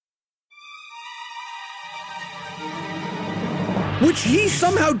which he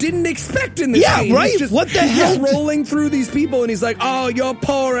somehow didn't expect in this scene. Right? What the hell? He's rolling through these people, and he's like, oh, you're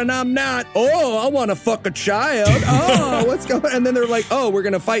poor and I'm not. Oh, I want to fuck a child. Oh, what's going on? And then they're like, oh, we're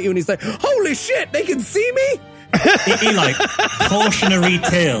going to fight you. And he's like, holy shit, they can see me? Eli, cautionary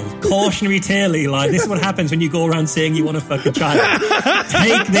tale, Eli. This is what happens when you go around saying you want to fuck a child.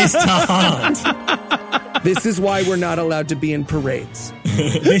 Take this to heart. This is why we're not allowed to be in parades.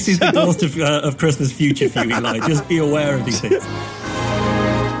 This is the ghost of Christmas future for you, Eli. Just be aware of these things.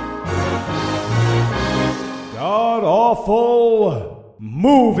 God awful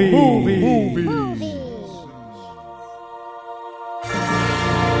movies.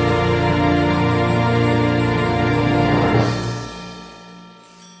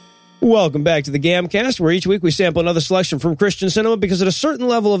 Welcome back to the Gamcast, where each week we sample another selection from Christian cinema because at a certain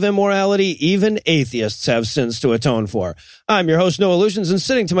level of immorality, even atheists have sins to atone for. I'm your host, Noah Lutions, and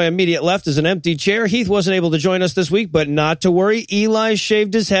sitting to my immediate left is an empty chair. Heath wasn't able to join us this week, but not to worry. Eli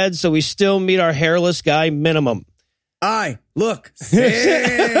shaved his head, so we still meet our hairless guy minimum. Look,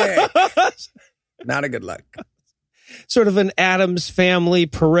 sick. Not a good look. Sort of an Addams Family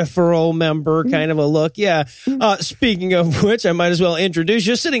peripheral member kind of a look. Yeah. Speaking of which, I might as well introduce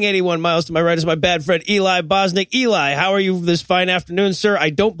you. Sitting 81 miles to my right is my bad friend Eli Bosnick. Eli, how are you this fine afternoon, sir?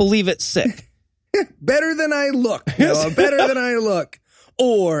 I don't believe it's sick. Better than I look. Noah, better than I look.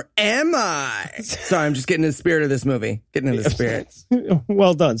 Or am I? Sorry, I'm just getting in the spirit of this movie. Getting in the spirit.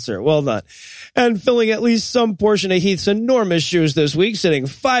 Well done, sir. Well done. And filling at least some portion of Heath's enormous shoes this week, sitting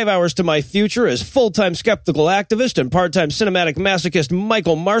 5 hours to my future is full-time skeptical activist and part-time cinematic masochist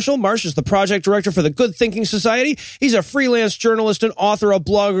Michael Marshall. Marsh is the project director for the Good Thinking Society. He's a freelance journalist and author, a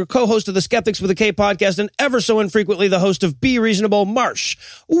blogger, co-host of the Skeptics with a K podcast, and ever so infrequently the host of Be Reasonable. Marsh,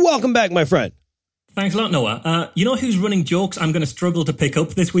 welcome back, my friend. Thanks a lot, Noah. You know who's running jokes I'm going to struggle to pick up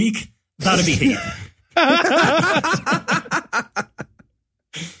this week? That'd be Heath.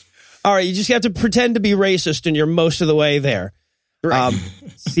 All right, you just have to pretend to be racist, and you're most of the way there. Right.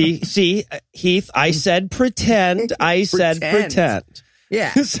 See, Heath, I said pretend. I said pretend.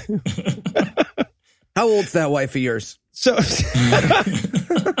 Yeah. How old's that wife of yours? So...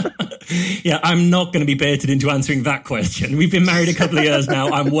 Yeah, I'm not going to be baited into answering that question. We've been married a couple of years now.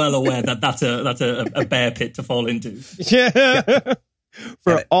 I'm well aware that that's a bear pit to fall into. Yeah.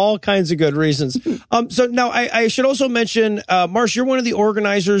 For all kinds of good reasons. So now I should also mention, Marsh, you're one of the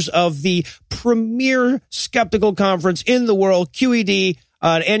organizers of the premier skeptical conference in the world, QED,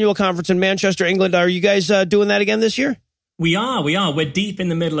 an annual conference in Manchester, England. Are you guys doing that again this year? We are. We're deep in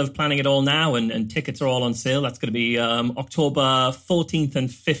the middle of planning it all now, and tickets are all on sale. That's going to be October 14th and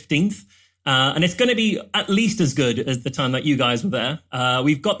 15th. And it's going to be at least as good as the time that you guys were there.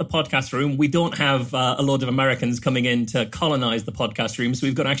 We've got the podcast room. We don't have a load of Americans coming in to colonize the podcast room, so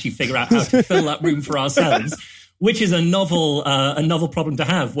we've got to actually figure out how to fill that room for ourselves, which is a novel problem to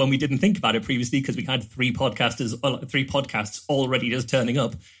have when we didn't think about it previously because we had three podcasts already just turning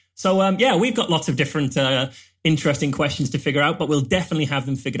up. So, we've got lots of different interesting questions to figure out, but we'll definitely have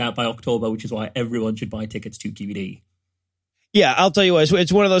them figured out by October, which is why everyone should buy tickets to QED. Yeah, I'll tell you what,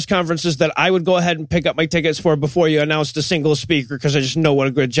 it's one of those conferences that I would go ahead and pick up my tickets for before you announced a single speaker because I just know what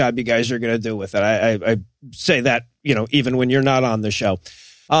a good job you guys are going to do with it. I say that, even when you're not on the show.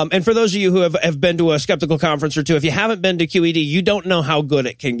 And for those of you who have been to a skeptical conference or two, if you haven't been to QED, you don't know how good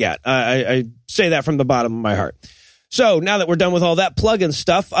it can get. I say that from the bottom of my heart. So now that we're done with all that plug-in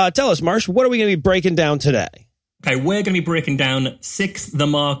stuff, tell us, Marsh, what are we going to be breaking down today? Okay, we're going to be breaking down Six the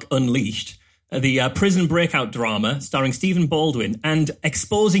Mark Unleashed, the prison breakout drama starring Stephen Baldwin and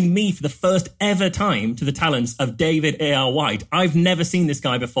exposing me for the first ever time to the talents of David A.R. White. I've never seen this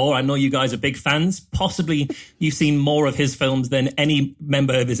guy before. I know you guys are big fans. Possibly you've seen more of his films than any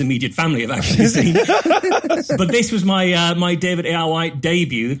member of his immediate family have actually seen. But this was my David A.R. White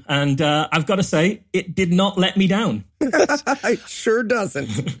debut, and I've got to say, it did not let me down. It sure doesn't.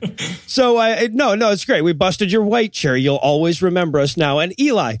 So, no, it's great. We busted your white chair. You'll always remember us now. And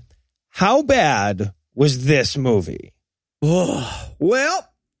Eli, how bad was this movie? Well,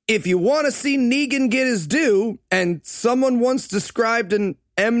 if you want to see Negan get his due, and someone once described an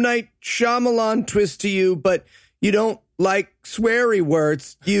M. Night Shyamalan twist to you, but you don't like sweary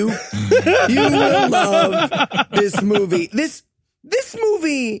words, you will love this movie. This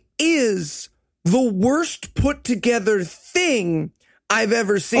movie is the worst put together thing I've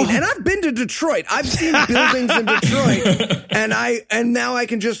ever seen. And I've been to Detroit. I've seen buildings in Detroit. And now I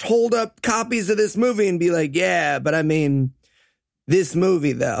can just hold up copies of this movie and be like, yeah, but I mean, this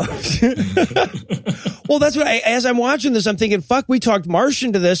movie though. Well, that's what as I'm watching this, I'm thinking, fuck, we talked Marsh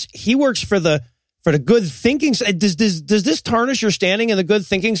into this. He works for the Good Thinking. Does this tarnish your standing in the Good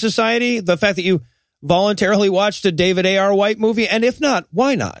Thinking Society? The fact that you voluntarily watched a David A.R. White movie? And if not,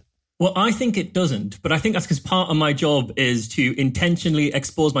 why not? Well, I think it doesn't, but I think that's because part of my job is to intentionally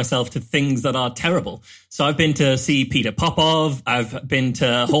expose myself to things that are terrible. So I've been to see Peter Popov, I've been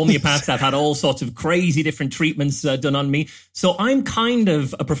to homeopaths, I've had all sorts of crazy different treatments done on me. So I'm kind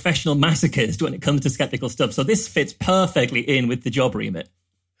of a professional masochist when it comes to skeptical stuff. So this fits perfectly in with the job remit.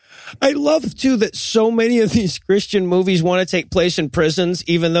 I love, too, that so many of these Christian movies want to take place in prisons,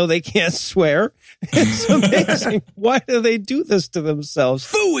 even though they can't swear. It's amazing. Why do they do this to themselves?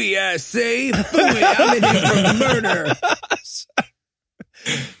 Phooey, I say. Phooey, I'm in here for murder.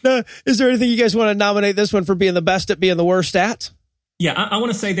 Now, is there anything you guys want to nominate this one for being the best at being the worst at? Yeah, I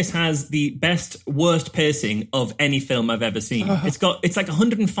want to say this has the best, worst pacing of any film I've ever seen. It's like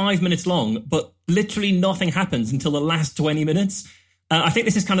 105 minutes long, but literally nothing happens until the last 20 minutes. I think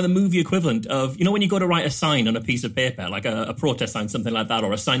this is kind of the movie equivalent of, you know, when you go to write a sign on a piece of paper, like a protest sign, something like that,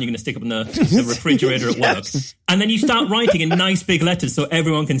 or a sign you're going to stick up in the refrigerator at work. And then you start writing in nice big letters so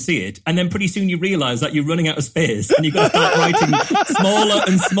everyone can see it. And then pretty soon you realize that you're running out of space and you've got to start writing smaller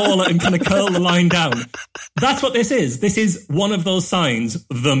and smaller and kind of curl the line down. That's what this is. This is one of those signs,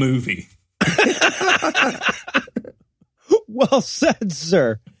 the movie. Well said,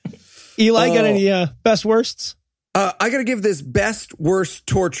 sir. Eli, got any best worsts? I got to give this best worst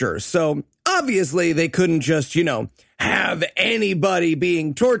torture. So obviously they couldn't just, have anybody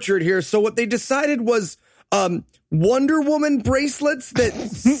being tortured here. So what they decided was Wonder Woman bracelets that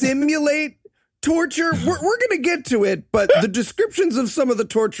simulate torture. We're going to get to it, but the descriptions of some of the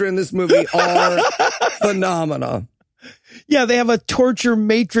torture in this movie are phenomenal. Yeah, they have a torture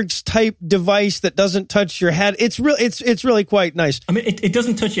matrix type device that doesn't touch your head. It's really quite nice. I mean, it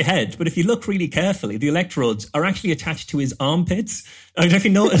doesn't touch your head, but if you look really carefully, the electrodes are actually attached to his armpits. I don't know if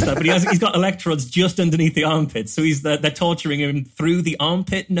you noticed that, but he's got electrodes just underneath the armpits, so they're torturing him through the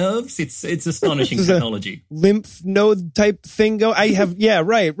armpit nerves. It's astonishing technology. Lymph node type thing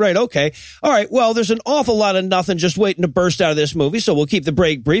right, okay. All right, well, there's an awful lot of nothing just waiting to burst out of this movie, so we'll keep the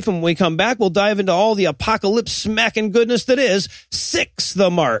break brief, and when we come back, we'll dive into all the apocalypse smacking goodness that is Six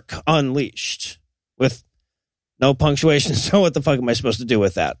the Mark Unleashed, with no punctuation. So what the fuck am I supposed to do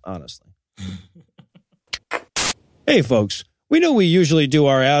with that, honestly? Hey, folks. We know we usually do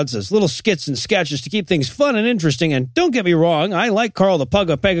our ads as little skits and sketches to keep things fun and interesting, and don't get me wrong, I like Carl the Pug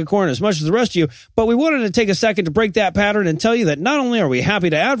of Pegacorn as much as the rest of you, but we wanted to take a second to break that pattern and tell you that not only are we happy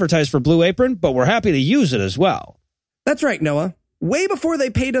to advertise for Blue Apron, but we're happy to use it as well. That's right, Noah. Way before they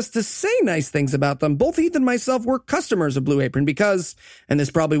paid us to say nice things about them, both Heath and myself were customers of Blue Apron because, and this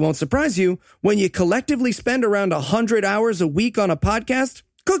probably won't surprise you, when you collectively spend around 100 hours a week on a podcast,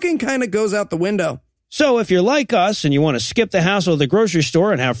 cooking kind of goes out the window. So if you're like us and you want to skip the hassle of the grocery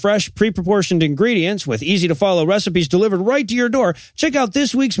store and have fresh, pre-proportioned ingredients with easy-to-follow recipes delivered right to your door, check out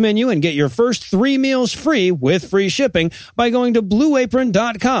this week's menu and get your first 3 meals free with free shipping by going to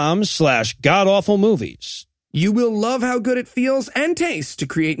blueapron.com/godawfulmovies. You will love how good it feels and tastes to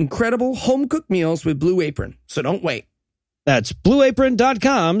create incredible home-cooked meals with Blue Apron, so don't wait. That's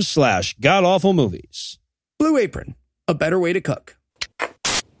blueapron.com/godawfulmovies. Blue Apron, a better way to cook.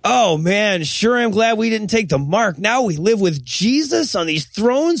 Oh, man, sure am glad we didn't take the mark. Now we live with Jesus on these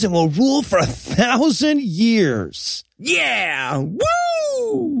thrones and will rule for 1,000 years. Yeah!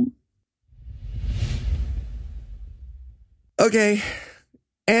 Woo! Okay,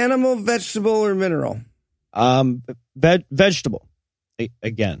 animal, vegetable, or mineral? Vegetable.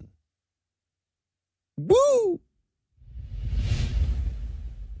 Again. Woo!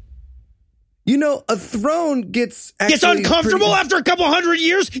 A throne gets uncomfortable after a couple hundred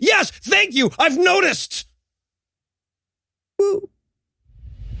years? Yes, thank you. I've noticed. Woo.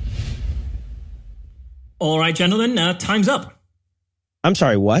 All right, gentlemen, time's up. I'm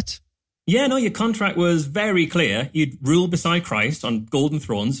sorry, what? Yeah, no, your contract was very clear. You'd rule beside Christ on golden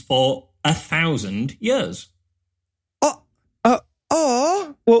thrones for 1,000 years. Well,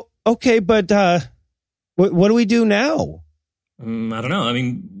 okay, but what do we do now? I don't know. I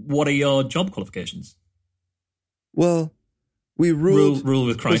mean, what are your job qualifications? Well, we rule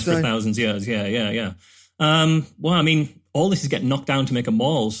with Christ for 1,000 years. Yeah. Well, I mean, all this is getting knocked down to make a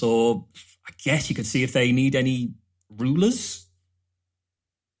mall, so I guess you could see if they need any rulers.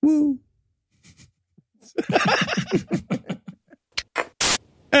 Woo.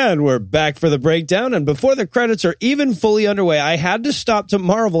 And we're back for the breakdown, and before the credits are even fully underway, I had to stop to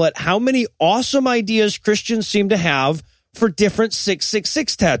marvel at how many awesome ideas Christians seem to have for different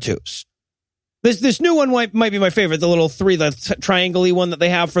 666 tattoos. This new one might be my favorite, the little triangle-y one that they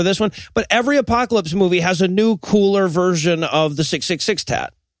have for this one, but every apocalypse movie has a new, cooler version of the 666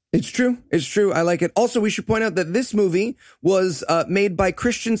 tat. It's true. It's true. I like it. Also, we should point out that this movie was made by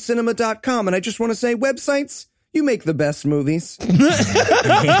ChristianCinema.com. And I just want to say, websites, you make the best movies.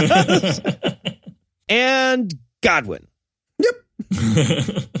 And Godwin. Yep.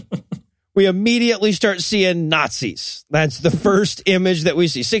 We immediately start seeing Nazis. That's the first image that we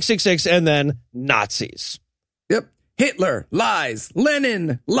see. 666 and then Nazis. Yep. Hitler, lies.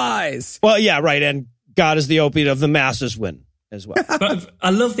 Lenin, lies. Well, yeah, right. And God is the opiate of the masses win as well. But I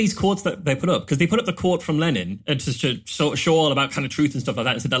love these quotes that they put up, because they put up the quote from Lenin to sort of show all about kind of truth and stuff like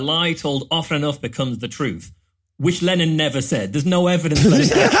that. And said, the lie told often enough becomes the truth, which Lenin never said. There's no evidence Lenin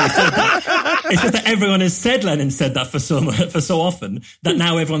actually said that. It's just that everyone has said Lenin said that for so often that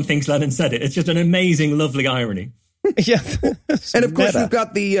now everyone thinks Lenin said it. It's just an amazing, lovely irony. Yeah. And of course, we've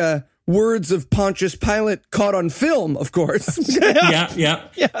got the words of Pontius Pilate caught on film, of course. Yeah.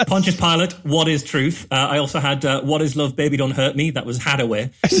 Pontius Pilate, what is truth? I also had what is love, baby, don't hurt me. That was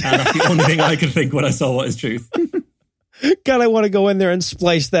Hadaway. That's the only thing I could think when I saw what is truth. God, I want to go in there and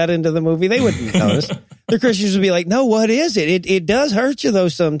splice that into the movie. They wouldn't notice. The Christians would be like, no, what is it? It does hurt you, though,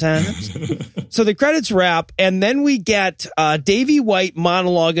 sometimes. So the credits wrap, and then we get Davy White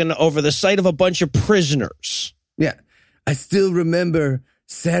monologuing over the sight of a bunch of prisoners. Yeah. I still remember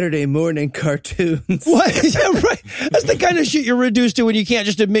Saturday morning cartoons. What? Yeah, right. That's the kind of shit you're reduced to when you can't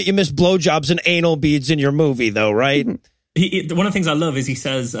just admit you miss blowjobs and anal beads in your movie, though, right? One of the things I love is he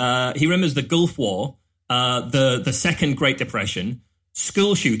says he remembers the Gulf War, the Second Great Depression,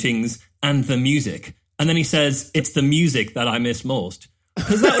 school shootings, and the music. And then he says, it's the music that I miss most.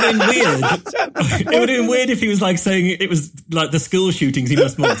 Because that would have been weird. It would have been weird if he was like saying it was like the school shootings he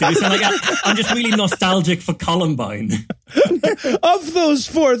missed most. He was saying like, I'm just really nostalgic for Columbine. Of those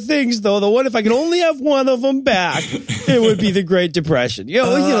four things, though, the one, if I could only have one of them back, it would be the Great Depression. You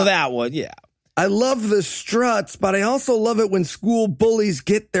know that one, yeah. I love the struts, but I also love it when school bullies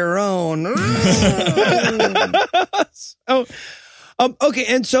get their own. Okay,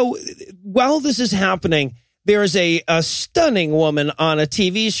 and so while this is happening, there is a stunning woman on a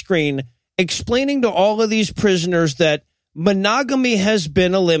TV screen explaining to all of these prisoners that monogamy has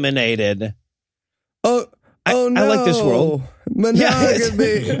been eliminated. Oh no. I like this world.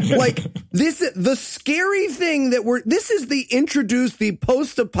 Monogamy. Like the scary thing that this is the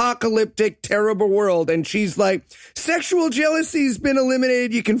post-apocalyptic terrible world. And she's like, sexual jealousy's been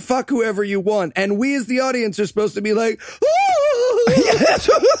eliminated. You can fuck whoever you want. And we as the audience are supposed to be like,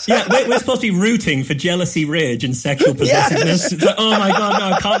 yeah, we're supposed to be rooting for jealousy, rage, and sexual possessiveness. Yes. It's like, oh my God,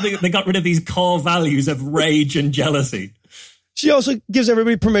 no, I can't believe they got rid of these core values of rage and jealousy. She also gives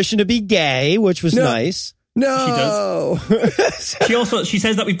everybody permission to be gay, which was nice. No, she does. She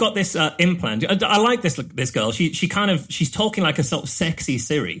says that we've got this implant. I like this girl. She's talking like a sort of sexy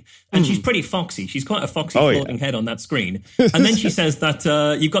Siri, and she's pretty foxy. She's quite a foxy floating head on that screen. And then she says that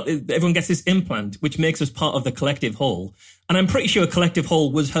everyone gets this implant, which makes us part of the collective whole. And I'm pretty sure collective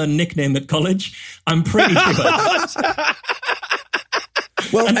whole was her nickname at college. I'm pretty sure.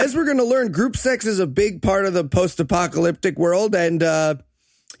 Well, as we're going to learn, group sex is a big part of the post-apocalyptic world, and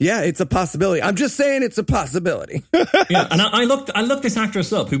yeah, it's a possibility. I'm just saying it's a possibility. Yeah, and I looked this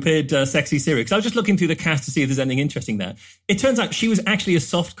actress up who played Sexy Siri, because I was just looking through the cast to see if there's anything interesting there. It turns out she was actually a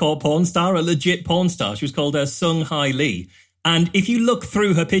softcore porn star, a legit porn star. She was called Sung Hai Lee. And if you look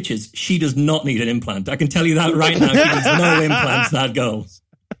through her pictures, she does not need an implant. I can tell you that right now. She needs no implants, that girl.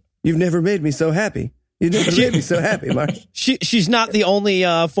 You've never made me so happy. You never made me so happy, Mark. She's not the only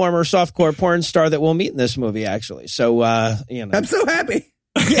former softcore porn star that we'll meet in this movie, actually. So, I'm so happy.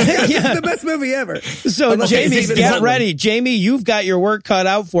 It's the best movie ever. So, Jamie, get ready. Jamie, you've got your work cut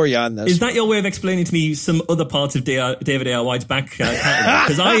out for you on this. Is that your way of explaining to me some other parts of David A.R. White's back catalog?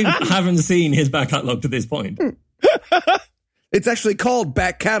 Because I haven't seen his back catalog to this point. It's actually called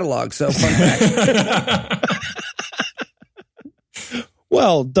Back Catalog, so fun fact.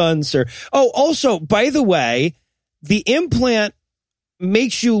 Well done, sir. Oh, also, by the way, the implant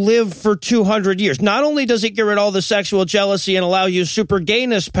makes you live for 200 years. Not only does it get rid of all the sexual jealousy and allow you super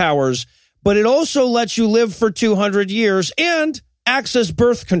gayness powers, but it also lets you live for 200 years and access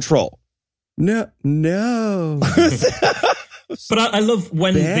birth control. No. But I love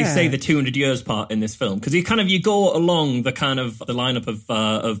when they say the 200 years part in this film, because you go along the lineup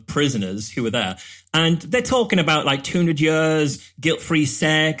of prisoners who are there, and they're talking about like 200 years, guilt-free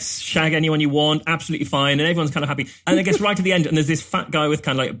sex, shag anyone you want, absolutely fine, and everyone's kind of happy. And it gets right to the end, and there's this fat guy with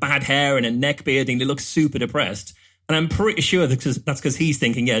kind of like bad hair and a neck beard, and he looks super depressed. And I'm pretty sure that's because he's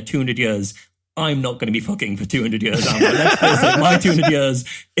thinking, 200 years. I'm not going to be fucking for 200 years. Let's face it, my 200 years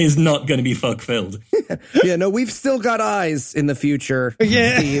is not going to be fuck-filled. Yeah, no, we've still got eyes in the future,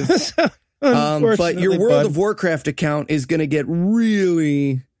 yeah. Steve. But your World of Warcraft account is going to get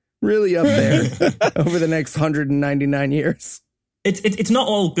really, really up there over the next 199 years. It's not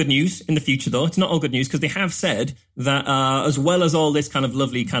all good news in the future, though. It's not all good news because they have said that as well as all this kind of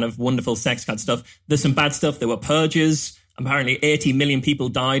lovely, kind of wonderful sex kind of stuff, there's some bad stuff. There were purges. Apparently 80 million people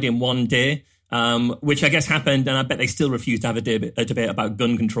died in one day, which I guess happened. And I bet they still refuse to have a debate about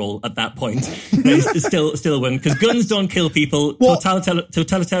gun control at that point. They still wouldn't, because guns don't kill people. Well,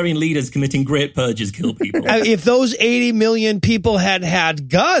 totalitarian leaders committing great purges kill people. If those 80 million people had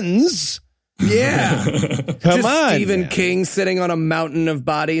guns... Yeah. Come on. Stephen King sitting on a mountain of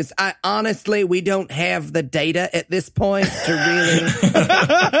bodies. Honestly, we don't have the data at this point to really...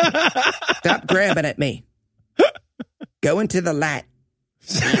 Stop grabbing at me. Go into the light.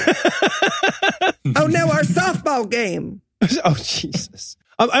 Oh, no, our softball game. Oh, Jesus.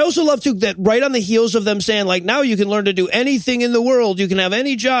 I also love, too, that right on the heels of them saying, like, now you can learn to do anything in the world. You can have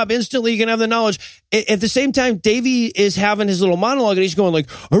any job. Instantly, you can have the knowledge. At the same time, Davey is having his little monologue, and he's going like,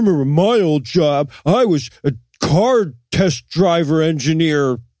 I remember my old job. I was a car test driver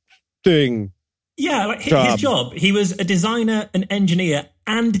engineer thing. Yeah, like his job. He was a designer, an engineer,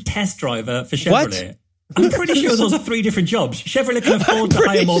 and test driver for Chevrolet. What? I'm pretty sure those are 3 different jobs. Chevrolet can afford to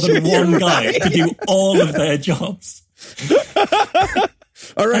hire more than one guy to do all of their jobs.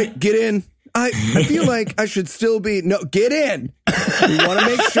 All right, get in. I feel like I should still be... No, get in. We want to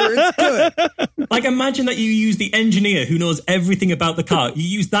make sure it's good. Like, imagine that you use the engineer who knows everything about the car. You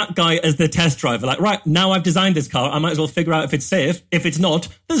use that guy as the test driver. Like, right, now I've designed this car. I might as well figure out if it's safe. If it's not,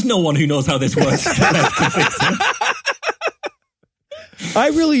 there's no one who knows how this works left to fix it. I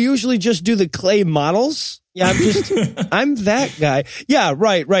really usually just do the clay models. Yeah, I'm that guy. Yeah,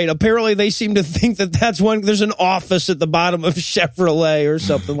 right. Apparently they seem to think that there's an office at the bottom of Chevrolet or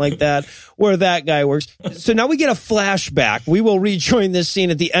something like that where that guy works. So now we get a flashback. We will rejoin this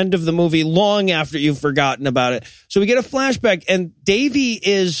scene at the end of the movie long after you've forgotten about it. So we get a flashback, and Davey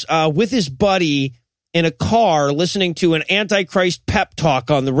is with his buddy in a car listening to an Antichrist pep talk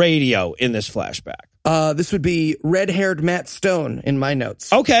on the radio in this flashback. This would be red-haired Matt Stone in my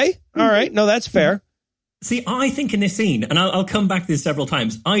notes. Okay. All right. No, that's fair. See, I think in this scene, and I'll come back to this several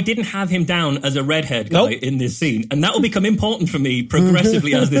times, I didn't have him down as a redhead guy in this scene, and that will become important for me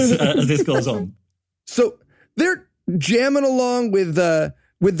progressively as this goes on. So they're jamming along with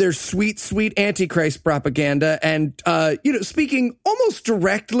their sweet Antichrist propaganda, and speaking almost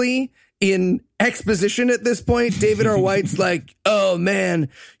directly in exposition at this point. David R. White's like, "Oh man,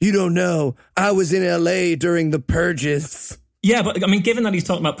 you don't know, I was in LA during the purges." Yeah, but I mean, given that he's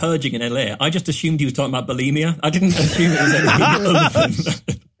talking about purging in LA, I just assumed he was talking about bulimia. I didn't assume it was anything other than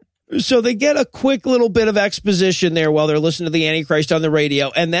that. So they get a quick little bit of exposition there while they're listening to the Antichrist on the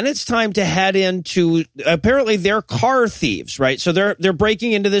radio, and then it's time to head into, apparently they're car thieves, right? So they're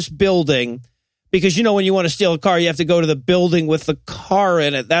breaking into this building because, when you want to steal a car, you have to go to the building with the car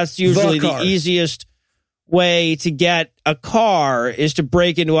in it. That's usually the easiest way to get a car is to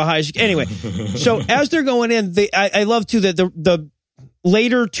break into a high. Anyway, so as they're going in, I love too that the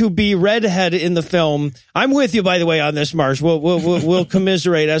later to be redhead in the film. I'm with you, by the way, on this, Marsh. We'll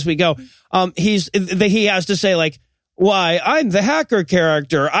commiserate as we go. He has to say like, "Why, I'm the hacker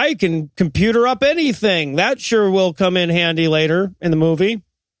character. I can computer up anything." That sure will come in handy later in the movie.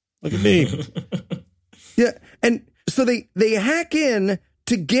 Look at me. Yeah, and so they hack in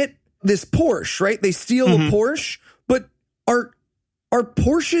to get this Porsche, right? They steal a Porsche, but are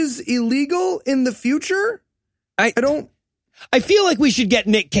Porsches illegal in the future? I feel like we should get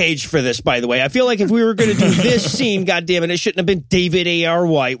Nick Cage for this, by the way. I feel like if we were going to do this scene, goddammit, it shouldn't have been David A.R.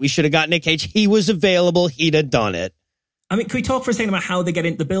 White. We should have got Nick Cage. He was available. He'd have done it. I mean, can we talk for a second about how they get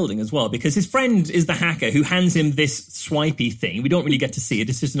into the building as well? Because his friend is the hacker who hands him this swipey thing. We don't really get to see it.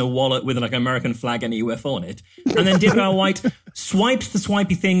 It's just in a wallet with like an American flag and a UFO on it. And then David R. White swipes the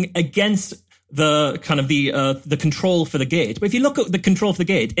swipey thing against the kind of the control for the gate. But if you look at the control for the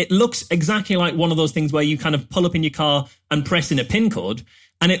gate, it looks exactly like one of those things where you kind of pull up in your car and press in a PIN code.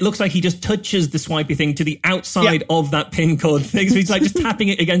 And it looks like he just touches the swipey thing to the outside of that PIN code thing. So he's like just tapping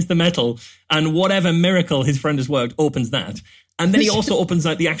it against the metal, and whatever miracle his friend has worked opens that. And then he also opens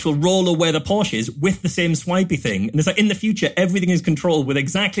like the actual roller where the Porsche is with the same swipey thing. And it's like in the future, everything is controlled with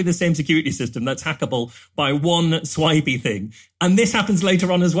exactly the same security system that's hackable by one swipey thing. And this happens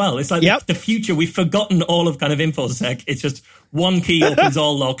later on as well. It's like the future. We've forgotten all of kind of InfoSec. It's just one key opens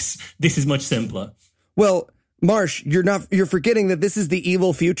all locks. This is much simpler. Well, Marsh, you're forgetting that this is the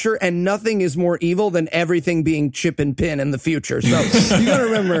evil future, and nothing is more evil than everything being chip and pin in the future. So you gotta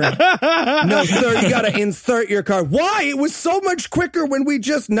remember, no, sir, you gotta insert your card. Why? It was so much quicker when we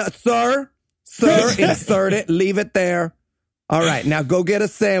just, sir, insert it, leave it there. All right, now go get a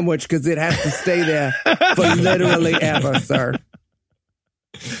sandwich because it has to stay there for literally ever, sir.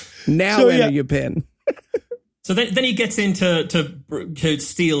 Now So, enter your pin. So then he gets in to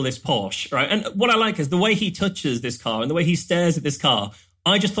steal this Porsche, right? And what I like is the way he touches this car and the way he stares at this car.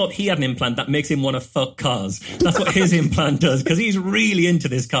 I just thought he had an implant that makes him want to fuck cars. That's what his implant does, because he's really into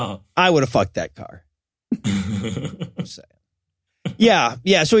this car. I would have fucked that car.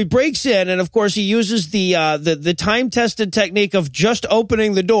 Yeah. So he breaks in, and of course he uses the time-tested technique of just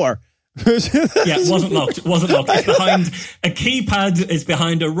opening the door. Yeah, it wasn't locked. It's behind a keypad. It's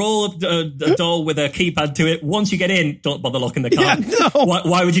behind a roll door with a keypad to it. Once you get in, don't bother locking the car. Yeah, no.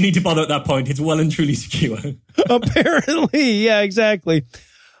 Why would you need to bother at that point? It's well and truly secure. Apparently, yeah, exactly.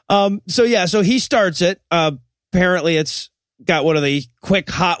 So he starts it. Apparently, it's got one of the quick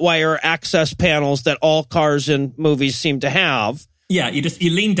hot wire access panels that all cars in movies seem to have. Yeah, you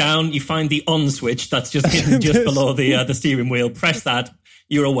lean down, you find the on switch that's just hidden just below the steering wheel. Press that.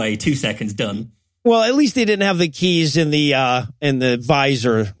 You're away. 2 seconds, done. Well, at least they didn't have the keys in the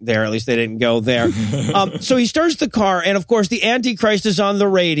visor there. At least they didn't go there. So he starts the car, and of course the Antichrist is on the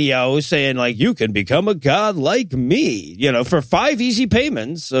radio saying, like, you can become a god like me, for 5 easy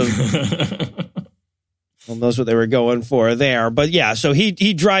payments. Well, knows what they were going for there. But yeah, so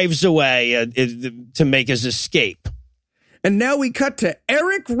he drives away to make his escape. And now we cut to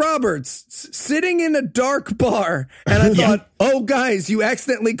Eric Roberts sitting in a dark bar. And I thought, oh, guys, you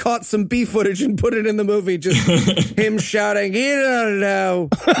accidentally caught some B footage and put it in the movie. Just him shouting, you don't know.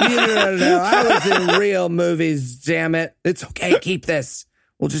 I was in real movies, damn it. It's okay, keep this.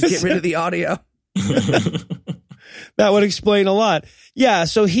 We'll just get rid of the audio. That would explain a lot. Yeah,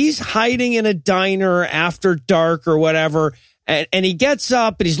 so he's hiding in a diner after dark or whatever. And he gets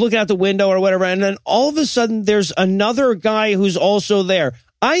up and he's looking out the window or whatever. And then all of a sudden there's another guy who's also there.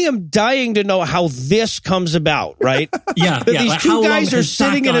 I am dying to know how this comes about, right? Yeah. These like, two guys are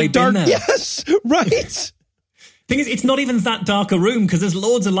sitting in a dark. Yes, right. Thing is, it's not even that dark a room because there's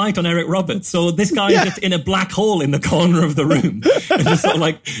loads of light on Eric Roberts. So this guy is just in a black hole in the corner of the room and just sort of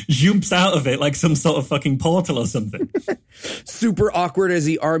like jumps out of it like some sort of fucking portal or something. Super awkward as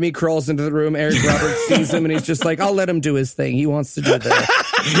he army crawls into the room. Eric Roberts sees him and he's just like, I'll let him do his thing. He wants to do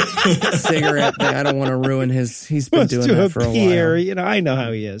the cigarette thing. I don't want to ruin he's been doing that for a while. I know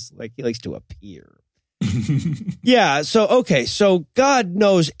how he is. Like, he likes to appear. Yeah, so God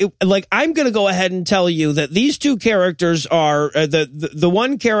knows, I'm going to go ahead and tell you that these two characters are, the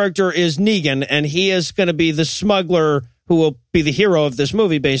one character is Negan, and he is going to be the smuggler who will be the hero of this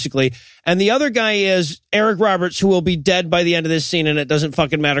movie, basically. And the other guy is Eric Roberts, who will be dead by the end of this scene, and it doesn't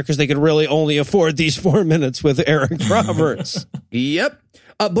fucking matter because they could really only afford these 4 minutes with Eric Roberts. Yep.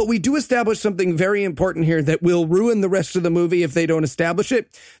 But we do establish something very important here that will ruin the rest of the movie if they don't establish it.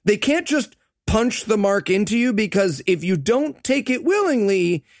 They can't just punch the mark into you, because if you don't take it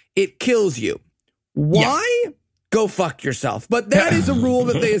willingly, it kills you. Why? Yeah. Go fuck yourself. But that is a rule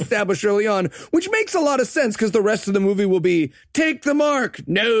that they established early on, which makes a lot of sense because the rest of the movie will be, take the mark.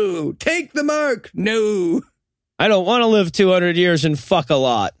 No. Take the mark. No. I don't want to live 200 years and fuck a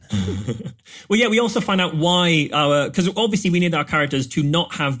lot. Well, yeah, we also find out why because obviously we need our characters to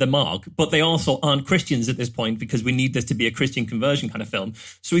not have the mark, but they also aren't Christians at this point because we need this to be a Christian conversion kind of film.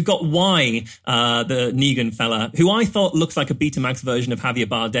 So we've got why the Negan fella, who I thought looks like a Betamax version of Javier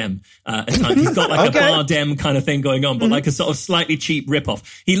Bardem at times. He's got like a Bardem kind of thing going on, but like a sort of slightly cheap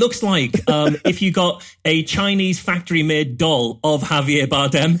ripoff. He looks like if you got a Chinese factory-made doll of Javier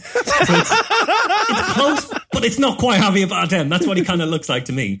Bardem. So it's close, but it's not quite Javier Bardem. That's what he kind of looks like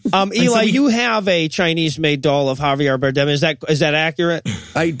to me. Eli, you have a Chinese-made doll of Javier Bardem. Is that accurate?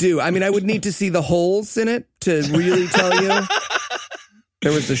 I do. I mean, I would need to see the holes in it to really tell you.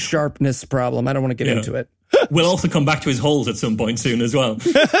 There was a sharpness problem. I don't want to get into it. We'll also come back to his holes at some point soon as well.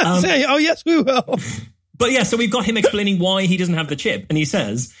 Oh, yes, we will. But yeah, so we've got him explaining why he doesn't have the chip. And he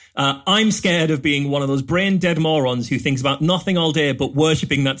says, I'm scared of being one of those brain-dead morons who thinks about nothing all day but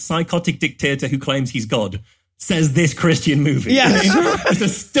worshipping that psychotic dictator who claims he's God. Says this Christian movie. Yes. It's a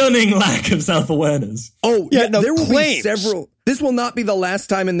stunning lack of self-awareness. Oh, yeah, there will be several. This will not be the last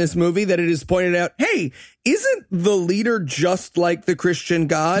time in this movie that it is pointed out, hey, isn't the leader just like the Christian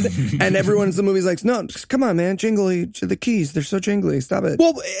God? And everyone in the movie is like, no, just, come on, man, jingly, the keys, they're so jingly, stop it.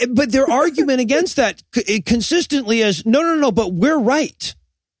 Well, but their argument against that consistently is, no, but we're right,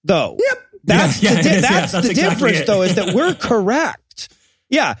 though. Yep. That's the exactly difference, though, is that we're correct.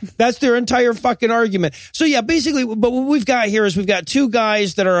 Yeah, that's their entire fucking argument. So yeah, basically, but what we've got here is we've got two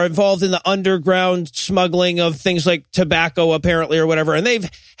guys that are involved in the underground smuggling of things like tobacco, apparently, or whatever, and they've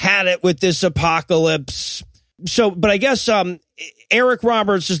had it with this apocalypse. So, but I guess Eric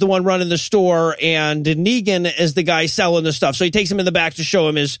Roberts is the one running the store, and Negan is the guy selling the stuff. So he takes him in the back to show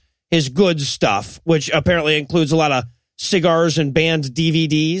him his good stuff, which apparently includes a lot of cigars and banned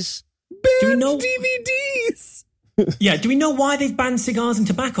DVDs. Do we know DVDs? Yeah, do we know why they've banned cigars and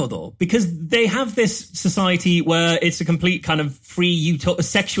tobacco, though? Because they have this society where it's a complete kind of free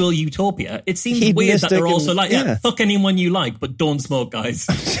sexual utopia. It seems weird that they're also like, fuck anyone you like, but don't smoke, guys.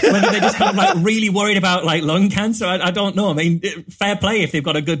 Whether they're just kind of like really worried about like lung cancer, I don't know. I mean, fair play if they've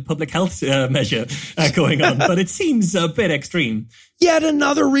got a good public health measure going on, but it seems a bit extreme. Yet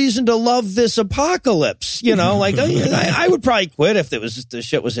another reason to love this apocalypse. You know, like I would probably quit if the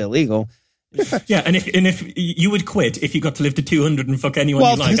shit was illegal. Yeah, and if you would quit if you got to live to 200 and fuck anyone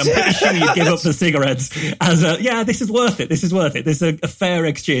you like, I'm pretty sure you'd give up the cigarettes as this is worth it. This is worth it. There's a fair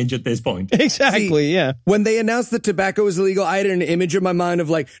exchange at this point. Exactly, yeah. When they announced that tobacco was illegal, I had an image in my mind of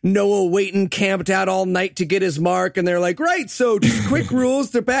like Noah Waiton camped out all night to get his mark, and they're like, right, so just quick rules,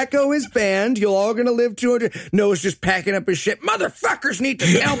 tobacco is banned, you're all gonna live 200. Noah's just packing up his shit. Motherfuckers need to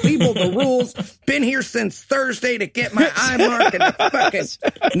tell people the rules. Been here since Thursday to get my eye mark, and fucking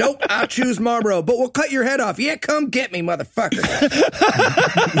nope, I'll choose Marlboro, but we'll cut your head off. Yeah, come get me, motherfucker.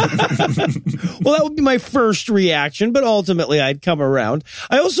 Well, that would be my first reaction, but ultimately I'd come around.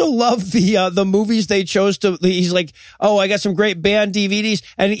 I also love the movies they chose to. He's like, oh, I got some great banned DVDs,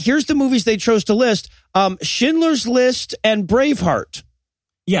 and here's the movies they chose to list: Schindler's List and Braveheart.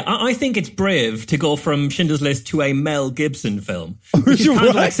 Yeah, I think it's brave to go from Schindler's List to a Mel Gibson film. Which is kind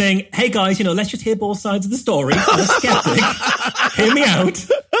of like saying, hey guys, let's just hear both sides of the story. I'm a skeptic. Hear me out.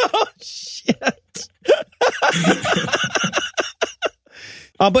 Oh, shit.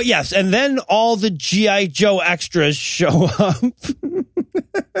 But yes, and then all the G.I. Joe extras show up.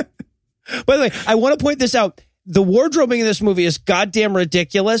 By the way, I want to point this out. The wardrobing in this movie is goddamn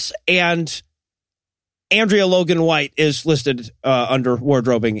ridiculous, and Andrea Logan White is listed under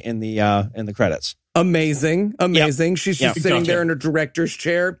wardrobing in the credits. Amazing. Yep. She's just sitting there in her director's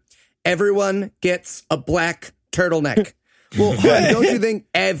chair. Everyone gets a black turtleneck. Well, don't you think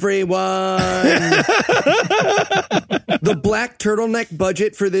everyone? The black turtleneck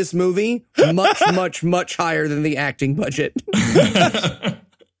budget for this movie, much, much, much higher than the acting budget.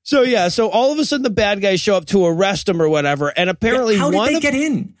 So all of a sudden the bad guys show up to arrest him or whatever, and apparently how did they get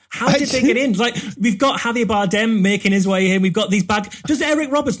in? How did they get in? Like, we've got Javier Bardem making his way in. We've got these bad. Does Eric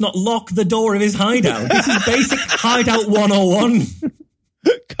Roberts not lock the door of his hideout? This is basic hideout 101.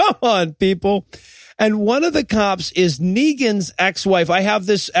 Come on, people. And one of the cops is Negan's ex-wife. I have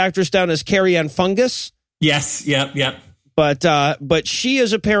this actress down as Carrie Ann Fungus. Yes, yep. But she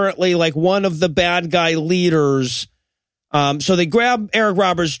is apparently like one of the bad guy leaders. So they grab Eric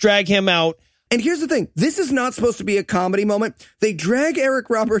Roberts, drag him out. And here's the thing. This is not supposed to be a comedy moment. They drag Eric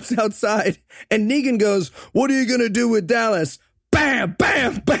Roberts outside, and Negan goes, what are you going to do with Dallas? Bam,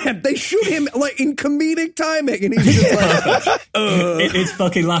 bam, bam. They shoot him like in comedic timing, and he's just like, It's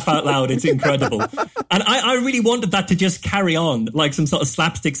fucking laugh out loud. It's incredible. And I really wanted that to just carry on, like some sort of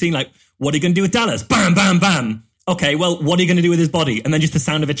slapstick scene, like, what are you going to do with Dallas? Bam, bam, bam. Okay, well, what are you going to do with his body? And then just the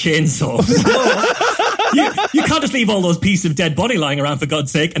sound of a chainsaw. You can't just leave all those pieces of dead body lying around, for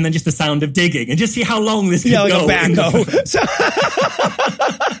God's sake, and then just the sound of digging, and just see how long this can go. Like a backhoe.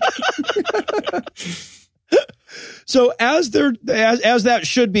 So as that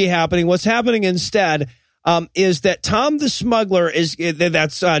should be happening, what's happening instead is that Tom the Smuggler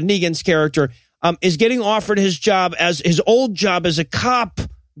that's Negan's character is getting offered his old job as a cop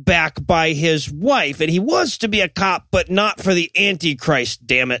back by his wife, and he wants to be a cop, but not for the Antichrist.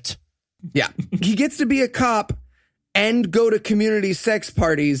 Damn it! Yeah, he gets to be a cop and go to community sex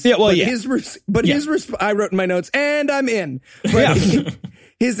parties. Yeah, well, I wrote in my notes, and I'm in. But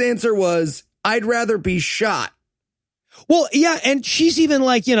his answer was, I'd rather be shot. Well, yeah, and she's even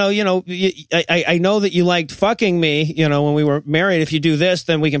like, I know that you liked fucking me, when we were married. If you do this,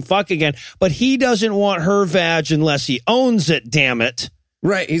 then we can fuck again. But he doesn't want her vag unless he owns it, damn it.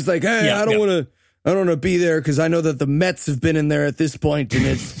 Right. He's like, hey, I don't want to be there because I know that the Mets have been in there at this point and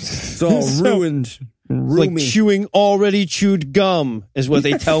it's all ruined. Like chewing already chewed gum is what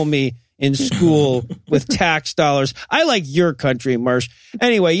they tell me in school with tax dollars. I like your country, Marsh.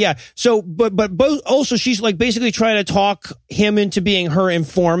 Anyway, yeah. So, but also she's like basically trying to talk him into being her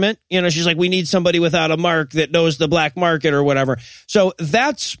informant. She's like, we need somebody without a mark that knows the black market or whatever. So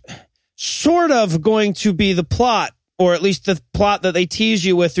that's sort of going to be the plot, or at least the plot that they tease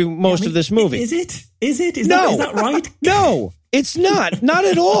you with through most of this movie. Is it? Is that right? No. It's not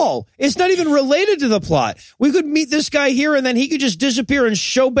at all. It's not even related to the plot. We could meet this guy here and then he could just disappear and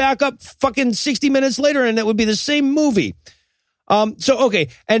show back up fucking 60 minutes later and it would be the same movie. Okay.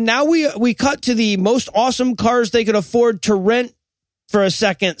 And now we cut to the most awesome cars they could afford to rent for a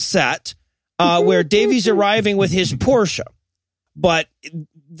second set, where Davy's arriving with his Porsche. But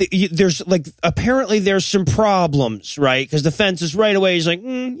there's like, apparently there's some problems, right? Because the fence is right away. He's like,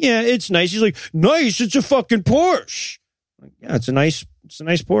 yeah, it's nice. He's like, nice. It's a fucking Porsche. Like, yeah, it's a nice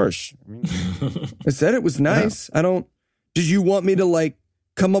Porsche. I mean, I said it was nice. Yeah. Did you want me to like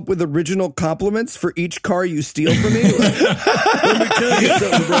come up with original compliments for each car you steal from me? Let me tell you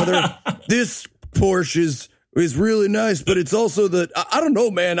something, brother. This Porsche is really nice, but it's also I don't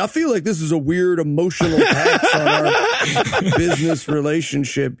know, man. I feel like this is a weird emotional tax on our business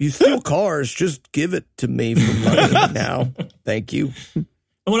relationship. You steal cars, just give it to me for money now. Thank you. And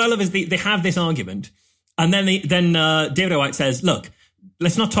what I love is they have this argument, and then David O. White says, look,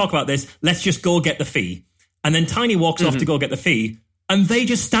 let's not talk about this. Let's just go get the fee. And then Tiny walks off to go get the fee, and they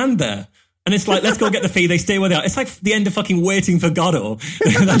just stand there. And it's like, let's go get the fee. They stay where they are. It's like the end of fucking Waiting for Godot.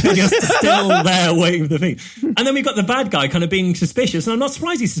 They're just still there waiting for the fee. And then we've got the bad guy kind of being suspicious. And I'm not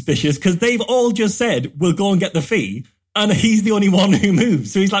surprised he's suspicious because they've all just said, we'll go and get the fee. And he's the only one who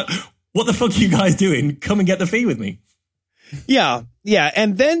moves. So he's like, what the fuck are you guys doing? Come and get the fee with me. Yeah.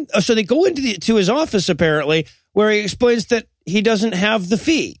 And then, so they go to his office, apparently, where he explains that he doesn't have the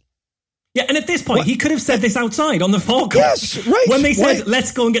fee. Yeah, and at this point, he could have said this outside on the forecourt. Yes, right. When they said,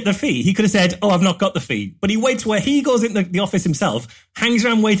 let's go and get the fee, he could have said, I've not got the fee. But he waits where he goes in the office himself, hangs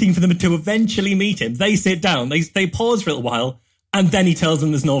around waiting for them to eventually meet him. They sit down, they pause for a little while, and then he tells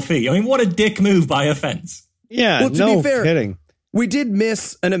them there's no fee. I mean, what a dick move by a fence. Yeah, well, to be fair, kidding. We did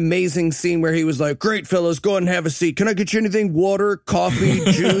miss an amazing scene where he was like, great, fellas, go ahead and have a seat. Can I get you anything? Water, coffee,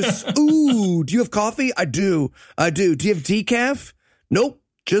 juice? Ooh, do you have coffee? I do. Do you have decaf? Nope,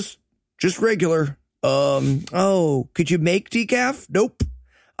 just regular. Could you make decaf? Nope.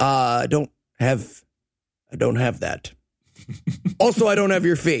 I don't have that. Also, I don't have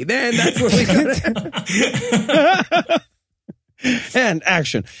your fee. Then that's where we got And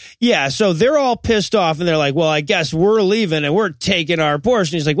action. Yeah, so they're all pissed off and they're like, well, I guess we're leaving and we're taking our Porsche.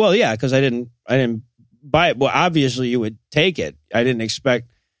 And he's like, well, yeah, because I didn't buy it. Well, obviously you would take it. I didn't expect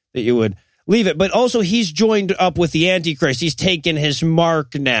that you would leave it. But also he's joined up with the Antichrist. He's taken his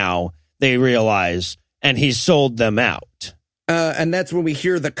mark now, they realize, and he's sold them out. And that's when we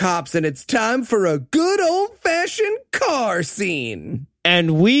hear the cops, and it's time for a good old-fashioned car scene.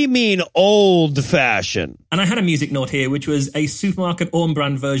 And we mean old-fashioned. And I had a music note here, which was a supermarket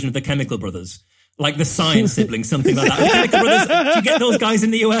own-brand version of the Chemical Brothers. Like the Science siblings, something like that. The Chemical Brothers, do you get those guys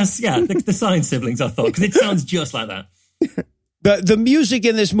in the US? Yeah, the Science siblings, I thought, because it sounds just like that. The music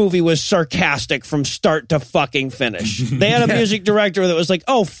in this movie was sarcastic from start to fucking finish. They had a music director that was like,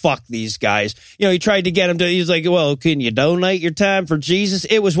 oh, fuck these guys. You know, he tried to get him to, he's like, well, can you donate your time for Jesus?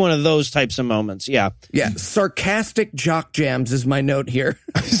 It was one of those types of moments. Yeah. Yeah. Sarcastic jock jams is my note here.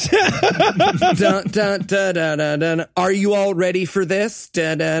 Dun, dun, dun, dun, dun, dun. Are you all ready for this?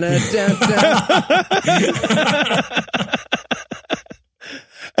 Dun, dun, dun, dun, dun.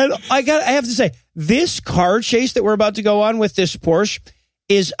 And I have to say, this car chase that we're about to go on with this Porsche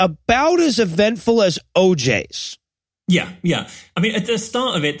is about as eventful as OJ's. Yeah. I mean, at the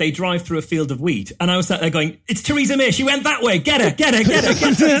start of it, they drive through a field of wheat, and I was sat there going, it's Theresa May. She went that way. Get her.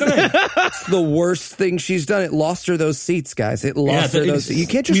 Theresa May. It's the worst thing she's done. It lost her those seats, guys. You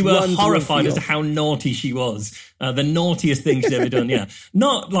can't just run. We were horrified as to how naughty she was. The naughtiest thing she's ever done, yeah.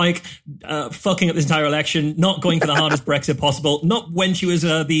 Not like fucking up this entire election, not going for the hardest Brexit possible, not when she was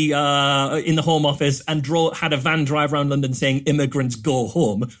in the Home Office and had a van drive around London saying immigrants go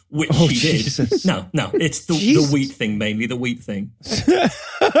home, which she Jesus. did. No, it's the wheat thing, mainly, the wheat thing.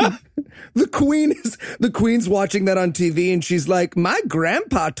 The Queen's watching that on TV and she's like, my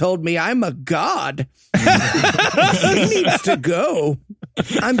grandpa told me I'm a god. He needs to go.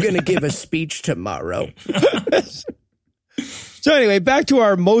 I'm going to give a speech tomorrow. So anyway, back to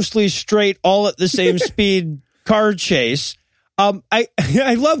our mostly straight, all at the same speed car chase. I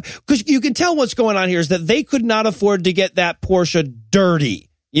love, because you can tell what's going on here is that they could not afford to get that Porsche dirty,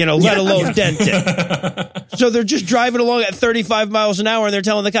 let alone dented. So they're just driving along at 35 miles an hour and they're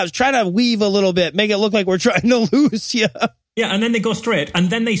telling the cops, try to weave a little bit, make it look like we're trying to lose you. Yeah, and then they go straight and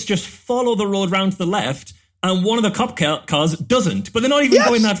then they just follow the road round to the left. And one of the cop cars doesn't, but they're not even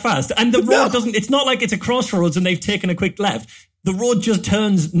going that fast. And the road doesn't, it's not like it's a crossroads and they've taken a quick left. The road just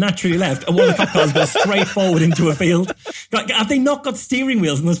turns naturally left and one of the cop cars goes straight forward into a field. Like, have they not got steering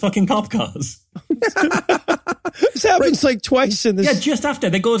wheels in those fucking cop cars? This happens like twice in this. Yeah, just after.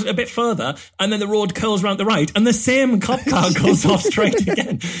 They go a bit further and then the road curls around the right and the same cop car goes off straight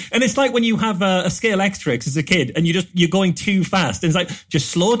again. And it's like when you have a Scale X-Trix as a kid and you're going too fast. And it's like, just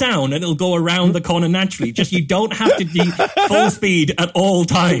slow down and it'll go around the corner naturally. Just, you don't have to be full speed at all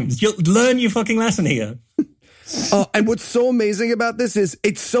times. You'll learn your fucking lesson here. And what's so amazing about this is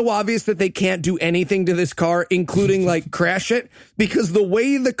it's so obvious that they can't do anything to this car, including like crash it, because the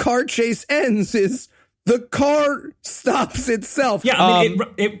way the car chase ends is the car stops itself. Yeah, I mean,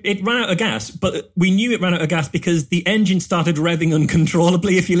 it ran out of gas, but we knew it ran out of gas because the engine started revving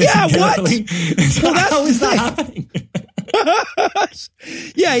uncontrollably, if you listen carefully. So how is that happening?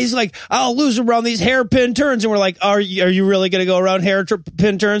 Yeah, he's like, I'll lose around these hairpin turns. And we're like, are you really going to go around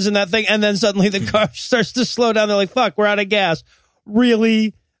hairpin turns in that thing? And then suddenly the car starts to slow down. They're like, fuck, we're out of gas.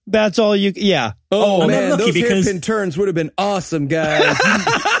 Really? That's all you... Yeah. Oh, man, those hairpin turns would have been awesome, guys.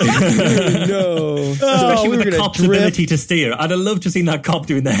 No. Especially with the cop's ability to steer. I'd have loved to have seen that cop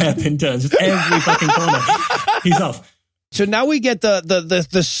doing the hairpin turns. Just every fucking corner. He's off. So now we get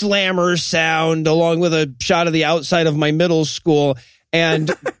the slammer sound along with a shot of the outside of my middle school.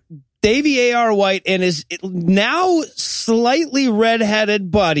 And Davey A.R. White and his now slightly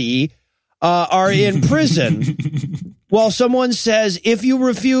redheaded buddy are in prison. While someone says, if you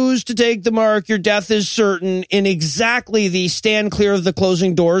refuse to take the mark, your death is certain, in exactly the stand clear of the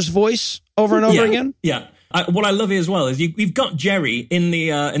closing doors voice over and over again. Yeah. What I love here as well is we've got Jerry in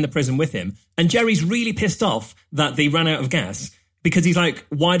the prison with him, and Jerry's really pissed off that they ran out of gas because he's like,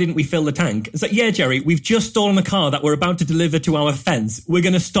 why didn't we fill the tank? It's like, yeah, Jerry, we've just stolen a car that we're about to deliver to our fence. We're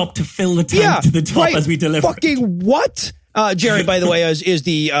going to stop to fill the tank to the top as we deliver. Fucking what? Jerry, by the way, is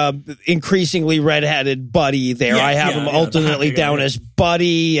the increasingly redheaded Buddy there. I have him alternately down as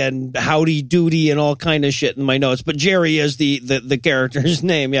Buddy and Howdy Doody and all kind of shit in my notes. But Jerry is the character's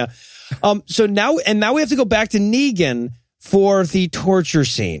name, yeah. So now we have to go back to Negan for the torture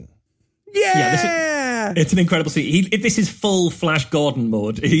scene. Yeah, it's an incredible scene. This is full Flash Gordon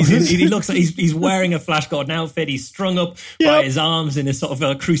mode. He looks like he's wearing a Flash Gordon outfit. He's strung up by his arms in a sort of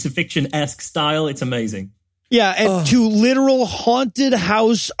a crucifixion-esque style. It's amazing. Yeah, and to literal haunted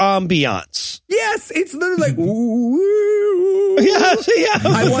house ambiance. Yes, it's literally like, ooh. Yeah.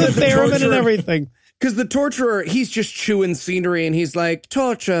 I wanted the theremin and everything. Because the torturer, he's just chewing scenery, and he's like,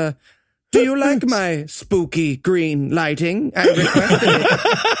 torture, do you like my spooky green lighting? I requested it.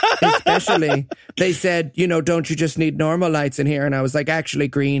 Especially, they said, don't you just need normal lights in here? And I was like, actually,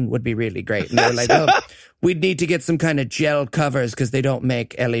 green would be really great. And they were like, oh, we'd need to get some kind of gel covers because they don't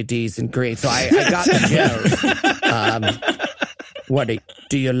make LEDs in green. So I got the gels.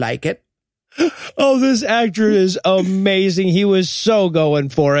 Do you like it? Oh, this actor is amazing. He was so going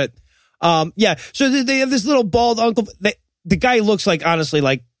for it. So they have this little bald uncle. The guy looks like, honestly,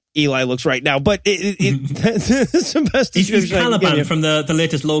 like Eli looks right now, but that's the best description. He's Caliban from the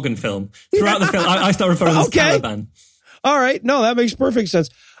latest Logan film. Throughout the film, I start referring to him as Caliban. All right. No, that makes perfect sense.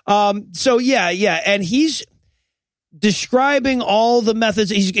 And he's describing all the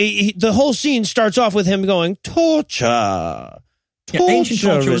methods. The whole scene starts off with him going, torture. Ancient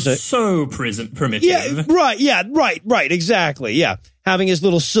torture is so primitive. Yeah, right, exactly. Yeah, having his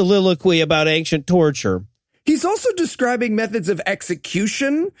little soliloquy about ancient torture. He's also describing methods of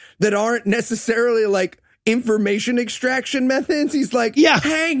execution that aren't necessarily like information extraction methods. He's like,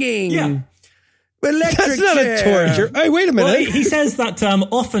 hanging. Electric That's not chair. a torture. Hey, wait a minute. Well, he says that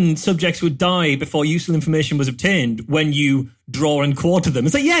often subjects would die before useful information was obtained when you draw and quarter them.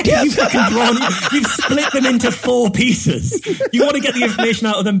 It's like, you've fucking drawn, you've split them into 4 pieces. You want to get the information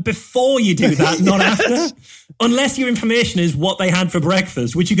out of them before you do that, not after. Unless your information is what they had for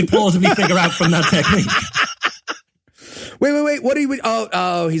breakfast, which you could plausibly figure out from that technique. Wait. What do you?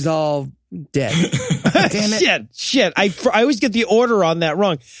 Oh, he's all dead. Damn it. Shit. I always get the order on that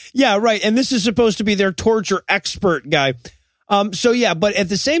wrong. Yeah, right. And this is supposed to be their torture expert guy. But at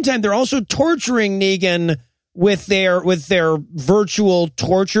the same time, they're also torturing Negan with their virtual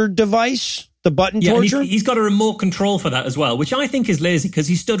torture device, the button torture. And he's got a remote control for that as well, which I think is lazy because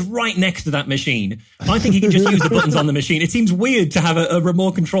he stood right next to that machine. I think he can just use the buttons on the machine. It seems weird to have a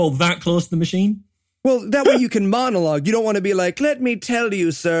remote control that close to the machine. Well, that way you can monologue. You don't want to be like, let me tell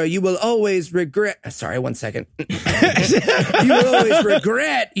you, sir, you will always regret. Sorry, 1 second. You will always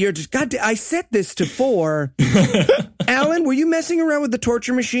regret. You're just, God, I set this to 4. Alan, were you messing around with the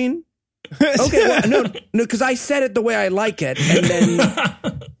torture machine? Okay, well, no, because I set it the way I like it. And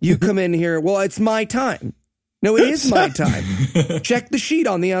then you come in here. Well, it's my time. No, it is my time. Check the sheet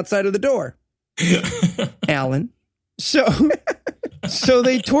on the outside of the door. Alan. So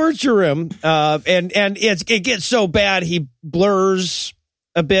they torture him, and it gets so bad he blurs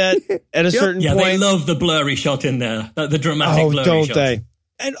a bit at a certain point. Yeah, they love the blurry shot in there, the dramatic blurry don't shot. They?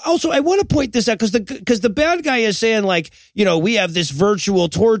 And also, I want to point this out because the bad guy is saying like, we have this virtual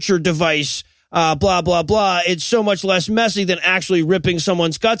torture device, blah blah blah. It's so much less messy than actually ripping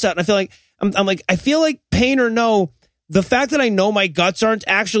someone's guts out. And I feel like I feel like pain or no, the fact that I know my guts aren't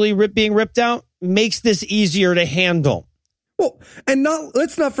actually being ripped out makes this easier to handle. Well, and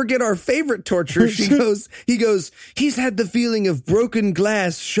let's not forget our favorite torture. He goes, he's had the feeling of broken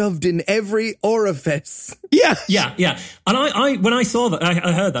glass shoved in every orifice. Yeah. And I when I saw that,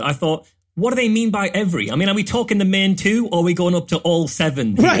 I heard that, I thought, what do they mean by every? I mean, are we talking the main 2, or are we going up to all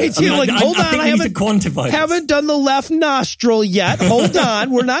 7? Right. I mean, Like, hold on. I need to quantify this. Haven't done the left nostril yet. Hold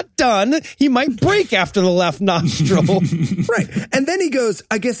on. We're not done. He might break after the left nostril. Right. And then he goes,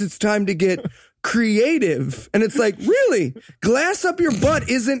 I guess it's time to get creative. And it's like, really? Glass up your butt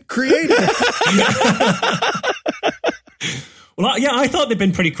isn't creative. Well, yeah, I thought they'd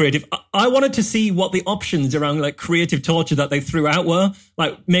been pretty creative. I wanted to see what the options around like creative torture that they threw out were,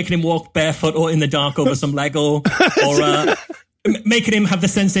 like making him walk barefoot or in the dark over some Lego, or making him have the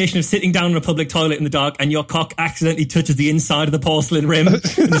sensation of sitting down in a public toilet in the dark and your cock accidentally touches the inside of the porcelain rim. And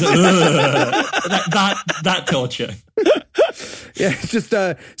he's like, that torture. Yeah, it's just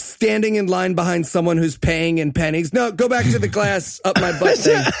standing in line behind someone who's paying in pennies. No, go back to the glass up my butt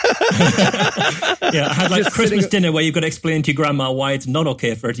thing. Yeah, I had like Just Christmas sitting- dinner where you've got to explain to your grandma why it's not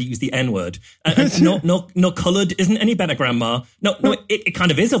okay for her to use the N-word. And no coloured isn't any better, Grandma. No, it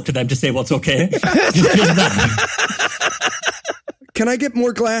kind of is up to them to say what's okay. Just that. Can I get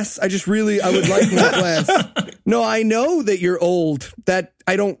more glass? I would like more glass. No, I know that you're old. That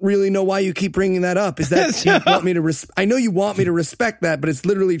I don't really know why you keep bringing that up. Is that you want me to I know you want me to respect that, but it's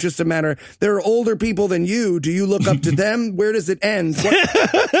literally just a matter. There are older people than you. Do you look up to them? Where does it end?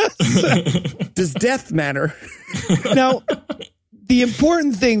 Does death matter? Now, the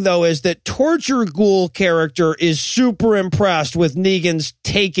important thing, though, is that Torture Ghoul character is super impressed with Negan's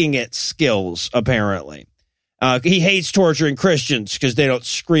taking it skills, apparently. He hates torturing Christians because they don't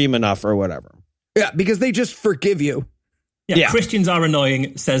scream enough or whatever. Yeah, because they just forgive you. Yeah, Christians are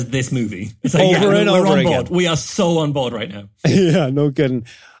annoying, says this movie. It's like, Over and we're over on board. again. We are so on board right now. Yeah, no kidding.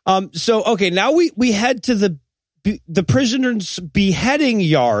 So, okay, now we head to the prisoner's beheading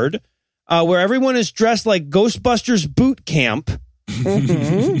yard, where everyone is dressed like Ghostbusters boot camp.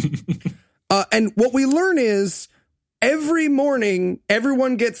 Mm-hmm. And what we learn is every morning,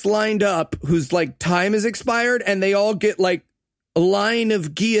 everyone gets lined up whose like time is expired, and they all get like a line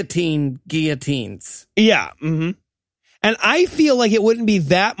of guillotines. Yeah. Mm-hmm. And I feel like it wouldn't be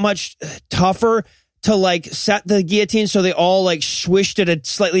that much tougher to like set the guillotine so they all like swished at a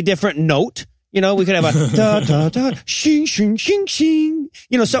slightly different note. You know, we could have a da da da shing shing shing shing.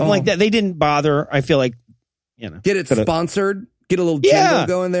 You know, something like that. They didn't bother. I feel like, you know, get it sponsored. Get a little jingle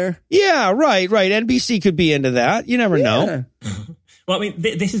going there. Yeah, right. NBC could be into that. You never know. Well, I mean,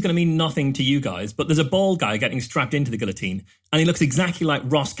 this is going to mean nothing to you guys, but there's a bald guy getting strapped into the guillotine, and he looks exactly like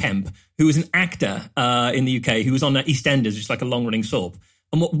Ross Kemp, who was an actor in the UK who was on EastEnders, which is like a long-running soap.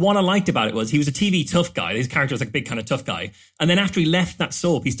 And what I liked about it was he was a TV tough guy. His character was like a big kind of tough guy. And then after he left that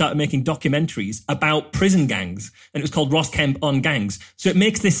soap, he started making documentaries about prison gangs. And it was called Ross Kemp on Gangs. So it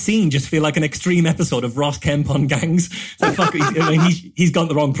makes this scene just feel like an extreme episode of Ross Kemp on Gangs. So fuck, he's gone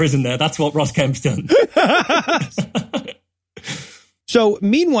to the wrong prison there. That's what Ross Kemp's done. So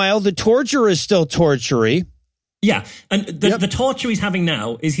meanwhile, the torture is still tortury. Yeah. And the torture he's having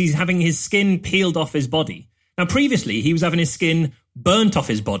now is he's having his skin peeled off his body. Now, previously, he was having his skin burnt off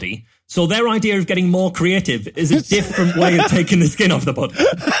his body. So their idea of getting more creative is a different way of taking the skin off the body.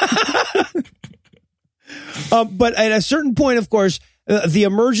 But at a certain point, of course, the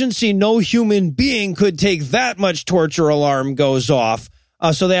emergency no human being could take that much torture alarm goes off.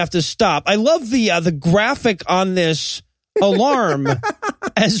 So they have to stop. I love the graphic on this alarm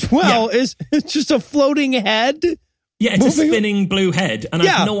as well. It's just a floating head. Yeah, it's a spinning blue head, and I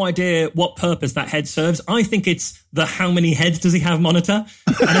have no idea what purpose that head serves. I think it's the how many heads does he have monitor,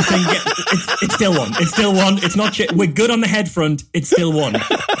 and I think it's still one. It's still one. It's not shit. We're good on the head front. It's still one,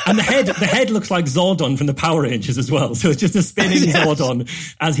 and the head looks like Zordon from the Power Rangers as well. So it's just a spinning Zordon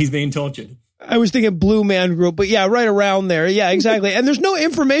as he's being tortured. I was thinking Blue Man Group, but yeah, right around there. Yeah, exactly. And there's no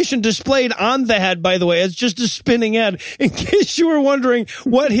information displayed on the head, by the way. It's just a spinning head, in case you were wondering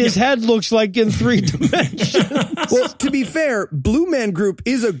what his head looks like in 3 dimensions. Well, to be fair, Blue Man Group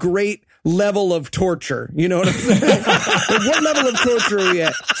is a great level of torture. You know what I'm saying? Like, what level of torture are we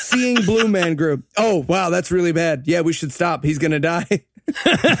at? Seeing Blue Man Group. Oh, wow, that's really bad. Yeah, we should stop. He's going to die.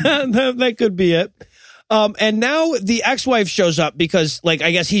 That could be it. And now the ex-wife shows up because, like,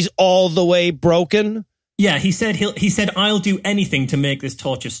 I guess he's all the way broken. Yeah, he said I'll do anything to make this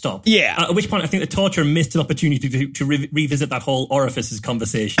torture stop. Yeah. At which point I think the torturer missed an opportunity to revisit that whole orifices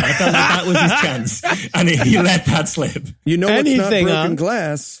conversation. I felt like that was his chance, and he let that slip. You know what's not broken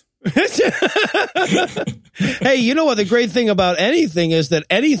glass. Hey, you know what the great thing about anything is that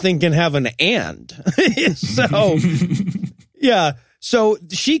anything can have an and. So, yeah. So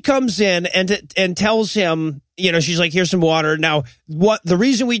she comes in and tells him, she's like, here's some water. Now, the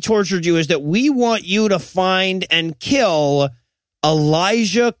reason we tortured you is that we want you to find and kill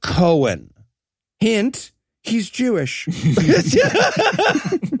Elijah Cohen. Hint, he's Jewish.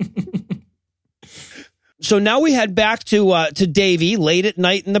 So now we head back to Davey late at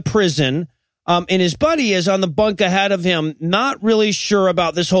night in the prison. And his buddy is on the bunk ahead of him, not really sure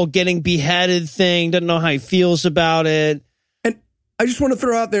about this whole getting beheaded thing, doesn't know how he feels about it. And I just want to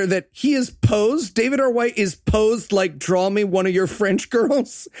throw out there that he is posed, David R. White is posed like, draw me one of your French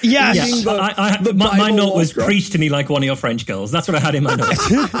girls. Yes. My note was, preach to me like one of your French girls. That's what I had in my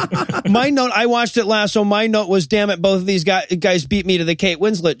notes. My note, I watched it last, so my note was, damn it, both of these guys beat me to the Kate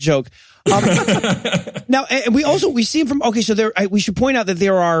Winslet joke. Now, and we see him from, okay, so we should point out that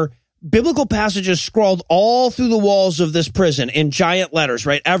there are biblical passages scrawled all through the walls of this prison in giant letters,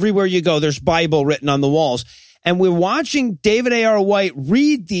 right? Everywhere you go, there's Bible written on the walls. And we're watching David A.R. White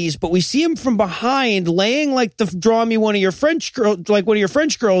read these, but we see him from behind laying like the draw me one of your French girls, like one of your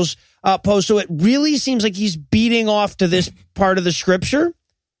French girls pose. So it really seems like he's beating off to this part of the scripture.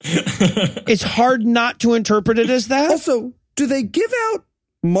 It's hard not to interpret it as that. Also, do they give out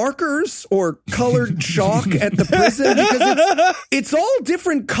markers or colored chalk at the prison? Because it's all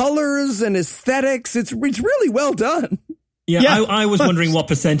different colors and aesthetics. It's really well done. Yeah. I was wondering what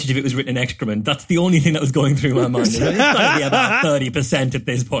percentage of it was written in excrement. That's the only thing that was going through my mind. It's got to be about 30% at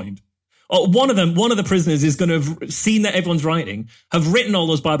this point. One of the prisoners is going to have seen that everyone's writing, have written all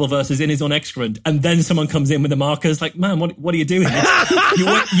those Bible verses in his own excrement, and then someone comes in with the markers like, man, what are you doing?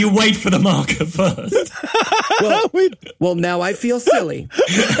 You wait for the marker first. Well, now I feel silly.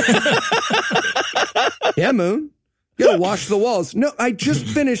 Yeah, Moon. You gotta wash the walls. No, I just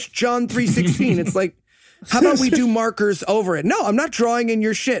finished John 3:16. It's like, how about we do markers over it? No, I'm not drawing in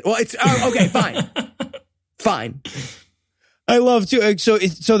your shit. Well, it's okay, fine. I love to.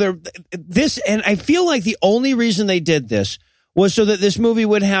 So there, this, and I feel like the only reason they did this was so that this movie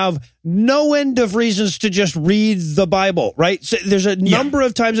would have no end of reasons to just read the Bible, right? So there's a number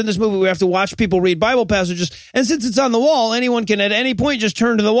of times in this movie we have to watch people read Bible passages, and since it's on the wall, anyone can at any point just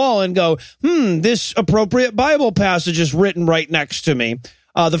turn to the wall and go, this appropriate Bible passage is written right next to me.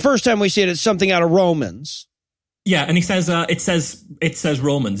 The first time we see it, it's something out of Romans. Yeah, and he says, it says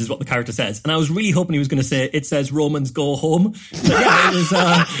Romans is what the character says. And I was really hoping he was going to say, it says Romans go home. So yeah, it was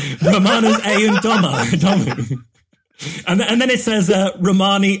Romanus eum domum. And then it says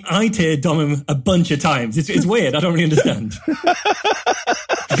Romani ite domum a bunch of times. It's weird. I don't really understand.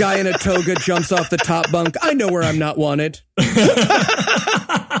 Guy in a toga jumps off the top bunk. I know where I'm not wanted.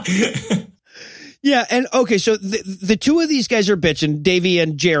 Yeah, and okay, so the two of these guys are bitching, Davey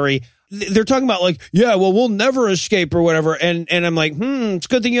and Jerry. They're talking about like, yeah, well, we'll never escape or whatever. And I'm like, it's a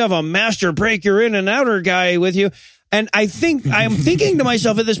good thing you have a master breaker in and outer guy with you. And I'm thinking to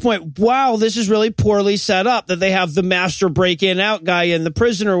myself at this point, wow, this is really poorly set up that they have the master break in out guy in the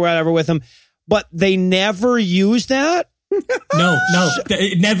prison or whatever with them. But they never use that. No,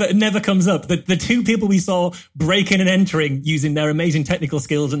 it never comes up. The two people we saw breaking and entering using their amazing technical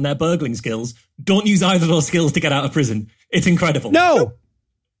skills and their burgling skills don't use either of those skills to get out of prison. It's incredible. No.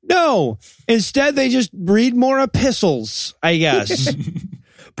 Instead, they just read more epistles, I guess.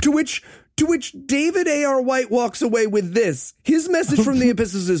 To which David A.R. White walks away with this. His message from the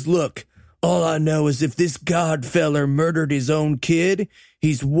epistles is, look, all I know is if this Godfeller murdered his own kid,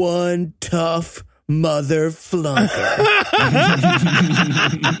 he's one tough mother flunker.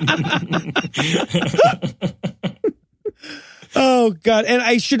 Oh, God. And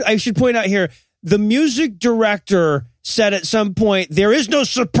I should point out here, the music director said at some point, there is no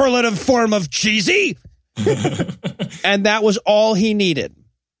superlative form of cheesy. And that was all he needed.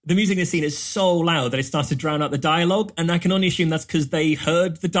 The music in this scene is so loud that it starts to drown out the dialogue, and I can only assume that's because they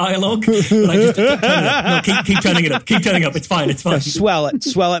heard the dialogue. But I just keep turning it up. Keep turning it up. It's fine. Swell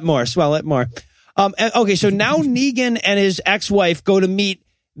it more. Okay, so now Negan and his ex-wife go to meet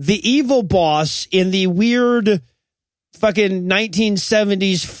the evil boss in the weird fucking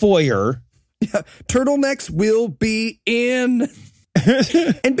 1970s foyer. Yeah, turtlenecks will be in.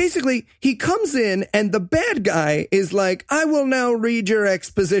 And basically, he comes in and the bad guy is like, I will now read your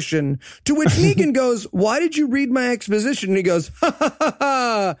exposition. To which Negan goes, why did you read my exposition? And he goes, ha ha ha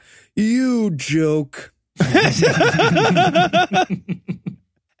ha, you joke.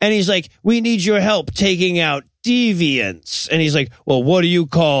 And he's like, we need your help taking out deviants. And he's like, well, what do you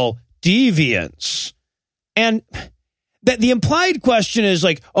call deviants? And the implied question is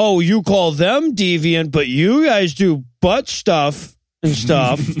like, oh, you call them deviant, but you guys do butt stuff and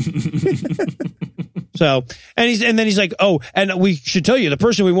stuff. So, and then he's like, oh, and we should tell you, the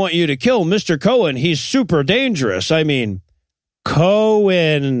person we want you to kill, Mr. Cohen, he's super dangerous. I mean,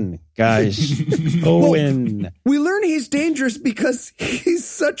 Cohen, guys. Cohen. We learn he's dangerous because he's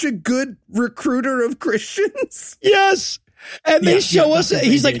such a good recruiter of Christians. Yes. And they show us,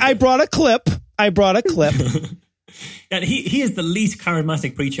 he's like, I brought a clip. And he is the least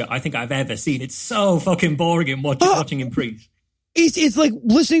charismatic preacher I think I've ever seen. It's so fucking boring in watching him preach. It's like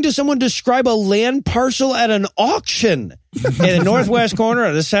listening to someone describe a land parcel at an auction. In the northwest corner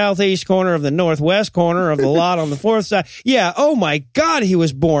or the southeast corner of the northwest corner of the lot on the fourth side. Yeah. Oh my God, he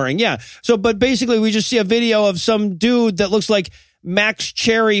was boring. Yeah. So, but basically we just see a video of some dude that looks like Max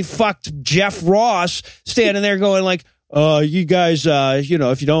Cherry fucked Jeff Ross standing there going like, you guys, if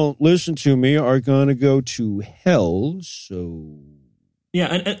you don't listen to me, are going to go to hell. So. Yeah.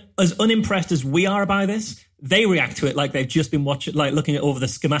 And as unimpressed as we are by this, they react to it like they've just been looking over the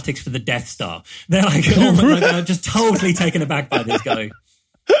schematics for the Death Star. They're like, they're just totally taken aback by this guy.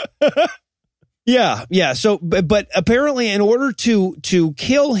 Yeah. So, but apparently, in order to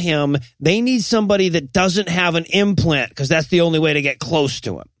kill him, they need somebody that doesn't have an implant because that's the only way to get close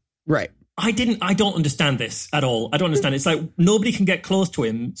to him. Right. I don't understand this at all. I don't understand. It's like nobody can get close to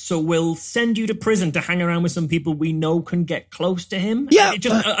him, so we'll send you to prison to hang around with some people we know can get close to him. Yeah.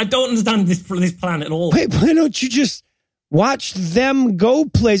 I don't understand this plan at all. Wait, why don't you just watch them go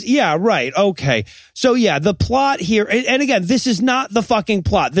plays? Yeah, right. Okay. So yeah, the plot here, and again, this is not the fucking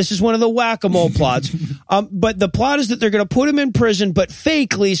plot. This is one of the whack-a-mole plots. But the plot is that they're going to put him in prison, but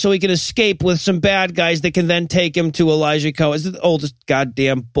fakely, so he can escape with some bad guys that can then take him to Elijah Cohen. It's the oldest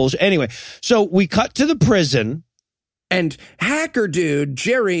goddamn bullshit. Anyway, so we cut to the prison. And hacker dude,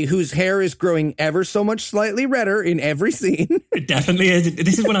 Jerry, whose hair is growing ever so much slightly redder in every scene. It definitely is.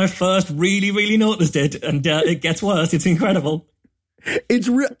 This is when I first really, really noticed it, and it gets worse. It's incredible. It's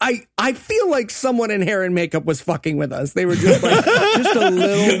real. I feel like someone in hair and makeup was fucking with us. They were just like, just a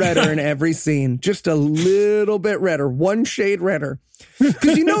little redder in every scene. Just a little bit redder. One shade redder.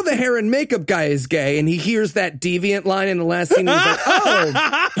 Because the hair and makeup guy is gay, and he hears that deviant line in the last scene, and he's like, oh,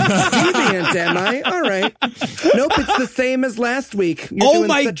 deviant, am I? All right. Nope, it's the same as last week. You're doing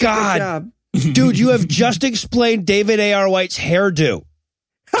my such God. a good job. Dude, you have just explained David A.R. White's hairdo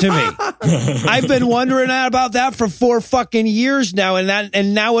to me. I've been wondering about that for 4 fucking years now,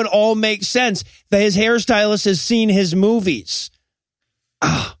 and now it all makes sense that his hairstylist has seen his movies.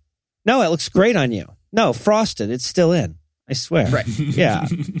 No, it looks great on you. No, frosted, it's still in. I swear. Right. Yeah.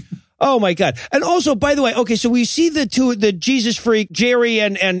 Oh my God. And also, by the way, okay, so we see the Jesus freak, Jerry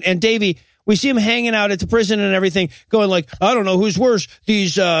and Davey. We see him hanging out at the prison and everything, going like, I don't know who's worse,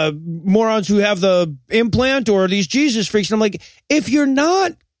 these morons who have the implant or these Jesus freaks. And I'm like, if you're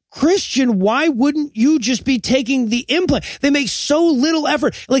not Christian, why wouldn't you just be taking the implant? They make so little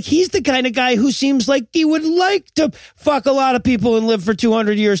effort. Like, he's the kind of guy who seems like he would like to fuck a lot of people and live for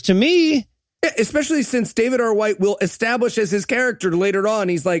 200 years to me. Yeah, especially since David R. White will establish as his character later on.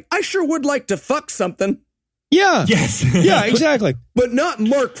 He's like, I sure would like to fuck something. Yeah. Yes. Yeah, exactly. But not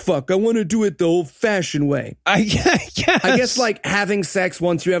Mark fuck. I want to do it the old-fashioned way. I guess like having sex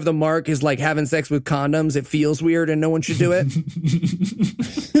once you have the mark is like having sex with condoms. It feels weird and no one should do it.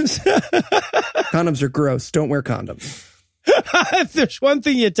 Condoms are gross. Don't wear condoms. If there's one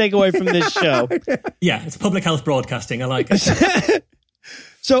thing you take away from this show. Yeah, it's public health broadcasting. I like it.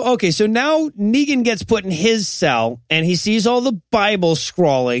 So now Negan gets put in his cell and he sees all the Bible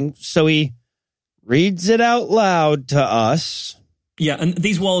scrawling. So he reads it out loud to us. Yeah, and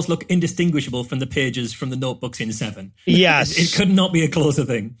these walls look indistinguishable from the pages from the notebooks in 7. Yes. It could not be a closer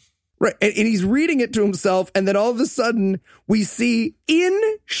thing. Right, and he's reading it to himself, and then all of a sudden, we see in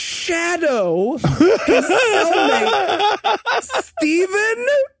shadow his cellmate, Stephen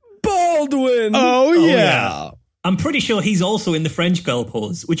Baldwin. Oh, yeah. I'm pretty sure he's also in the French girl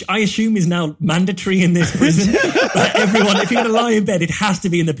pose, which I assume is now mandatory in this prison. Everyone, if you're going to lie in bed, it has to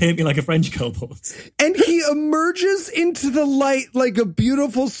be in the paint me like a French girl pose. And he emerges into the light like a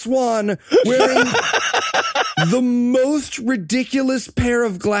beautiful swan wearing the most ridiculous pair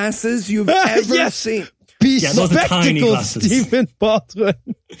of glasses you've ever seen. Those are tiny glasses. Stephen Baldwin.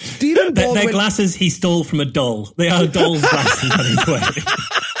 Stephen Baldwin. They're glasses he stole from a doll. They are a doll's glasses that he's wearing.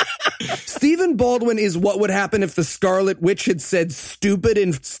 Stephen Baldwin is what would happen if the Scarlet Witch had said stupid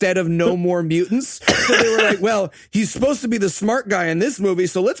instead of no more mutants. So they were like, well, he's supposed to be the smart guy in this movie,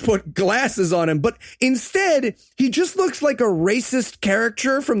 so let's put glasses on him. But instead, he just looks like a racist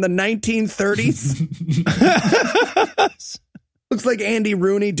character from the 1930s. Looks like Andy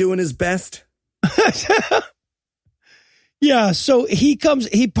Rooney doing his best. Yeah, so he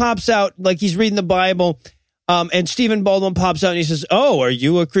pops out like he's reading the Bible. And Stephen Baldwin pops out and he says, "Oh, are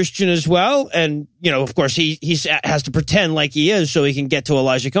you a Christian as well?" And, of course, he has to pretend like he is so he can get to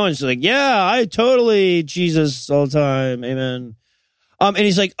Elijah Cohen. So like, "Yeah, I totally Jesus all the time. Amen." And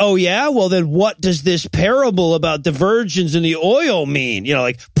he's like, "Oh, yeah? Well, then what does this parable about the virgins and the oil mean?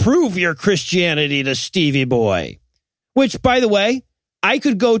 Prove your Christianity to Stevie Boy." Which, by the way, I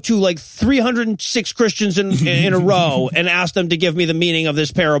could go to like 306 Christians in a row and ask them to give me the meaning of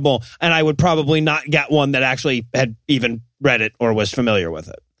this parable, and I would probably not get one that actually had even read it or was familiar with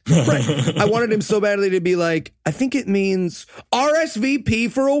it. Right. I wanted him so badly to be like, "I think it means RSVP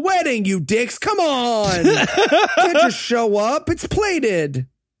for a wedding, you dicks. Come on. Can't just show up. It's plated."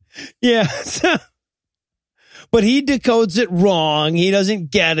 Yeah. But he decodes it wrong. He doesn't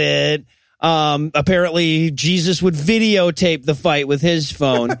get it. Apparently Jesus would videotape the fight with his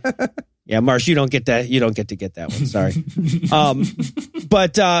phone. Yeah, Marsh, you don't get that. You don't get to get that one. Sorry.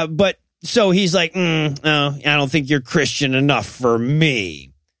 But so he's like, "No, I don't think you're Christian enough for me."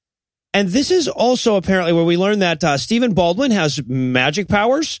 And this is also apparently where we learn that Stephen Baldwin has magic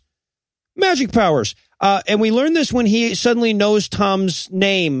powers. And we learn this when he suddenly knows Tom's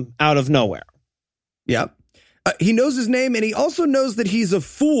name out of nowhere. Yep. He knows his name, and he also knows that he's a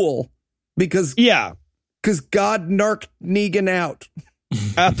fool. Because God narked Negan out.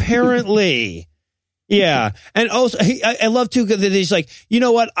 Apparently. Yeah. And also, I love, too, that he's like, "You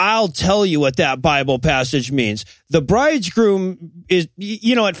know what? I'll tell you what that Bible passage means. The bridegroom is,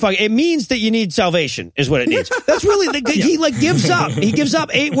 it means that you need salvation is what it needs." That's really, he gives up. He gives up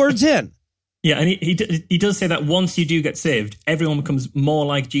 8 words in. Yeah, and he does say that once you do get saved, everyone becomes more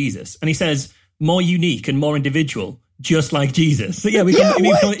like Jesus. And he says, more unique and more individual. Just like Jesus. So yeah, we become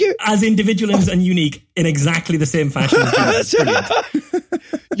as individuals and unique in exactly the same fashion as Jesus.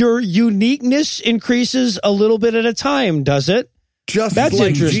 Your uniqueness increases a little bit at a time, does it? Just That's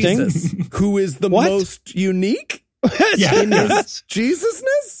like interesting. Jesus, who is the most unique in his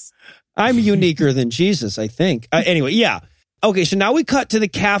Jesusness? I'm uniquer than Jesus, I think. Anyway, yeah. Okay, so now we cut to the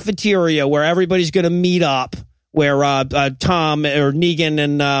cafeteria where everybody's going to meet up, where Tom or Negan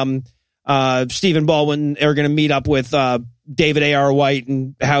and Stephen Baldwin are going to meet up with David A.R. White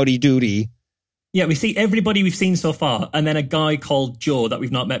and Howdy Doody. Yeah, we see everybody we've seen so far, and then a guy called Joe that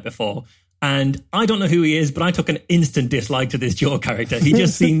we've not met before. And I don't know who he is, but I took an instant dislike to this Joe character. He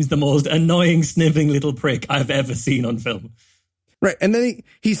just seems the most annoying, sniveling little prick I've ever seen on film. Right, and then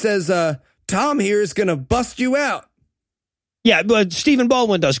he says, "Tom here is going to bust you out." Yeah, but Stephen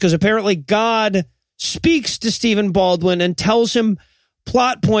Baldwin does, because apparently God speaks to Stephen Baldwin and tells him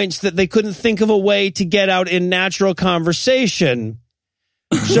plot points that they couldn't think of a way to get out in natural conversation.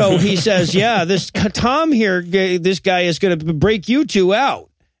 So he says, "Yeah, this Tom here, this guy is going to break you two out."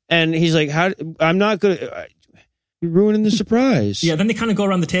 And he's like, "I'm not going to, you're ruining the surprise." Yeah, then they kind of go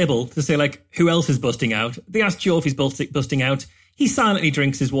around the table to say, like, who else is busting out? They ask Joe if he's busting out. He silently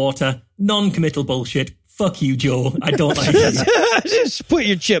drinks his water. Non-committal bullshit. Fuck you, Joe. I don't like it. Just put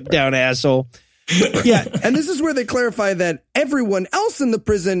your chip down, asshole. Yeah, and this is where they clarify that everyone else in the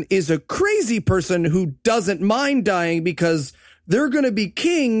prison is a crazy person who doesn't mind dying because they're going to be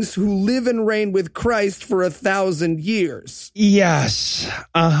kings who live and reign with Christ for 1,000 years. Yes.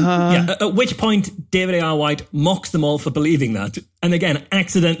 Uh-huh. Yeah, at which point David A.R. White mocks them all for believing that, and again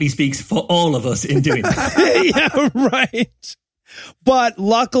accidentally speaks for all of us in doing that. Yeah, right. But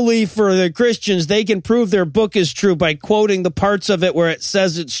luckily for the Christians, they can prove their book is true by quoting the parts of it where it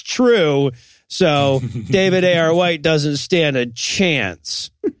says it's true. So David A.R. White doesn't stand a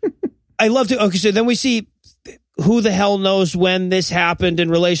chance. I love to. Okay, so then we see who the hell knows when this happened in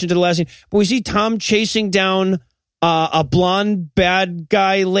relation to the last scene. But we see Tom chasing down a blonde bad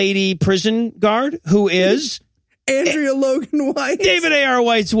guy lady prison guard who is Andrea Logan White, David A.R.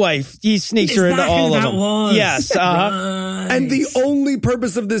 White's wife. He sneaks her into all of them. Was? Yes. Nice. And the only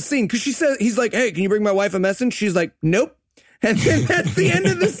purpose of this scene, because she says, he's like, "Hey, can you bring my wife a message?" She's like, "Nope." And then that's the end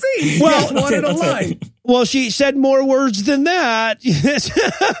of the scene. Well, She wanted a line. Well, she said more words than that.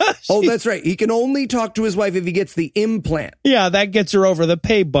 Oh, that's right. He can only talk to his wife if he gets the implant. Yeah, that gets her over the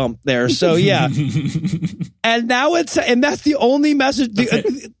pay bump there. So, yeah. And now and that's the only message.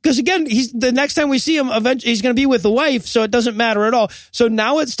 Because again, the next time we see him, eventually he's going to be with the wife. So it doesn't matter at all. So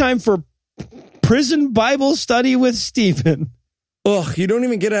now it's time for prison Bible study with Stephen. Ugh, you don't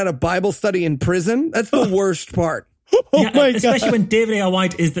even get out of Bible study in prison? That's the worst part. Oh yeah, my especially God. when David A.R.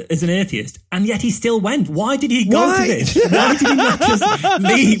 White is an atheist, and yet he still went. Why did he go to this? Why did he not just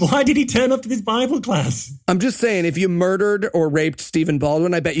leave? Why did he turn up to this Bible class? I'm just saying, if you murdered or raped Stephen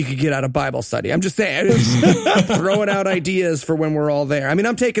Baldwin, I bet you could get out of Bible study. I'm just saying, just throwing out ideas for when we're all there. I mean,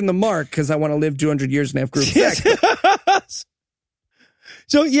 I'm taking the mark because I want to live 200 years and have group sex.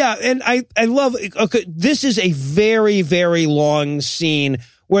 So yeah, and I love, okay, this is a very, very long scene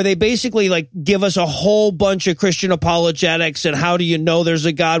where they basically like give us a whole bunch of Christian apologetics and how do you know there's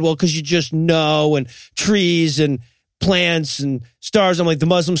a God? Well, because you just know, and trees and plants and stars. I'm like, the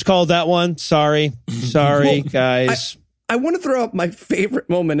Muslims called that one. Sorry, guys. I want to throw up my favorite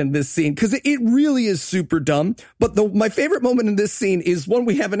moment in this scene because it really is super dumb. But my favorite moment in this scene is one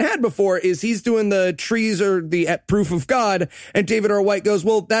we haven't had before. Is he's doing the trees or the proof of God, and David R. White goes,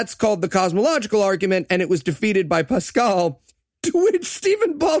 "Well, that's called the cosmological argument, and it was defeated by Pascal." To which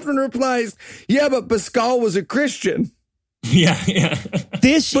Stephen Baldwin replies, "Yeah, but Pascal was a Christian." Yeah.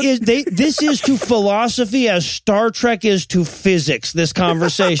 This is to philosophy as Star Trek is to physics, this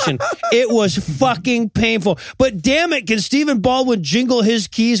conversation. It was fucking painful. But damn it, can Stephen Baldwin jingle his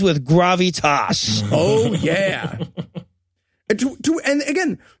keys with gravitas? Oh, yeah. And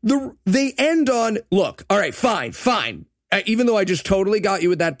again, they end on, look, all right, fine. Even though I just totally got you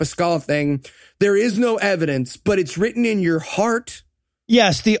with that Pascal thing, there is no evidence, but it's written in your heart.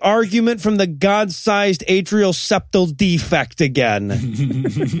 Yes, the argument from the God-sized atrial septal defect again.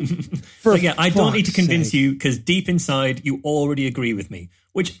 I don't need to convince you because deep inside you already agree with me,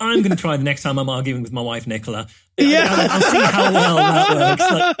 which I'm going to try the next time I'm arguing with my wife, Nicola. Yeah. I'll see how well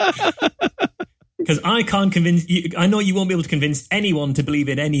that works. Because I can't convince you. I know you won't be able to convince anyone to believe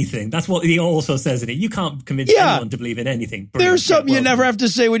in anything. That's what he also says in it. You can't convince anyone to believe in anything. Brilliant. There's something you never have to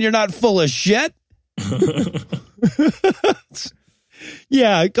say when you're not full of shit.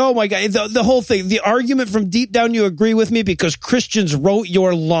 Yeah. Oh my God. The whole thing, the argument from deep down, you agree with me because Christians wrote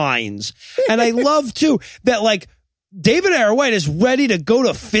your lines. And I love too that like David R. White is ready to go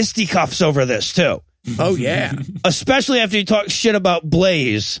to fisticuffs over this too. Oh yeah. Especially after he talks shit about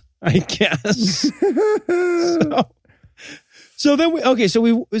Blaze, I guess. So then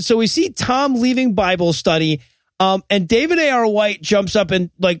we see Tom leaving Bible study. And David A.R. White jumps up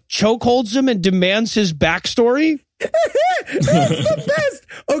and like chokeholds him and demands his backstory. That's the best.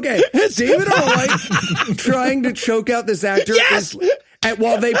 Okay, David R. White trying to choke out this actor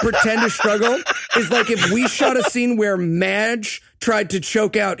while they pretend to struggle is like if we shot a scene where Madge tried to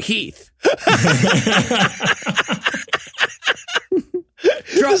choke out Heath.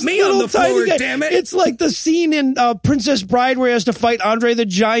 Drop me on the floor, damn it. It's like the scene in Princess Bride where he has to fight Andre the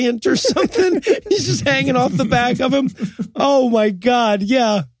Giant or something. He's just hanging off the back of him. Oh my God,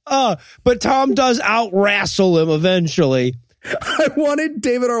 yeah. But Tom does out-wrestle him eventually. I wanted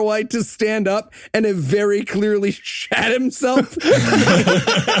David R. White to stand up and have very clearly shat himself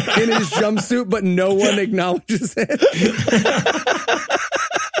in his jumpsuit, but no one acknowledges it.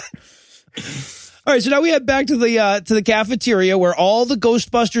 All right, so now we head back to the cafeteria where all the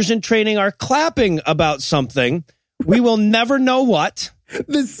Ghostbusters in training are clapping about something. We will never know what.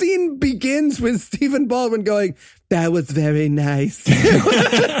 The scene begins with Stephen Baldwin going, "That was very nice."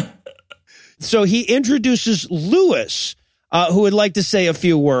 So he introduces Lewis, who would like to say a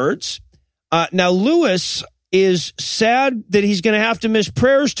few words. Now, Lewis is sad that he's going to have to miss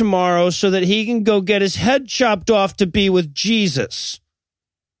prayers tomorrow so that he can go get his head chopped off to be with Jesus.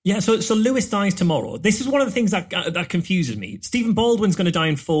 Yeah, so Lewis dies tomorrow. This is one of the things that confuses me. Stephen Baldwin's going to die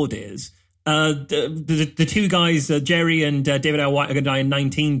in 4 days. The two guys, Jerry and David R. White, are going to die in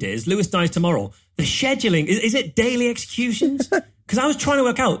 19 days. Lewis dies tomorrow. The scheduling, is it daily executions? Because I was trying to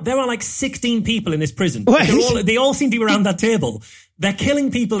work out, there are like 16 people in this prison. They all seem to be around that table. They're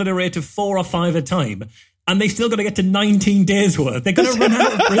killing people at a rate of 4 or 5 a time. And they still got to get to 19 days worth. They're going to run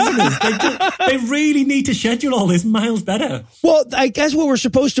out of prisoners. They really need to schedule all this miles better. Well, I guess what we're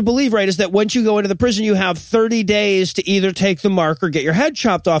supposed to believe, right, is that once you go into the prison, you have 30 days to either take the mark or get your head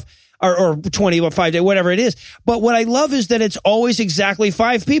chopped off, or 20 or 5 days, whatever it is. But what I love is that it's always exactly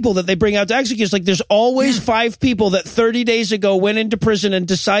 5 people that they bring out to execute. It's like there's always 5 people that 30 days ago went into prison and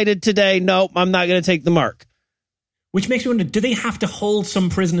decided today, no, I'm not going to take the mark. Which makes me wonder, do they have to hold some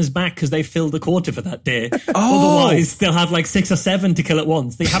prisoners back because they filled the quota for that day? Otherwise, they'll have like 6 or 7 to kill at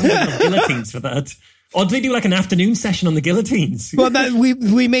once. They haven't got enough guillotines for that. Or do they do like an afternoon session on the guillotines? Well,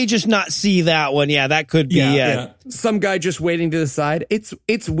 we may just not see that one. Yeah, that could be some guy just waiting to decide.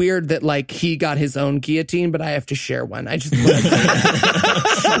 It's weird that like he got his own guillotine, but I have to share one. I just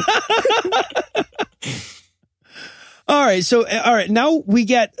All right, now we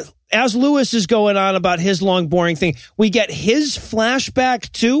get, as Lewis is going on about his long, boring thing, we get his flashback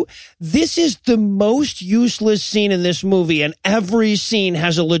too. This is the most useless scene in this movie, and every scene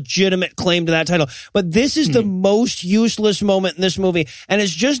has a legitimate claim to that title. But this is the most useless moment in this movie, and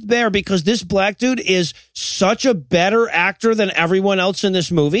it's just there because this black dude is such a better actor than everyone else in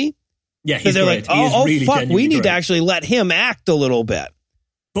this movie. Yeah, he's they're great. like, oh, really fuck, we need great. to actually let him act a little bit.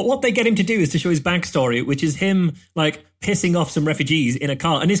 But what they get him to do is to show his backstory, which is him like pissing off some refugees in a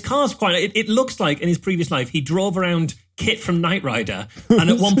car. And his car's it looks like in his previous life, he drove around Kit from Knight Rider and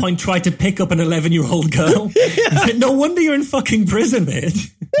at one point tried to pick up an 11-year-old girl. Yeah. No wonder you're in fucking prison,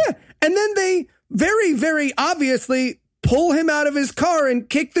 mate. Yeah. And then they very, very obviously pull him out of his car and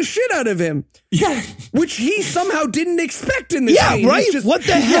kick the shit out of him. Yeah. Which he somehow didn't expect in this scene. Yeah, right? What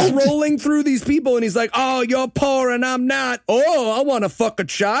the hell? He's rolling through these people and he's like, oh, you're poor and I'm not. Oh, I want to fuck a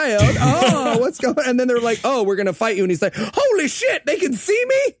child. Oh, what's going on? And then they're like, oh, we're going to fight you. And he's like, holy shit, they can see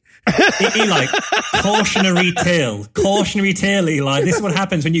me? Eli, cautionary tale, Eli. This is what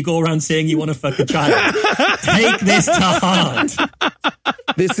happens when you go around saying you want to fuck a child. Take this to heart.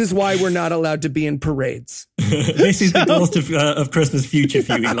 This is why we're not allowed to be in parades. This is the ghost of Christmas future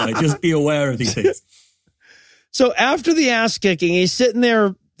for you, Eli. Just be aware of these things. So after the ass kicking, he's sitting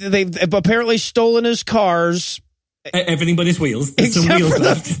there. They've apparently stolen his cars. Everything but his wheels. There's some wheels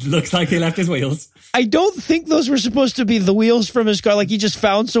left. Looks like he left his wheels. I don't think those were supposed to be the wheels from his car. Like he just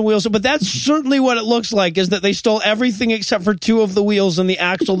found some wheels. But that's certainly what it looks like, is that they stole everything except for 2 of the wheels and the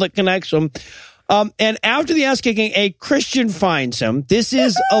axle that connects them. And after the ass kicking, a Christian finds him. This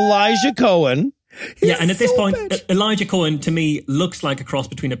is Elijah Cohen. Yeah, and at this point, Elijah Cohen, to me, looks like a cross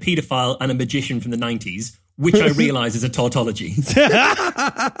between a pedophile and a magician from the 90s, which I realize is a tautology.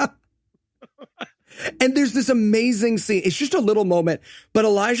 And there's this amazing scene. It's just a little moment, but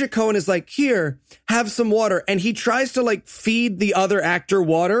Elijah Cohen is like, here, have some water. And he tries to like feed the other actor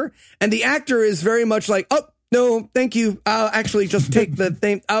water. And the actor is very much like, oh, no, thank you. I'll actually just take the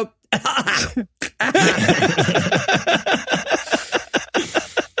thing out.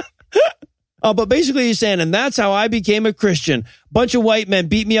 But basically he's saying, and that's how I became a Christian. Bunch of white men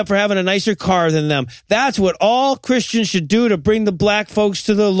beat me up for having a nicer car than them. That's what all Christians should do to bring the black folks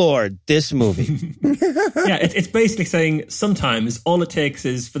to the Lord. This movie. Yeah, it's basically saying sometimes all it takes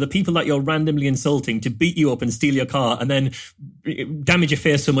is for the people that you're randomly insulting to beat you up and steal your car and then damage your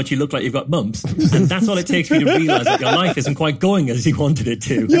face so much you look like you've got mumps. And that's all it takes for you to realize that your life isn't quite going as you wanted it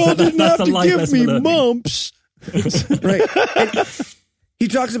to. Y'all didn't have to give me mumps. Right. And he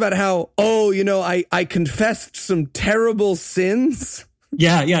talks about how, I confessed some terrible sins.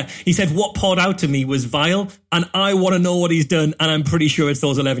 Yeah. He said what poured out to me was vile, and I want to know what he's done, and I'm pretty sure it's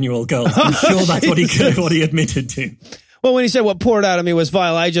those 11-year-old girls. I'm sure that's what he admitted to. Well, when he said what poured out of me was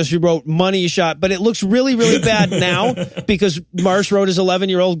vile, I just wrote money shot, but it looks really, really bad now because Marsh wrote his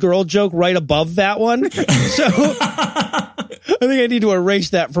 11-year-old girl joke right above that one. So I think I need to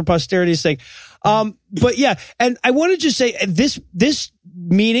erase that for posterity's sake. But yeah, and I want to just say this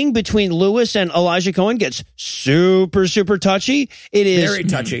meeting between Lewis and Elijah Cohen gets super, super touchy. It is very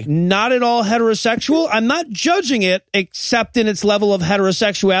touchy. Not at all heterosexual. I'm not judging it except in its level of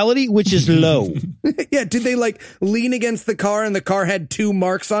heterosexuality, which is low. Yeah. Did they like lean against the car and the car had 2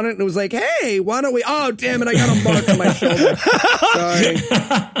 marks on it and it was like, hey, why don't we? Oh, damn it. I got a mark on my shoulder.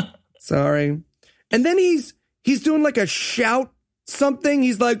 Sorry. And then he's doing like a shout something.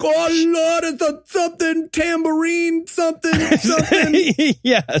 He's like, oh Lord, it's a something tambourine, something.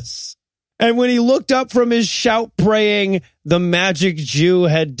 Yes. And when he looked up from his shout praying, the magic Jew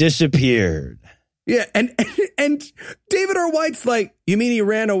had disappeared. Yeah, and David R. White's like, you mean he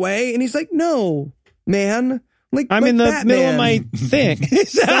ran away? And he's like, no, man. Like I'm in the Batman. middle of my thing.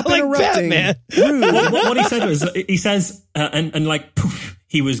 Stop like interrupting. Batman. What he said was, he says, and like, poof,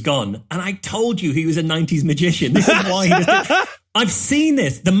 he was gone. And I told you he was a 90s magician. This is why he just... I've seen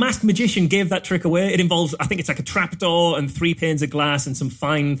this. The Masked Magician gave that trick away. It involves, I think it's like a trapdoor and 3 panes of glass and some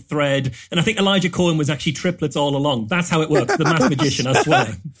fine thread. And I think Elijah Cohen was actually triplets all along. That's how it works. The Masked Magician, I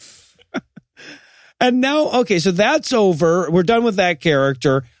swear. And now, okay, so that's over. We're done with that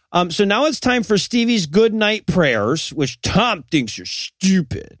character. So now it's time for Stevie's good night prayers, which Tom thinks are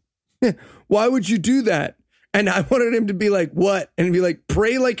stupid. Why would you do that? And I wanted him to be like, what? And be like,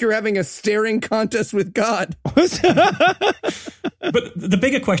 pray like you're having a staring contest with God. But the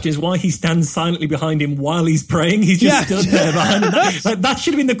bigger question is why he stands silently behind him while he's praying. He's just stood there behind him. That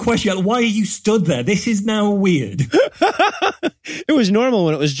should have been the question. Like, why are you stood there? This is now weird. It was normal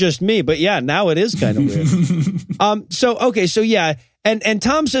when it was just me, but yeah, now it is kind of weird. So yeah. And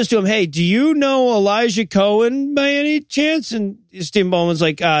Tom says to him, hey, do you know Elijah Cohen by any chance? And Stephen Bowman's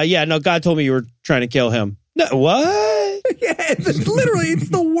like, yeah, no, God told me you were trying to kill him. No, what? Yeah, it's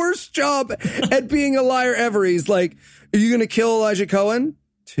the worst job at being a liar ever. He's like, are you going to kill Elijah Cohen?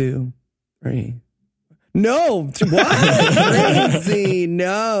 2, 3. No. What? Crazy.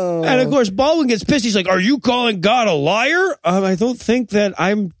 No. And of course, Baldwin gets pissed. He's like, are you calling God a liar? I don't think that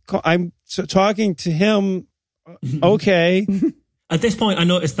I'm talking to him. Okay. At this point, I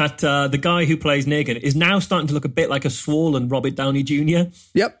noticed that the guy who plays Negan is now starting to look a bit like a swollen Robert Downey Jr.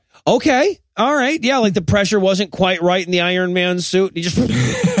 Yep. Okay. All right. Yeah, like the pressure wasn't quite right in the Iron Man suit. He just,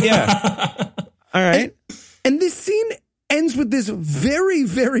 yeah. All right. And this scene ends with this very,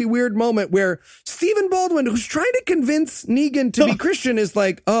 very weird moment where Stephen Baldwin, who's trying to convince Negan to be Christian, is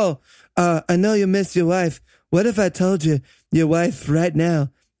like, I know you miss your wife. What if I told you your wife right now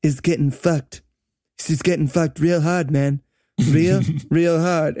is getting fucked? She's getting fucked real hard, man. Real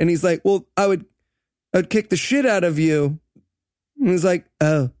hard. And he's like, well, I'd kick the shit out of you. And he's like,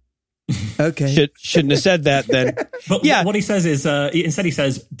 oh, okay. Shouldn't have said that then. But yeah, what he says is, instead he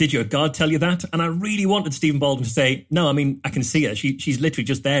says, did your God tell you that? And I really wanted Stephen Baldwin to say, no, I mean, I can see her. She's literally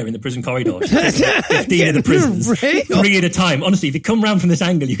just there in the prison corridor. She's 15 of the prisons, 3 at a time. Honestly, if you come around from this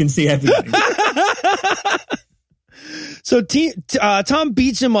angle, you can see everything. So Tom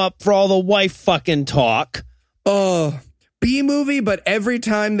beats him up for all the wife fucking talk. Oh, B movie, but every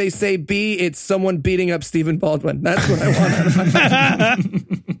time they say B, it's someone beating up Stephen Baldwin. That's what I want.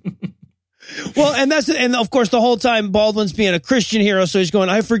 Well, and of course the whole time Baldwin's being a Christian hero, so he's going,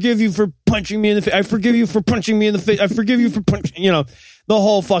 I forgive you for punching me in the face. I forgive you for punching me in the face. I forgive you for punching, the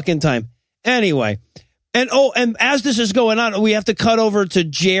whole fucking time. Anyway. And as this is going on, we have to cut over to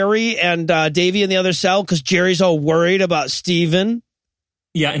Jerry and Davey in the other cell because Jerry's all worried about Stephen.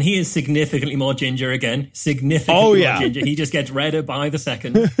 Yeah, and he is significantly more ginger again. Significantly more ginger. He just gets redder by the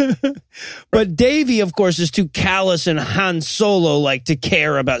second. But Davey, of course, is too callous and Han Solo-like to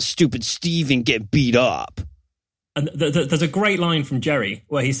care about stupid Stephen getting beat up. And there's a great line from Jerry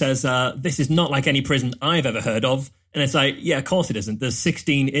where he says, this is not like any prison I've ever heard of. And it's like, yeah, of course it isn't. There's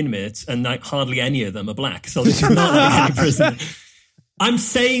 16 inmates and like hardly any of them are black. So this is not like any prison. I'm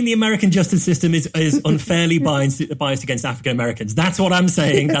saying the American justice system is unfairly biased against African Americans. That's what I'm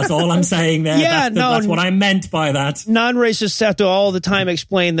saying. That's all I'm saying there. Yeah, that's what I meant by that. Non-racists have to all the time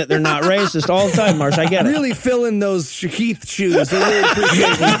explain that they're not racist all the time, Marsh. I get it. Really fill in those Heath shoes. I really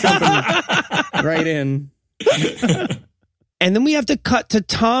appreciate you jumping right in. And then we have to cut to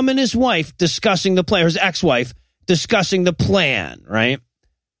Tom and his wife discussing the plan, or his ex-wife discussing the plan, right?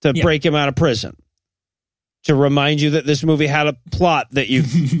 To break him out of prison. To remind you that this movie had a plot that you,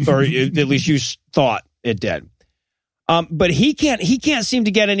 or at least you thought it did. But he can't seem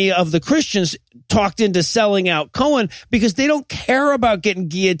to get any of the Christians talked into selling out Cohen because they don't care about getting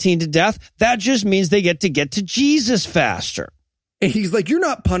guillotined to death. That just means they get to Jesus faster. And he's like, you're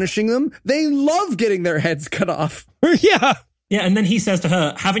not punishing them. They love getting their heads cut off. Yeah. Yeah, and then he says to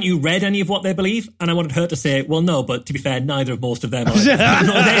her, haven't you read any of what they believe? And I wanted her to say, well, no, but to be fair, neither of most of them are. No, they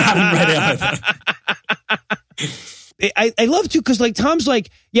haven't read it either. I love to, because like Tom's like,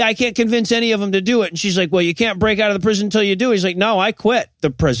 yeah, I can't convince any of them to do it. And she's like, well, you can't break out of the prison until you do. He's like, no, I quit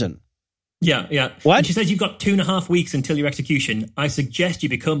the prison. Yeah. What? And she says, you've got 2.5 weeks until your execution. I suggest you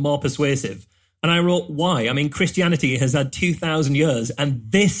become more persuasive. And I wrote, why? I mean, Christianity has had 2,000 years, and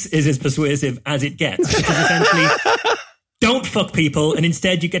this is as persuasive as it gets. Because essentially, don't fuck people, and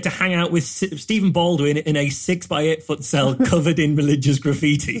instead you get to hang out with Stephen Baldwin in a 6x8 cell covered in religious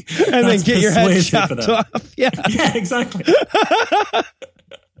graffiti. And then get your head chopped off. Yeah, exactly.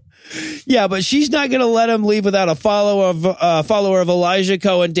 Yeah, but she's not going to let him leave without a follower of Elijah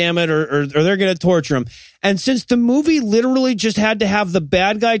Cohen, damn it, or they're going to torture him. And since the movie literally just had to have the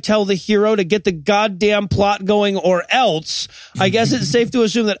bad guy tell the hero to get the goddamn plot going or else, I guess it's safe to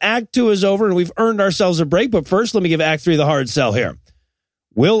assume that Act 2 is over and we've earned ourselves a break. But first, let me give Act 3 the hard sell here.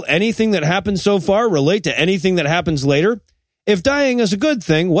 Will anything that happens so far relate to anything that happens later? If dying is a good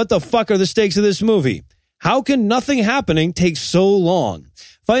thing, what the fuck are the stakes of this movie? How can nothing happening take so long?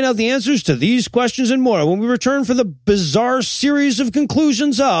 Find out the answers to these questions and more when we return for the bizarre series of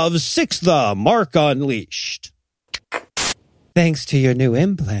conclusions of Sixth Mark Unleashed. Thanks to your new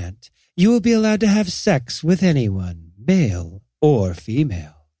implant, you will be allowed to have sex with anyone, male or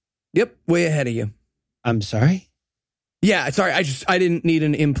female. Yep, way ahead of you. I'm sorry? Yeah, sorry, I didn't need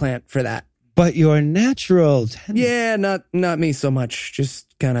an implant for that. But your natural Yeah, not me so much.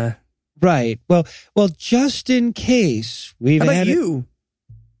 Just kind of... Right. Well, just in case we've How about had you?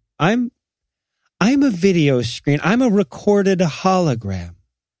 I'm a video screen. I'm a recorded hologram.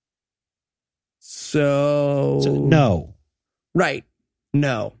 So no. Right.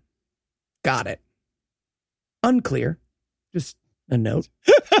 No. Got it. Unclear. Just a note.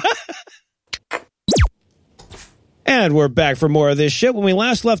 And we're back for more of this shit. When we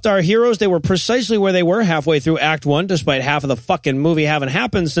last left our heroes, they were precisely where they were halfway through Act 1, despite half of the fucking movie having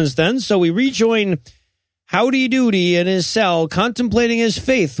happened since then. So we rejoin Howdy Doody in his cell, contemplating his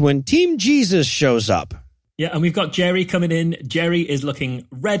faith when Team Jesus shows up. Yeah, and we've got Jerry coming in. Jerry is looking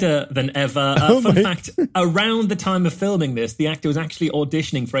redder than ever. Fun fact, around the time of filming this, the actor was actually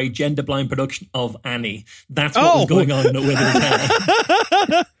auditioning for a gender-blind production of Annie. That's what was going on with his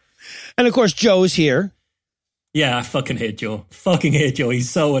hair. And, of course, Joe's here. Yeah, I fucking hate Joe. Fucking hate Joe.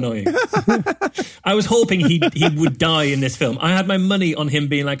 He's so annoying. I was hoping he would die in this film. I had my money on him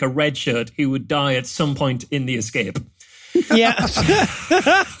being like a red shirt. He would die at some point in The Escape. Yeah.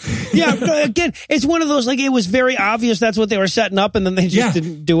 Yeah. Again, it's one of those, like, it was very obvious that's what they were setting up, and then they just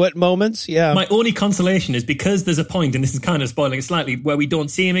didn't do it moments. Yeah. My only consolation is because there's a point, and this is kind of spoiling it slightly, where we don't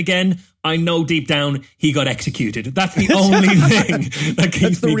see him again. I know deep down he got executed. That's the only thing that keeps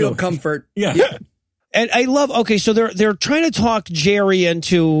That's the me real going. comfort. Yeah. And I love, okay, so they're trying to talk Jerry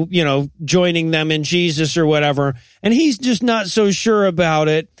into, joining them in Jesus or whatever, and he's just not so sure about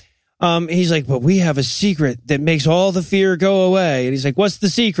it. He's like, but we have a secret that makes all the fear go away. And he's like, what's the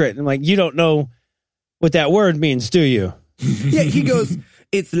secret? And I'm like, you don't know what that word means, do you? Yeah, he goes,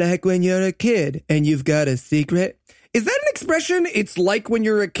 it's like when you're a kid and you've got a secret. Is that an expression? It's like when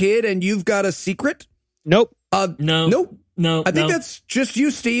you're a kid and you've got a secret? Nope. No. Nope. No. I think that's just you,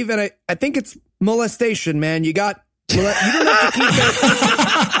 Steve, and I think it's molestation, man. You don't have to keep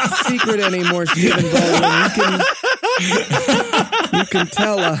that secret anymore, Stephen Baldwin. You can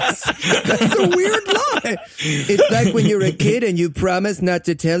tell us. That's a weird lie. It's like when you're a kid and you promise not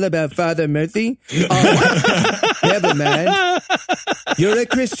to tell about Father Murphy. Never mind. You're a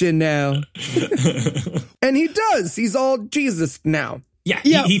Christian now. And he does. He's all Jesus now.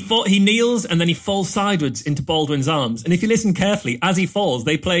 Yeah, he kneels and then he falls sideways into Baldwin's arms. And if you listen carefully, as he falls,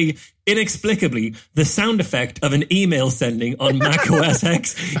 they play inexplicably the sound effect of an email sending on Mac OS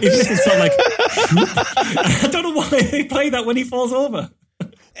X. It's just sort of like, I don't know why they play that when he falls over.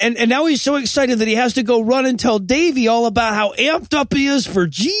 And now he's so excited that he has to go run and tell Davey all about how amped up he is for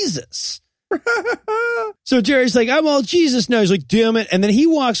Jesus. So Jerry's like, I'm all Jesus now. He's like, damn it. And then he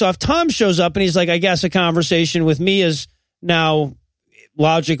walks off. Tom shows up and he's like, I guess a conversation with me is now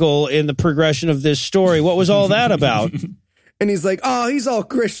logical in the progression of this story. What was all that about? And he's like, oh, he's all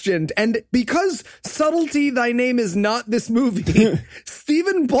Christian. And because Subtlety, Thy Name Is Not this movie,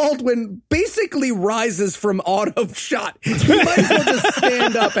 Stephen Baldwin basically rises from out of shot. He might as well just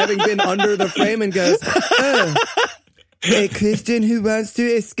stand up, having been under the frame, and goes, oh, a Christian who wants to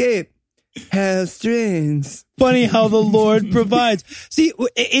escape. How strange. Funny how the Lord provides. See,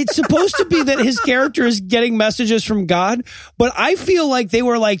 it's supposed to be that his character is getting messages from God, but I feel like they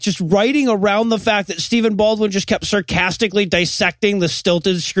were like just writing around the fact that Stephen Baldwin just kept sarcastically dissecting the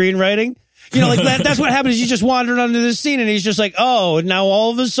stilted screenwriting. Like that's what happens. He just wandered onto this scene and he's just like, oh, now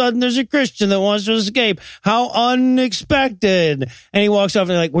all of a sudden there's a Christian that wants to escape. How unexpected. And he walks off and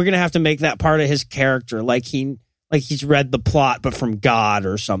they're like, we're going to have to make that part of his character. Like he's read the plot, but from God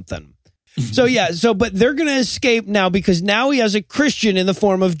or something. But they're going to escape now because now he has a Christian in the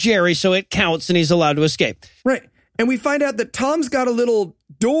form of Jerry, so it counts and he's allowed to escape. Right. And we find out that Tom's got a little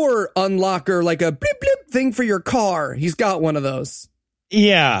door unlocker, like a blip blip thing for your car. He's got one of those.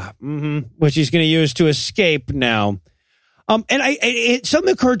 Yeah. Which he's going to use to escape now. And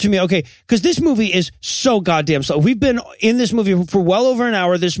something occurred to me, okay, because this movie is so goddamn slow. We've been in this movie for well over an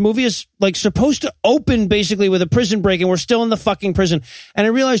hour. This movie is like supposed to open basically with a prison break, and we're still in the fucking prison. And I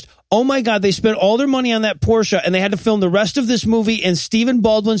realized, oh my God, they spent all their money on that Porsche, and they had to film the rest of this movie in Stephen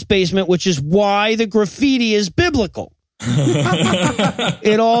Baldwin's basement, which is why the graffiti is biblical.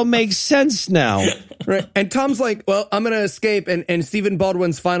 It all makes sense now. Right. And Tom's like, well, I'm going to escape. And Stephen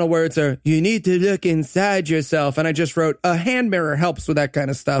Baldwin's final words are, you need to look inside yourself. And I just wrote, a hand mirror helps with that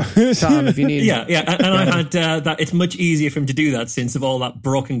kind of stuff, Tom, if you need it. Yeah. And I had that. It's much easier for him to do that since of all that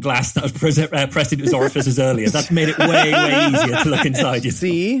broken glass that was pressed into his orifices earlier. That's made it way easier to look inside yourself.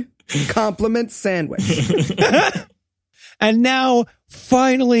 See? Compliment sandwich. And now,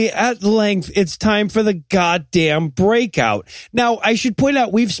 finally, at length, it's time for the goddamn breakout. Now, I should point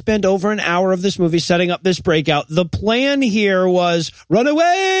out, we've spent over an hour of this movie setting up this breakout. The plan here was, run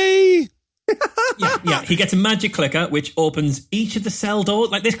away! Yeah. He gets a magic clicker, which opens each of the cell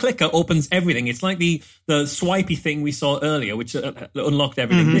doors. Like, this clicker opens everything. It's like the swipey thing we saw earlier, which unlocked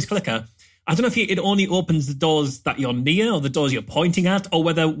everything. Mm-hmm. This clicker, I don't know if it only opens the doors that you're near or the doors you're pointing at, or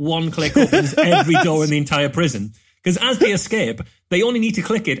whether one click opens every door in the entire prison. Because as they escape, they only need to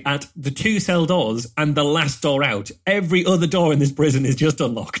click it at the 2 cell doors and the last door out. Every other door in this prison is just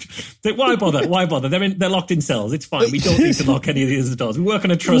unlocked. So why bother? Why bother? They're locked in cells. It's fine. We don't need to lock any of the other doors. We work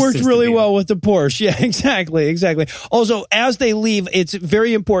on a trust system. Worked really well with the Porsche. Yeah, exactly. Also, as they leave, it's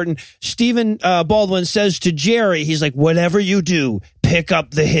very important. Stephen Baldwin says to Jerry, he's like, whatever you do, pick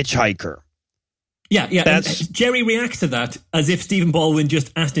up the hitchhiker. Yeah. And Jerry reacts to that as if Stephen Baldwin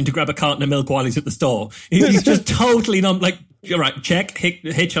just asked him to grab a carton of milk while he's at the store. He's just totally numb, like, you're right, check,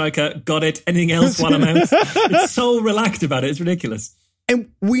 hitchhiker, got it, anything else while I'm out? It's so relaxed about it, it's ridiculous.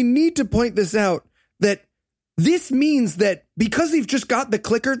 And we need to point this out, that this means that because they've just got the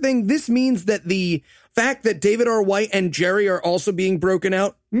clicker thing, this means that the fact that David R. White and Jerry are also being broken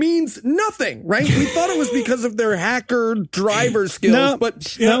out means nothing, right? We thought it was because of their hacker driver skills, but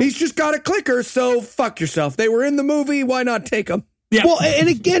he's just got a clicker, so fuck yourself. They were in the movie, why not take them? Yeah. Well, and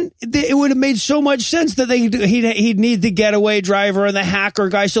again, it would have made so much sense that he'd need the getaway driver and the hacker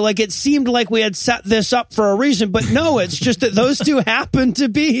guy. So, like, it seemed like we had set this up for a reason, but no, it's just that those two happened to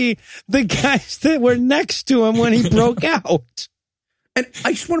be the guys that were next to him when he broke out. And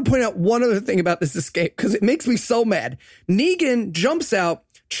I just want to point out one other thing about this escape, because it makes me so mad. Negan jumps out,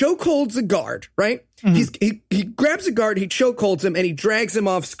 chokeholds a guard, right? Mm-hmm. He grabs a guard, he chokeholds him, and he drags him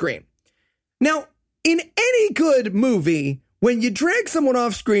off screen. Now, in any good movie, when you drag someone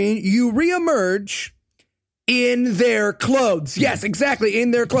off screen, you reemerge in their clothes. Yes, exactly, in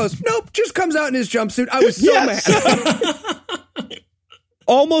their clothes. Nope, just comes out in his jumpsuit. I was so mad.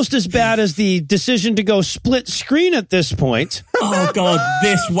 Almost as bad as the decision to go split screen at this point. Oh, God,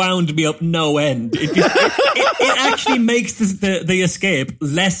 this wound me up no end. It actually makes the escape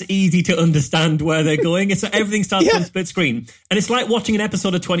less easy to understand where they're going. It's everything starts on split screen. And it's like watching an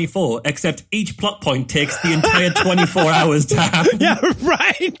episode of 24, except each plot point takes the entire 24 hours to happen. Yeah,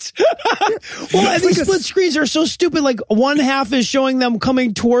 right. Well, and these split screens are so stupid. Like, one half is showing them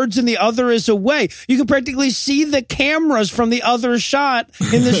coming towards and the other is away. You can practically see the cameras from the other shot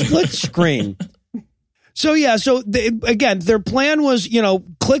in the split screen. So, again, their plan was,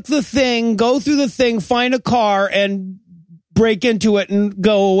 click the thing, go through the thing, find a car, and break into it and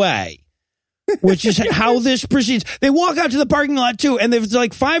go away, which is how this proceeds. They walk out to the parking lot, too, and there's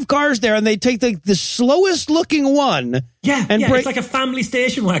like 5 cars there, and they take the slowest looking one. It's like a family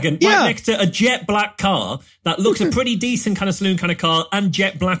station wagon right next to a jet black car that looks a pretty decent kind of saloon kind of car, and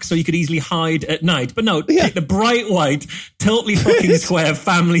jet black so you could easily hide at night. But no, take the bright white, totally fucking square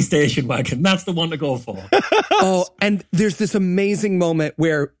family station wagon. That's the one to go for. Oh, and there's this amazing moment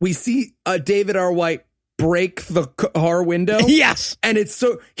where we see David R. White break the car window. Yes. And it's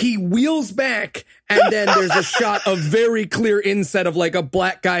so he wheels back, and then there's a shot of very clear inset of like a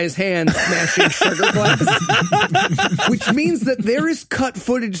black guy's hand smashing sugar glass, which means that there is cut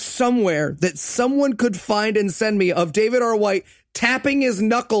footage somewhere that someone could find and send me of David R. White tapping his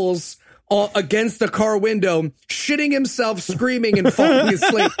knuckles against the car window, shitting himself, screaming, and falling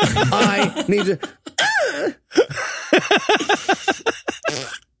asleep. I need to.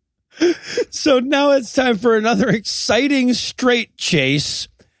 So now it's time for another exciting straight chase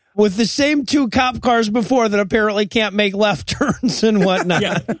with the same 2 cop cars before that apparently can't make left turns and whatnot.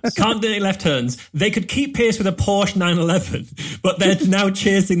 Can't do any left turns. They could keep pace with a Porsche 911, but they're now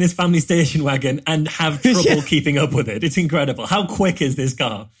chasing this family station wagon and have trouble keeping up with it. It's incredible. How quick is this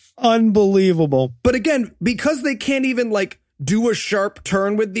car? Unbelievable. But again, because they can't even do a sharp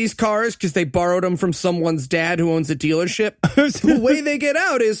turn with these cars because they borrowed them from someone's dad who owns a dealership, the way they get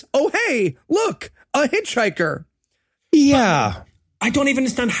out is, oh, hey, look, a hitchhiker. Yeah. I don't even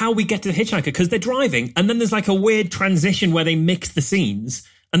understand how we get to the hitchhiker, because they're driving and then there's like a weird transition where they mix the scenes.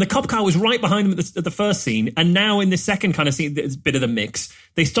 And the cop car was right behind them at the first scene. And now in the second kind of scene, there's a bit of the mix.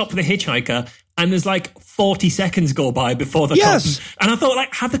 They stop for the hitchhiker and there's like 40 seconds go by before the cops. And I thought,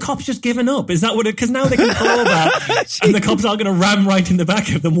 have the cops just given up? Is that what it, because now they can pull over and the cops are going to ram right in the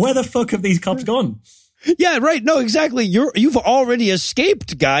back of them. Where the fuck have these cops gone? Yeah, right. No, exactly. You've already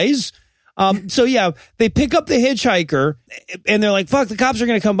escaped, guys. They pick up the hitchhiker and they're like, fuck, the cops are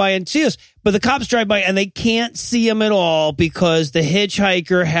going to come by and see us. But the cops drive by and they can't see him at all because the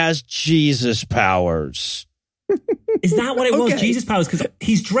hitchhiker has Jesus powers. Is that what it was? Jesus powers? Because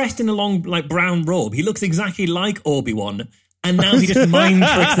he's dressed in a long, brown robe. He looks exactly like Obi-Wan. And now he just mind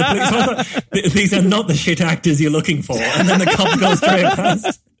tricks the police. So I thought, these are not the shit actors you're looking for. And then the cop goes straight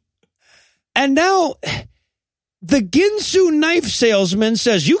past. And now the Ginsu knife salesman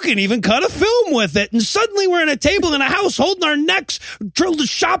says you can even cut a film with it. And suddenly we're at a table in a house holding our necks,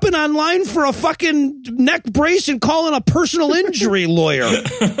 shopping online for a fucking neck brace and calling a personal injury lawyer.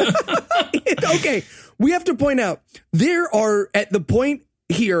 Okay, we have to point out, there are, at the point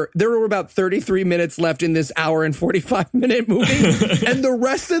here, there were about 33 minutes left in this hour and 45-minute movie. And the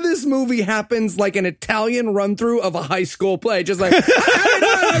rest of this movie happens like an Italian run-through of a high school play. Just like...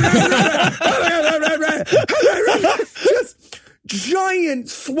 just giant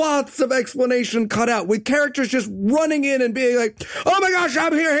swaths of explanation cut out with characters just running in and being like, oh my gosh,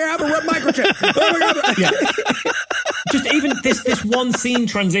 I'm here, I have a microchip. Oh my God. just even this one scene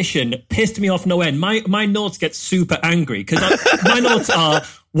transition pissed me off no end. My notes get super angry because my notes are,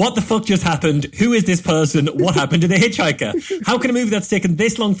 what the fuck just happened? Who is this person? What happened to the hitchhiker? How can a movie that's taken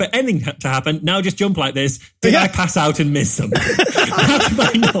this long for anything to happen now just jump like this? Did I pass out and miss something? That's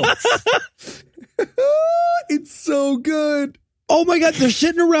my notes. It's so good. Oh my God, they're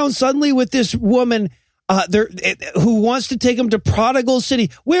sitting around suddenly with this woman who wants to take him to Prodigal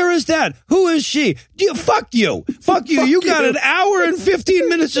City. Where is that? Who is she? Fuck you. You got an hour and 15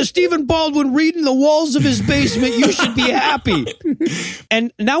 minutes of Stephen Baldwin reading the walls of his basement. You should be happy.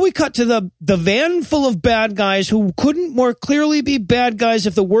 And now we cut to the van full of bad guys who couldn't more clearly be bad guys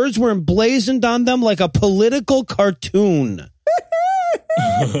if the words were emblazoned on them like a political cartoon.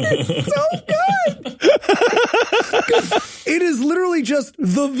 It's so good. It is literally just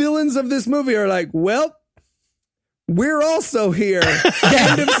the villains of this movie are like, well, we're also here.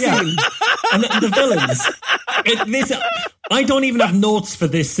 End of scene. And the villains. I don't even have notes for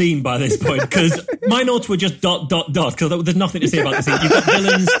this scene by this point because my notes were just ... because there's nothing to say about the scene. You've got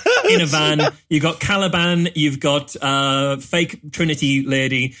villains in a van, you've got Caliban, you've got fake Trinity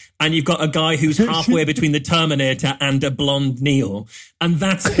lady, and you've got a guy who's halfway between the Terminator and a blonde Neo. And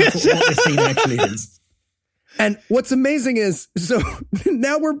that's what this scene actually is. And what's amazing is, so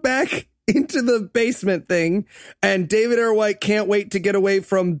now we're back into the basement thing, and David Ayer White can't wait to get away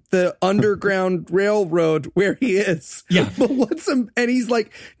from the underground railroad where he is. Yeah. But and he's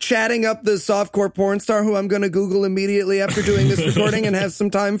like chatting up the softcore porn star who I'm going to Google immediately after doing this recording and have some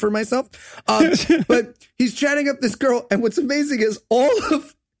time for myself. But he's chatting up this girl, and what's amazing is all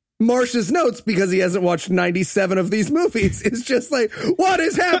of Marsh's notes, because he hasn't watched 97 of these movies, is just like, what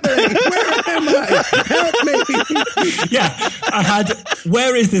is happening? Where am I? Help me. Yeah, I had,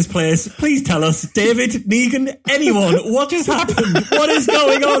 where is this place? Please tell us. David, Negan, anyone. What has happened? What is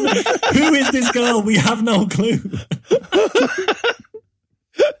going on? Who is this girl? We have no clue.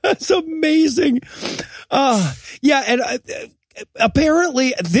 That's amazing. Yeah, and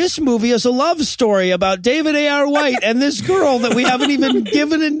apparently this movie is a love story about David Ayer White and this girl that we haven't even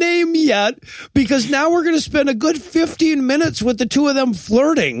given a name yet, because now we're going to spend a good 15 minutes with the two of them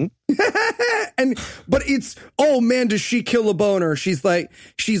flirting. But it's, oh man, does she kill a boner? She's like,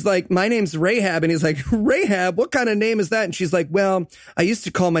 my name's Rahab. And he's like, Rahab, what kind of name is that? And she's like, well, I used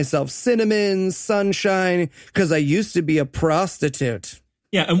to call myself Cinnamon, Sunshine, because I used to be a prostitute.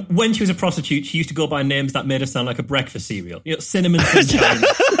 Yeah, and when she was a prostitute, she used to go by names that made her sound like a breakfast cereal. You know, Cinnamon Sunshine.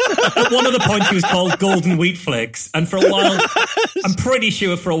 At one other point, she was called Golden Wheat Flakes. And for a while, I'm pretty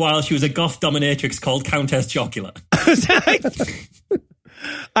sure for a while, she was a goth dominatrix called Countess Chocula.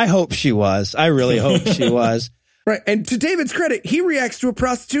 I hope she was. I really hope she was. Right. And to David's credit, he reacts to a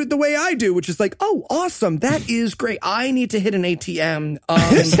prostitute the way I do, which is like, oh, awesome. That is great. I need to hit an ATM.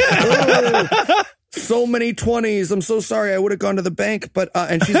 So many 20s. I'm so sorry. I would have gone to the bank, but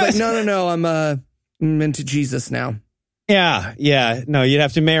and she's like, no. I'm into Jesus now. Yeah. No, you'd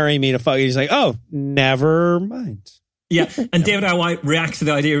have to marry me to fuck. He's like, oh, never mind. Yeah, and David Ayer White reacts to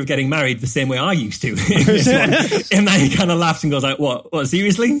the idea of getting married the same way I used to. And then he kind of laughs and goes like, what,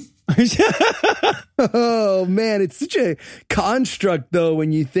 seriously? Oh, man, it's such a construct, though,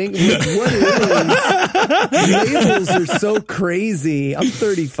 when you think, what is? Labels are so crazy. I'm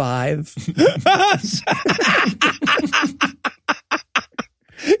 35.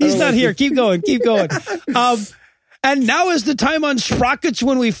 He's not here. Keep going. And now is the time on Sprockets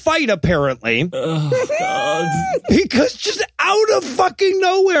when we fight, apparently. Oh, God. Because just out of fucking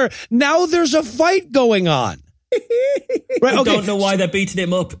nowhere, now there's a fight going on. Right, okay. I don't know why they're beating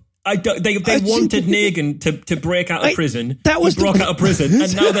him up. They wanted Negan to break out of prison. He broke out of prison,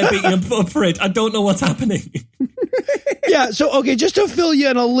 and now they're beating him up for it. I don't know what's happening. Yeah, so, okay, just to fill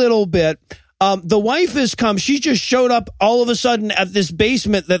you in a little bit, the wife has come. She just showed up all of a sudden at this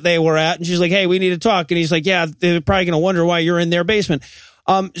basement that they were at, and she's like, hey, we need to talk. And he's like, yeah, they're probably going to wonder why you're in their basement.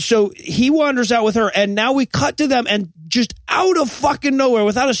 So he wanders out with her, and now we cut to them, and just out of fucking nowhere,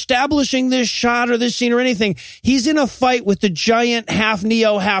 without establishing this shot or this scene or anything, he's in a fight with the giant half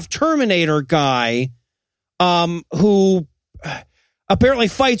Neo, half Terminator guy, who apparently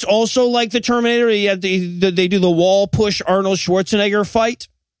fights also like the Terminator. They do the wall push Arnold Schwarzenegger fight.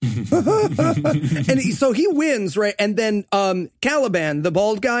 And so he wins, right? And then Caliban, the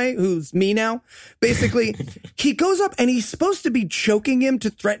bald guy, who's me now, basically, he goes up and he's supposed to be choking him to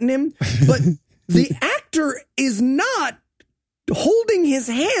threaten him, but the actor is not holding his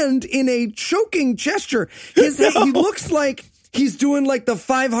hand in a choking gesture. He looks like he's doing like the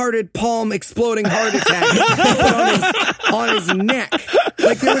 5-hearted palm exploding heart attack on his neck.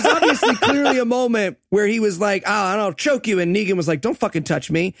 Like there was obviously clearly a moment where he was like, and I'll choke you. And Negan was like, don't fucking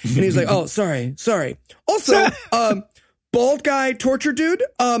touch me. And he was like, oh, sorry. Also, bald guy torture dude,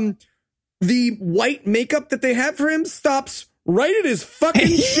 the white makeup that they have for him stops right at his fucking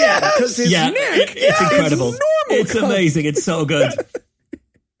chin because his neck it's incredible. is normal. It's amazing. It's so good.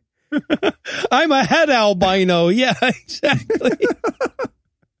 I'm a head albino. Yeah, exactly.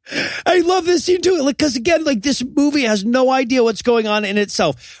 I love this scene too, because again, like this movie has no idea what's going on in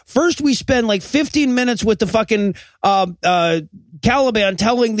itself. First, we spend like 15 minutes with the fucking Caliban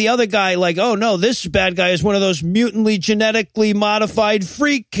telling the other guy, like, oh no, this bad guy is one of those mutantly genetically modified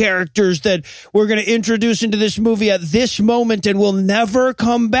freak characters that we're going to introduce into this movie at this moment and will never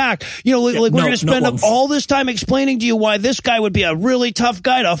come back. You know, like we're going to spend up all this time explaining to you why this guy would be a really tough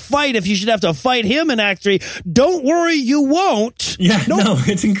guy to fight if you should have to fight him in Act 3. Don't worry, you won't. Yeah, no,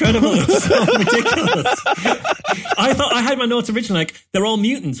 it's incredible. It's so ridiculous. I thought I had my notes originally like, they're all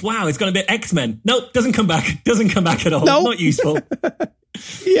mutants. Wow, it's going to be X-Men. Nope, doesn't come back. Doesn't come back at all. Nope. Not useful.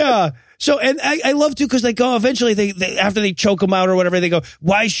 Yeah. So, and I love to, because they go, eventually they after they choke him out or whatever, they go,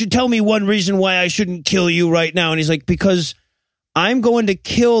 why should tell me one reason why I shouldn't kill you right now? And he's like, because I'm going to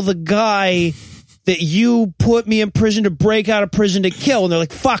kill the guy that you put me in prison to break out of prison to kill. And they're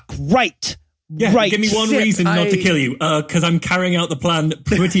like, fuck, right. Yeah, right. Give me one reason not to kill you, because I'm carrying out the plan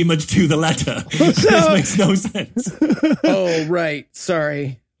pretty much to the letter. This makes no sense. Oh, right.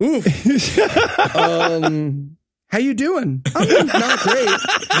 Sorry. Oof. How you doing? I'm not great.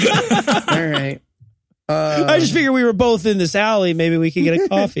 All right. I just figured we were both in this alley. Maybe we could get a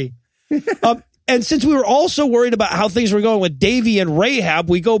coffee. And since we were also worried about how things were going with Davy and Rahab,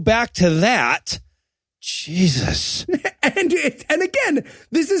 we go back to that. Jesus. And again,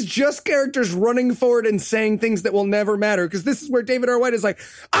 this is just characters running forward and saying things that will never matter, because this is where David R. White is like,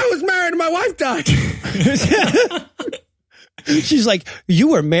 I was married and my wife died. She's like, you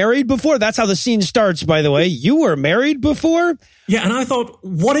were married before? That's how the scene starts, by the way. You were married before? Yeah, and I thought,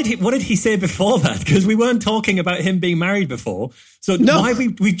 what did he say before that? Because we weren't talking about him being married before. So why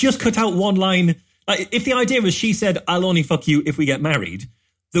we just cut out one line? Like, if the idea was she said, I'll only fuck you if we get married,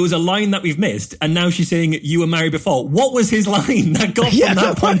 there was a line that we've missed, and now she's saying you were married before. What was his line that got from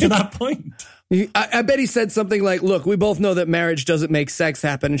that point to that point? I bet he said something like, look, we both know that marriage doesn't make sex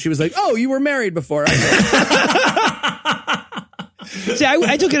happen. And she was like, oh, you were married before. See,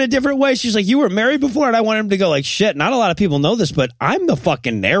 I took it a different way. She's like, you were married before? And I wanted him to go like, shit, not a lot of people know this, but I'm the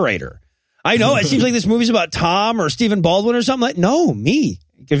fucking narrator. I know it seems like this movie's about Tom or Stephen Baldwin or something. Like, no, me,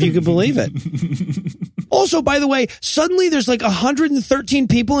 if you could believe it. Also, by the way, suddenly there's like 113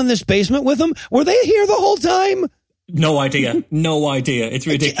 people in this basement with him. Were they here the whole time? No idea. No idea. It's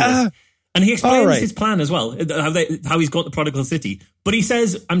ridiculous. And he explains his plan as well, how he's got the Prodigal City. But he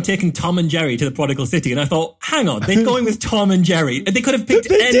says, I'm taking Tom and Jerry to the Prodigal City. And I thought, hang on, they're going with Tom and Jerry. They could have picked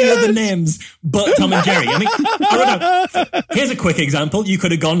any other names but Tom and Jerry. I mean, here's a quick example. You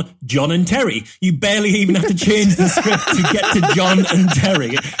could have gone John and Terry. You barely even have to change the script to get to John and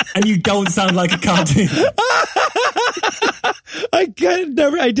Terry. And you don't sound like a cartoon. I did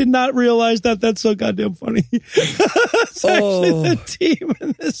not realize that. That's so goddamn funny. It's actually the team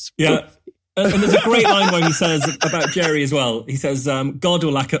in this movie. Yeah. And there's a great line where he says about Jerry as well. He says, God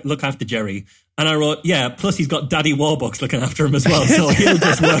will look after Jerry. And I wrote, yeah, plus he's got Daddy Warbucks looking after him as well. So he'll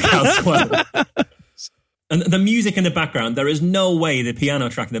just work out well. And the music in the background, there is no way the piano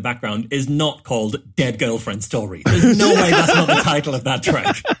track in the background is not called Dead Girlfriend Story. There's no way that's not the title of that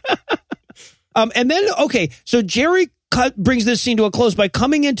track. And then, so Jerry brings this scene to a close by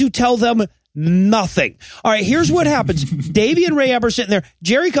coming in to tell them nothing. All right, here's what happens. Davy and Rahab are sitting there.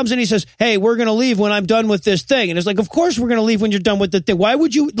 Jerry comes in, he says, hey, we're going to leave when I'm done with this thing. And it's like, of course we're going to leave when you're done with the thing. Why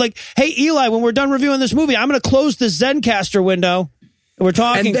would you, like, hey, Eli, when we're done reviewing this movie, I'm going to close the Zencastr window. We're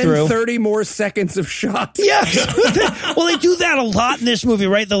talking and then through 30 more seconds of shots. Yes. Well, they do that a lot in this movie,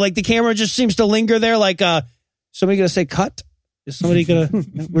 right? The camera just seems to linger there. Like, somebody going to say cut? Is somebody going to,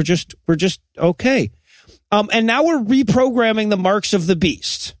 we're just okay. And now we're reprogramming the marks of the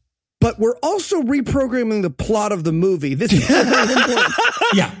beast. But we're also reprogramming the plot of the movie. This is very important.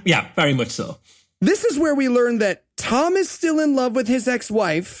 Yeah, very much so. This is where we learn that Tom is still in love with his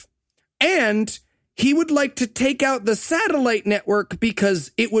ex-wife, and he would like to take out the satellite network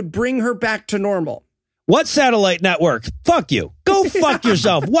because it would bring her back to normal. What satellite network? Fuck you. Go fuck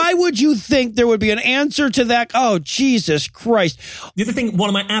yourself. Why would you think there would be an answer to that? Oh, Jesus Christ. The other thing, one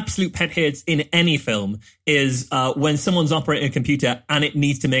of my absolute pet hates in any film is when someone's operating a computer and it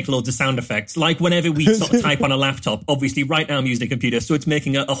needs to make loads of sound effects. Like whenever we sort of type on a laptop, obviously right now I'm using a computer, so it's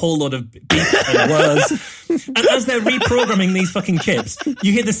making a whole lot of beep and words. And as they're reprogramming these fucking chips,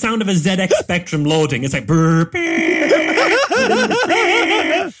 you hear the sound of a ZX Spectrum loading. It's like...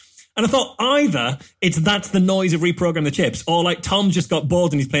 And I thought either that's the noise of reprogramming the chips, or like Tom just got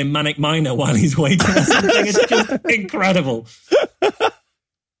bored and he's playing Manic Miner while he's waiting or something. It's just incredible.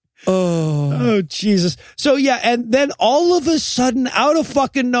 Oh, Jesus. So, yeah, and then all of a sudden, out of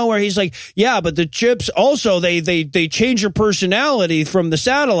fucking nowhere, he's like, yeah, but the chips also, they change your personality from the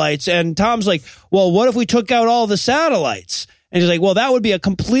satellites. And Tom's like, well, what if we took out all the satellites? And he's like, well, that would be a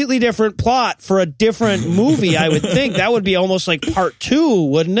completely different plot for a different movie, I would think. That would be almost like part 2,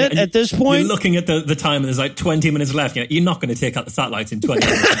 wouldn't it, at this point? You're looking at the time and there's like 20 minutes left. You're not going to take out the satellites in 20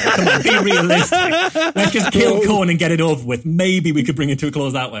 minutes. Come on, be realistic. Let's just kill Cohen and get it over with. Maybe we could bring it to a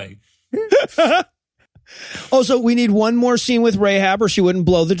close that way. Also, we need one more scene with Rahab or she wouldn't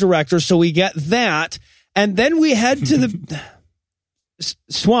blow the director. So we get that. And then we head to the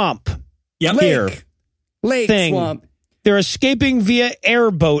swamp. Yep. Lake thing. swamp. They're escaping via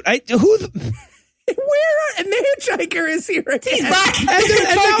airboat. Where and the hitchhiker is here again. He's back. And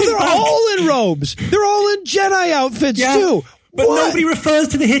now they're all in robes. They're all in Jedi outfits too. But nobody refers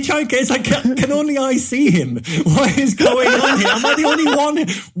to the hitchhiker. It's like, can only I see him? What is going on here? Am I the only one?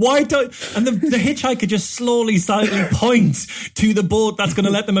 Why don't... And the hitchhiker just slowly, silently points to the boat that's going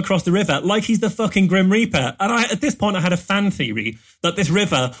to let them across the river, like he's the fucking Grim Reaper. And at this point, I had a fan theory that this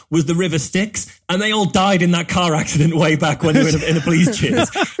river was the River Styx, and they all died in that car accident way back when they were in a police chase.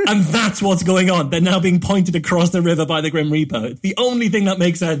 And that's what's going on. They're now being pointed across the river by the Grim Reaper. It's the only thing that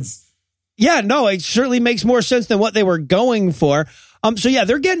makes sense. Yeah, no, it certainly makes more sense than what they were going for. So yeah,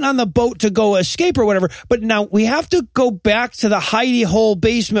 they're getting on the boat to go escape or whatever. But now we have to go back to the hidey hole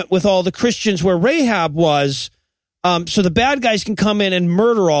basement with all the Christians where Rahab was, so the bad guys can come in and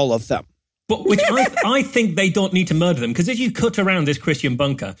murder all of them. But which I think they don't need to murder them, because if you cut around this Christian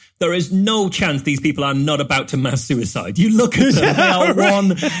bunker, there is no chance these people are not about to mass suicide. You look at them; they are one.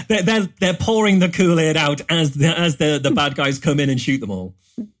 They're pouring the Kool-Aid out as the bad guys come in and shoot them all.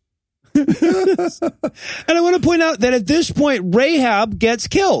 And I want to point out that at this point, Rahab gets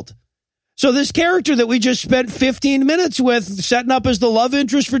killed. So this character that we just spent 15 minutes with setting up as the love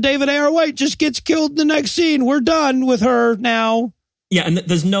interest for David A.R. White just gets killed in the next scene. We're done with her now. Yeah, and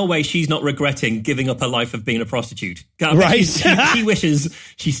there's no way she's not regretting giving up her life of being a prostitute. Right. She wishes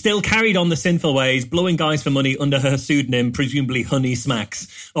she still carried on the sinful ways, blowing guys for money under her pseudonym, presumably Honey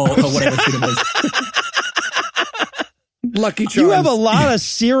Smacks, or whatever pseudonym is. Lucky Charms. You have a lot of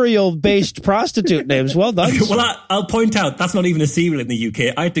cereal-based prostitute names. Well done. Well, I'll point out, that's not even a cereal in the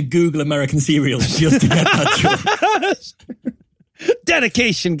UK. I had to Google American cereals just to get that joke.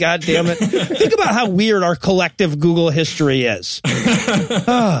 Dedication, goddammit. Think about how weird our collective Google history is.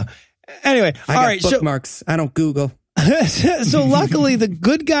 Anyway, I got bookmarks. I don't Google. So luckily, the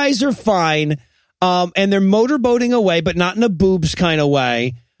good guys are fine, and they're motorboating away, but not in a boobs kind of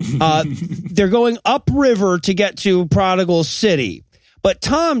way. They're going upriver to get to Prodigal City. But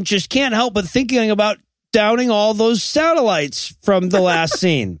Tom just can't help but thinking about downing all those satellites from the last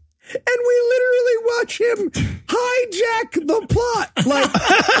scene. And we literally watch him hijack the plot. Like,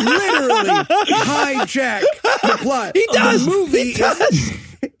 literally hijack the plot. He does. The movie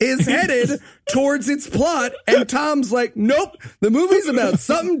is headed towards its plot, and Tom's like, nope, the movie's about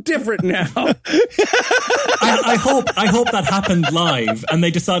something different now. I hope that happened live, and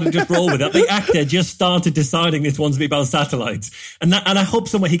they decided to just roll with it. The actor just started deciding this one's to be about satellites. And I hope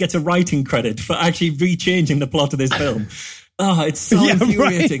somewhere he gets a writing credit for actually rechanging the plot of this film. Oh, it's so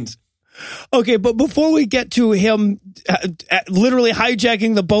infuriating. Right. Okay, but before we get to him literally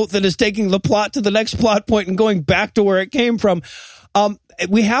hijacking the boat that is taking the plot to the next plot point and going back to where it came from,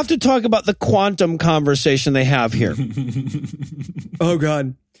 we have to talk about the quantum conversation they have here. Oh,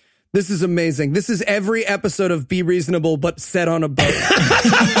 God. This is amazing. This is every episode of Be Reasonable, but set on a boat.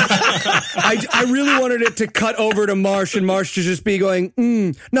 I really wanted it to cut over to Marsh, and Marsh to just be going,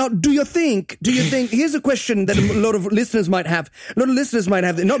 Now, do you think, here's a question that a lot of listeners might have.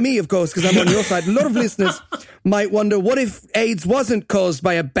 Not me, of course, because I'm on your side. A lot of listeners might wonder, what if AIDS wasn't caused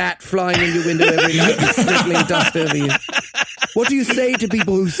by a bat flying in your window every night and sprinkling dust over you? What do you say to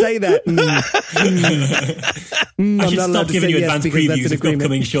people who say that? I should stop giving you advanced previews of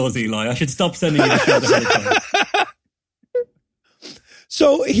upcoming shows, Eli. I should stop sending you the shows ahead of time.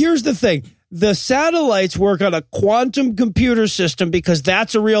 So here's the thing. The satellites work on a quantum computer system because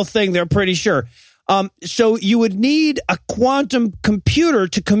that's a real thing, they're pretty sure. So you would need a quantum computer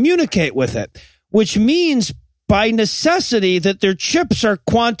to communicate with it, which means by necessity that their chips are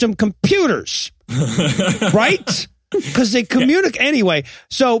quantum computers. Right? Because they communicate anyway.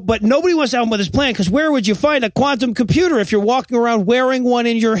 So, but nobody wants to help with this plan, because where would you find a quantum computer if you're walking around wearing one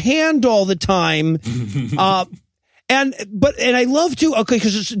in your hand all the time? And I love to, okay,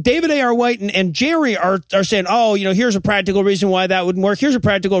 because David A.R. White and Jerry are saying, oh, here's a practical reason why that wouldn't work. Here's a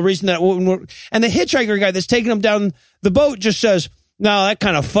practical reason that wouldn't work. And the hitchhiker guy that's taking them down the boat just says, no, that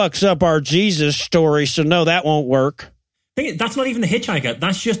kind of fucks up our Jesus story. So no, that won't work. That's not even the hitchhiker.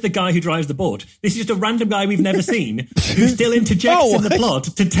 That's just the guy who drives the boat. This is just a random guy we've never seen who still interjects in the plot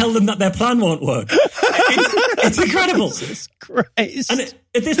to tell them that their plan won't work. It's incredible. Jesus Christ. And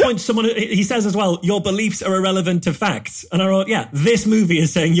at this point, he says as well, your beliefs are irrelevant to facts. And I wrote, yeah, this movie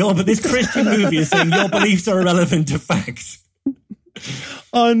is saying this Christian movie is saying your beliefs are irrelevant to facts.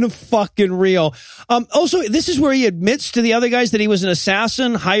 Unfucking real. Also, this is where he admits to the other guys that he was an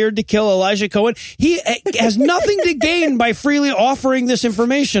assassin hired to kill Elijah Cohen. He has nothing to gain by freely offering this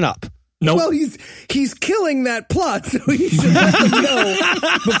information up. Nope. Well, he's killing that plot, so he should let them know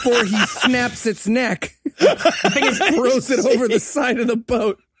before he snaps its neck. The thing is, throws it over the side of the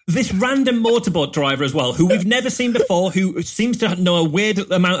boat. This random motorboat driver as well, who we've never seen before, who seems to know a weird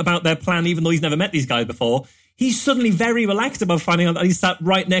amount about their plan, even though he's never met these guys before. He's suddenly very relaxed about finding out that he's sat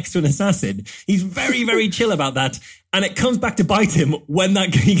right next to an assassin. He's very, very chill about that. And it comes back to bite him when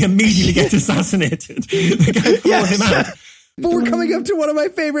he immediately gets assassinated. The guy throws him out. But we're coming up to one of my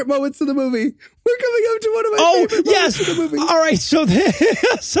favorite moments in the movie. We're coming up to one of my favorite moments in the movie. All right,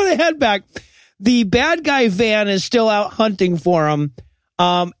 so they head back. The bad guy van is still out hunting for him.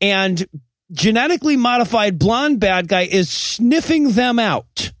 And genetically modified blonde bad guy is sniffing them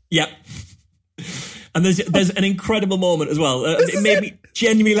out. Yep. And there's an incredible moment as well. It made me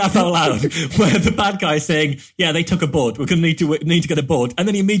genuinely laugh out loud, where the bad guy is saying, "Yeah, they took a boat. We're going to need to get a boat." And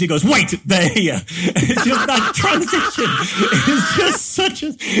then he immediately goes, "Wait, they're here." And it's just that transition. It's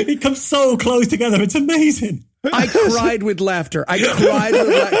just it comes so close together. It's amazing. I cried with laughter. Because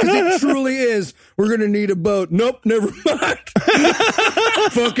it truly is. We're going to need a boat. Nope, never mind.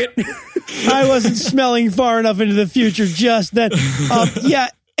 Fuck it. I wasn't smelling far enough into the future just then. Yeah.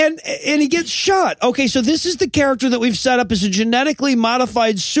 And he gets shot. Okay, so this is the character that we've set up as a genetically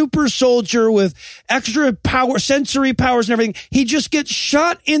modified super soldier with extra power, sensory powers and everything. He just gets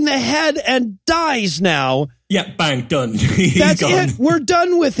shot in the head and dies now. Yeah, bang, done. That's it. We're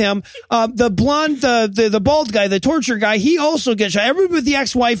done with him. The blonde, the bald guy, the torture guy, he also gets shot. Everybody with the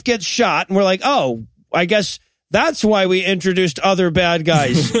ex-wife gets shot, and we're like, oh, I guess that's why we introduced other bad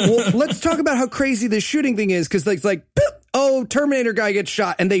guys. Well, let's talk about how crazy this shooting thing is, because it's like, oh, Terminator guy gets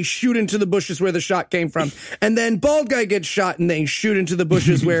shot, and they shoot into the bushes where the shot came from. And then bald guy gets shot, and they shoot into the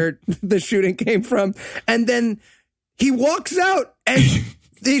bushes where the shooting came from. And then he walks out, and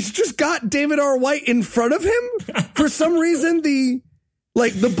he's just got David R. White in front of him. For some reason, the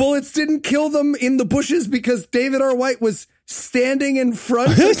bullets didn't kill them in the bushes because David R. White was standing in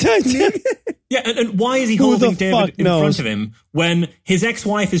front of him. Yeah, and why is he holding David in front of him when his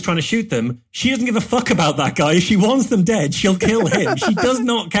ex-wife is trying to shoot them? She doesn't give a fuck about that guy. If she wants them dead, she'll kill him. She does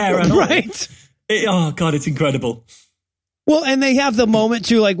not care at all. Right. Oh, God, it's incredible. Well, and they have the moment,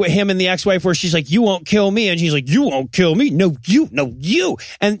 too, like with him and the ex-wife where she's like, you won't kill me. And she's like, you won't kill me. No, you.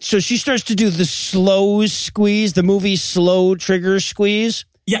 And so she starts to do the slow squeeze, the movie slow trigger squeeze.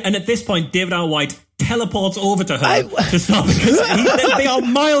 Yeah, and at this point, David R. White teleports over to her to stop because they are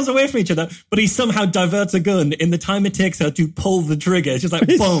miles away from each other, but he somehow diverts a gun in the time it takes her to pull the trigger. It's just like,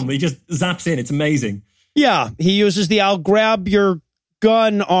 boom, he just zaps in. It's amazing. Yeah, he uses the I'll grab your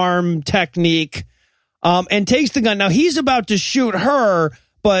gun arm technique and takes the gun. Now, he's about to shoot her,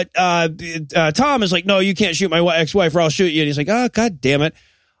 but Tom is like, no, you can't shoot my ex-wife or I'll shoot you. And he's like, oh, God damn it.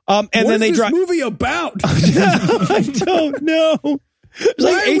 And what then is this movie about? I don't know. There's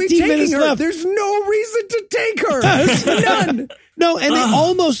Why are we taking her? Left. There's no reason to take her. None. No, and they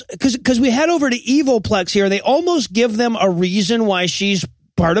almost, because we head over to Evilplex here, they almost give them a reason why she's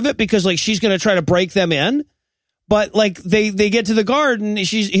part of it, because like she's going to try to break them in. But like they get to the guard and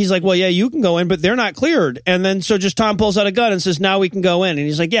he's like, well, yeah, you can go in, but they're not cleared. And then so just Tom pulls out a gun and says, now we can go in. And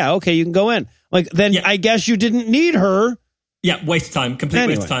he's like, yeah, okay, you can go in. Like, then I guess you didn't need her. Yeah, waste of time, complete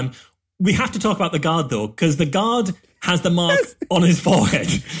waste of time. We have to talk about the guard though, because the guard has the mark on his forehead.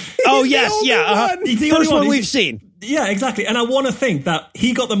 Oh, yes, yeah. He's the first only one we've seen. Yeah, exactly. And I want to think that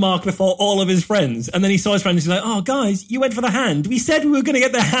he got the mark before all of his friends. And then he saw his friends and he's like, oh, guys, you went for the hand. We said we were going to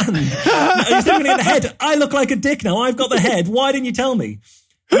get the hand. You said we were going to get the head. I look like a dick now. I've got the head. Why didn't you tell me?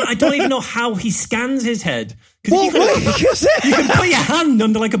 And I don't even know how he scans his head. Well, you can put your hand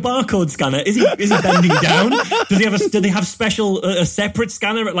under like a barcode scanner. Is he bending down? Do they have special a separate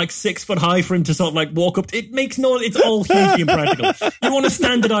scanner at like 6 foot high for him to sort of like walk up? It's all hugely impractical. You want a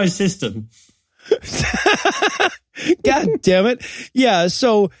standardized system. God damn it. Yeah,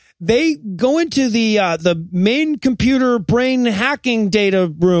 so they go into the main computer brain hacking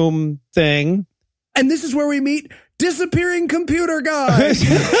data room thing. And this is where we meet disappearing computer guy.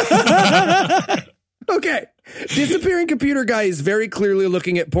 Okay. Disappearing computer guy is very clearly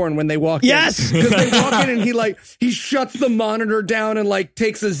looking at porn when they walk Yes. in. Because they walk in and he shuts the monitor down and like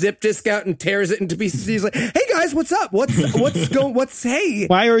takes a zip disk out and tears it into pieces. He's like, hey guys, what's up? What's hey?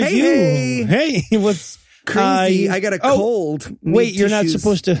 Why are hey, you? Hey, what's crazy? I got a cold. Wait, you're not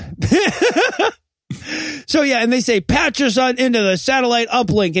supposed to. So yeah, and they say patch us on into the satellite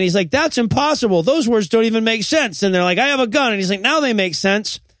uplink, and he's like, that's impossible. Those words don't even make sense. And they're like, I have a gun, and he's like, now they make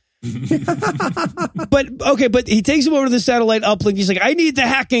sense. But he takes him over to the satellite uplink. He's like, I need the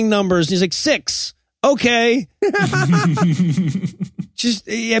hacking numbers. He's like, 6. Okay. Just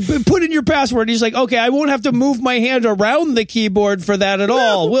put in your password. He's like, okay, I won't have to move my hand around the keyboard for that at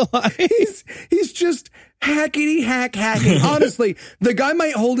all, will I? He's just hacking. Honestly, the guy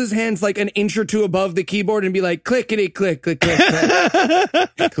might hold his hands like an inch or two above the keyboard and be like, clickety, click, click, click,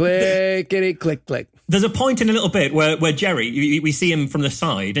 click. Clickety, click, click. There's a point in a little bit where Jerry, we see him from the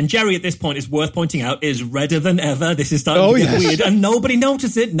side, and Jerry at this point, is worth pointing out, is redder than ever. This is starting to get weird, and nobody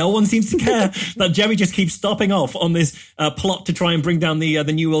notices it. No one seems to care that Jerry just keeps stopping off on this plot to try and bring down the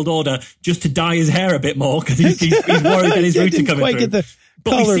New World Order just to dye his hair a bit more because he's worried that his roots are coming through.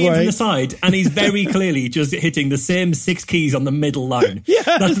 But we see him from the side, and he's very clearly just hitting the same 6 keys on the middle line.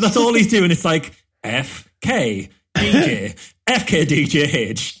 Yes. That's all he's doing. It's like F, K, DJ, FK, DJ,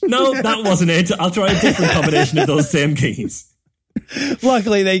 H. No, that wasn't it. I'll try a different combination of those same keys.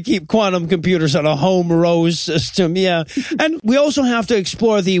 Luckily, they keep quantum computers on a home row system. Yeah. And we also have to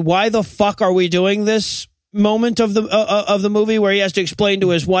explore the why the fuck are we doing this moment of the movie, where he has to explain to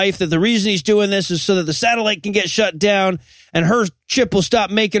his wife that the reason he's doing this is so that the satellite can get shut down and her chip will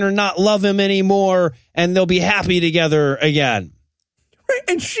stop making her not love him anymore and they'll be happy together again. Right,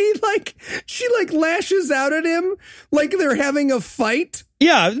 and she lashes out at him like they're having a fight.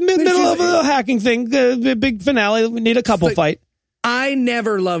 Yeah, middle of a hacking thing, big finale. We need a couple fight. I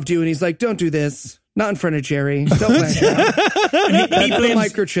never loved you, and he's like, "Don't do this, not in front of Jerry. Don't lash out." And he blames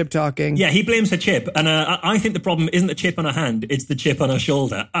microchip talking. Yeah, he blames her chip, and I think the problem isn't the chip on her hand; it's the chip on her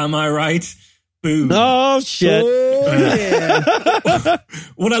shoulder. Am I right? Boom. Oh, shit. Oh, yeah.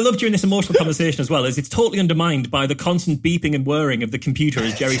 What I love during this emotional conversation as well is it's totally undermined by the constant beeping and whirring of the computer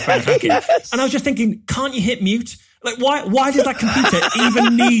as Jerry's trying to hack it. Yes. And I was just thinking, can't you hit mute? Like, why does that computer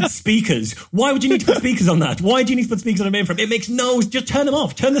even need speakers? Why would you need to put speakers on that? Why do you need to put speakers on a mainframe? It makes just turn them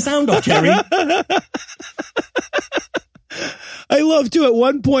off. Turn the sound off, Jerry. I love too. At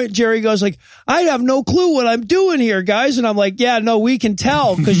one point, Jerry goes like, I have no clue what I'm doing here, guys. And I'm like, yeah, no, we can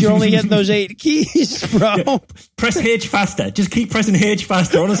tell because you're only getting those 8 keys, bro. Yeah, press H faster. Just keep pressing H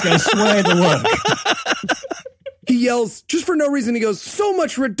faster. Honestly, I swear it'll work. He yells, just for no reason, he goes, so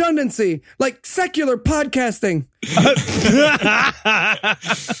much redundancy, like secular podcasting. Yeah,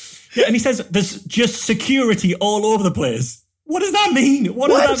 and he says there's just security all over the place. What does that mean? What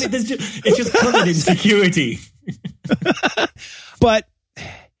does that mean? It's just covered in security. But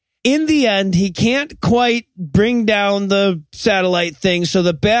in the end, he can't quite bring down the satellite thing, so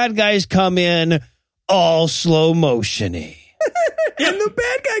the bad guys come in all slow motion-y. And the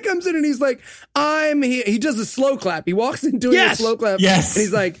bad guy comes in and he's like, I'm here. He does a slow clap. He walks in doing a slow clap. Yes. And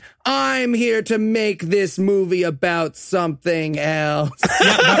he's like, I'm here to make this movie about something else.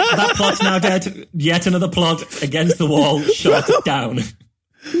 Yeah, that plot's now dead. Yet another plot against the wall, shot down.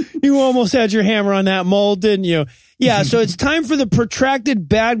 You almost had your hammer on that mold, didn't you? Yeah, so it's time for the protracted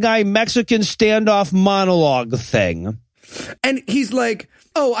bad guy Mexican standoff monologue thing. And he's like,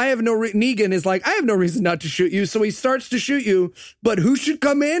 oh, I have no Negan is like, I have no reason not to shoot you. So he starts to shoot you. But who should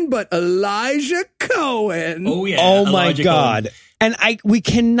come in but Elijah Cohen? Oh, yeah. Oh, my Elijah God. Cohen. And we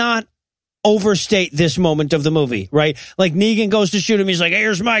cannot overstate this moment of the movie, right? Like Negan goes to shoot him. He's like,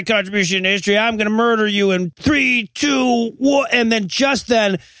 here's my contribution to history. I'm going to murder you in 3, 2, 1. And then just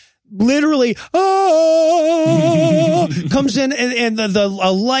then, literally, comes in and a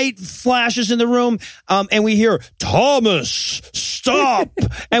light flashes in the room. And we hear, Thomas, stop.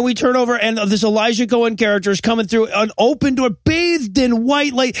 And we turn over and this Elijah Cohen character is coming through an open door, bathed in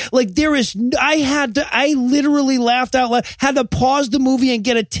white light. Like there is, I literally laughed out loud, had to pause the movie and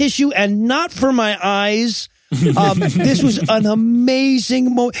get a tissue and not for my eyes. This was an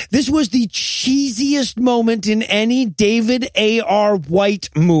amazing moment. This was the cheesiest moment in any David A.R. White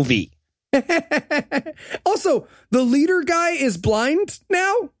movie. Also, the leader guy is blind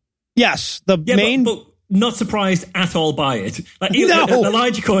now? Yes, the main... But not surprised at all by it. Like, No.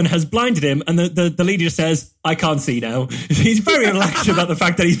 Elijah Cohen has blinded him, and the leader says, I can't see now. He's very relaxed about the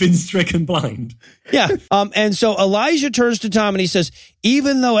fact that he's been stricken blind. Yeah. And so Elijah turns to Tom and he says,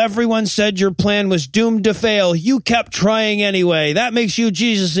 even though everyone said your plan was doomed to fail, you kept trying anyway. That makes you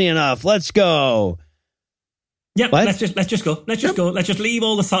Jesus-y enough. Let's go. Yeah, What? let's just go. Let's just go. Let's just leave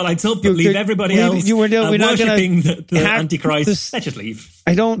all the satellites up, but leave everybody else we're not worshipping gonna the hack Antichrist. this- Let's just leave.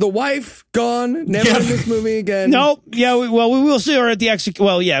 I don't. The wife gone, never in this movie again. No, yeah, we will see her at the execution.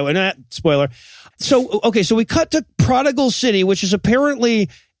 Well, yeah, we're not spoiler. So, okay, so we cut to Prodigal City, which is apparently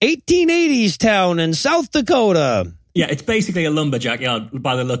 1880s town in South Dakota. Yeah, it's basically a lumberjack yard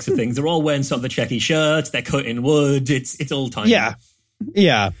by the looks of things. They're all wearing sort of the checky shirts. They're cutting wood. It's all time. Yeah.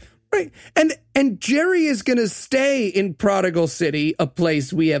 Right. And Jerry is going to stay in Prodigal City, a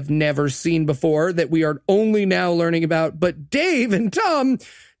place we have never seen before that we are only now learning about. But Dave and Tom,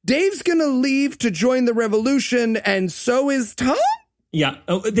 Dave's going to leave to join the revolution, and so is Tom? Yeah,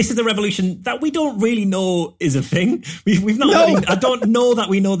 this is a revolution that we don't really know is a thing. We've not. Really, I don't know that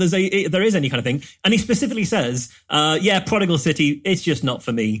we know there is any kind of thing. And he specifically says, Prodigal City, it's just not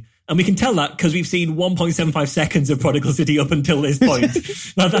for me. And we can tell that because we've seen 1.75 seconds of Prodigal City up until this point.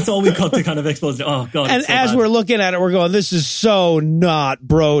 That's all we've got to kind of expose it. Oh, God. And so as bad. we're looking at it, we're going, this is so not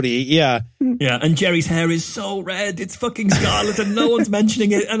Brody. Yeah. Yeah, and Jerry's hair is so red. It's fucking scarlet and no one's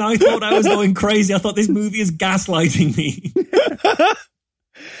mentioning it. And I thought I was going crazy. I thought this movie is gaslighting me.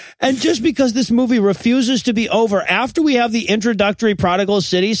 And just because this movie refuses to be over, after we have the introductory Prodigal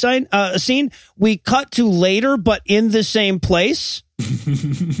City scene, we cut to later, but in the same place.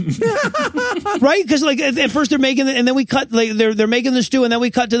 Right? Because like at first they're making it, and then we cut. Like, they're making the stew, and then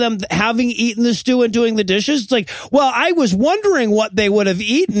we cut to them having eaten the stew and doing the dishes. It's like, well, I was wondering what they would have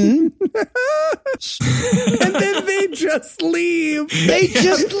eaten. And then they just leave. They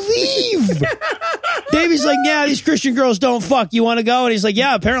just leave. Davey's like, yeah, these Christian girls don't fuck. You want to go? And he's like,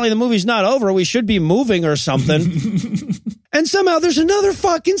 yeah, apparently the movie's not over. We should be moving or something. And somehow there's another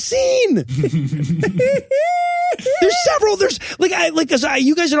fucking scene. There's several. There's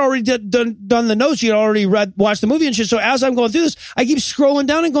you guys had already done the notes. You had already watched the movie and shit. So as I'm going through this, I keep scrolling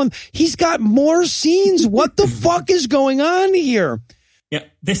down and going, he's got more scenes. What the fuck is going on here? Yeah,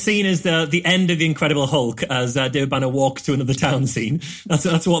 this scene is the end of The Incredible Hulk as David Banner walks to another town scene.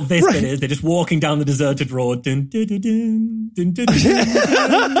 That's what this bit is. They're just walking down the deserted road. Dun, dun, dun, dun, dun, dun,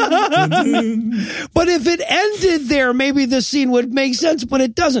 dun, dun, dun. But if it ended there, maybe this scene would make sense, but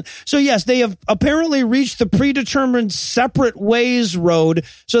it doesn't. So yes, they have apparently reached the predetermined separate ways road.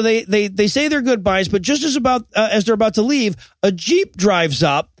 So they say their goodbyes, but just as they're about to leave, a Jeep drives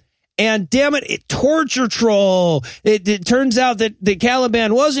up. And damn it, torture troll. It turns out that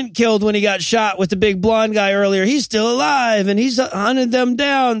Caliban wasn't killed when he got shot with the big blonde guy earlier. He's still alive, and he's hunted them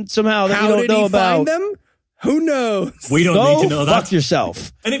down somehow that we don't know about. How did he find them? Who knows? We don't need to know that. Fuck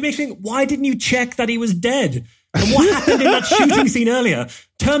yourself. And it makes me think, why didn't you check that he was dead? And what happened in that shooting scene earlier?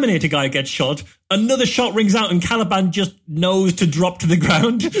 Terminator guy gets shot, another shot rings out, and Caliban just knows to drop to the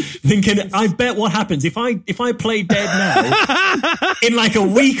ground, thinking, I bet what happens if I play dead now, in like a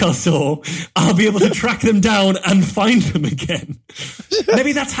week or so, I'll be able to track them down and find them again.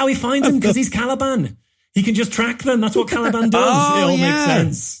 Maybe that's how he finds them, because he's Caliban. He can just track them. That's what Caliban does. It all makes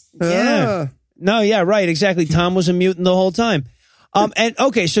sense. Yeah. No, yeah, right, exactly. Tom was a mutant the whole time. And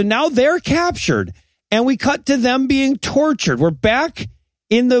okay, so now they're captured. And we cut to them being tortured. We're back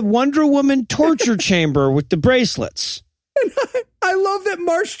in the Wonder Woman torture chamber with the bracelets. I love that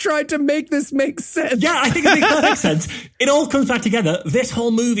Marsh tried to make this make sense. Yeah, I think it makes perfect sense. It all comes back together. This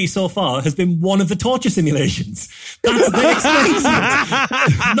whole movie so far has been one of the torture simulations. That explains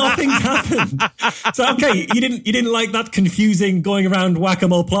it. Nothing's happened. So, okay, you didn't like that confusing going around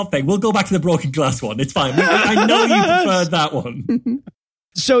whack-a-mole plot thing. We'll go back to the broken glass one. It's fine. I know you preferred that one.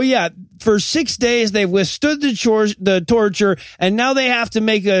 So yeah, for 6 days they've withstood the torture, and now they have to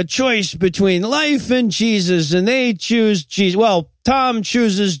make a choice between life and Jesus, and they choose Jesus. Well, Tom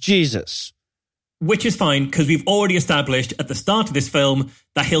chooses Jesus. Which is fine, because we've already established at the start of this film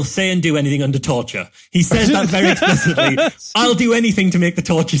that he'll say and do anything under torture. He says that very explicitly. I'll do anything to make the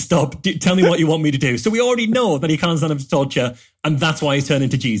torture stop. Tell me what you want me to do. So we already know that he can't stand up to torture, and that's why he's turned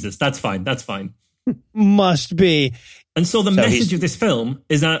into Jesus. That's fine. That's fine. Must be. And so the message of this film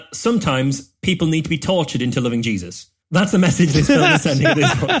is that sometimes people need to be tortured into loving Jesus. That's the message this film is sending at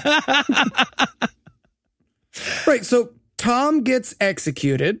this point. Right, so Tom gets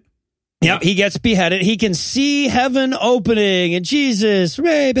executed. Yeah, he gets beheaded. He can see heaven opening and Jesus,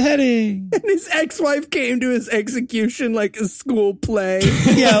 hooray, beheading. And his ex-wife came to his execution like a school play.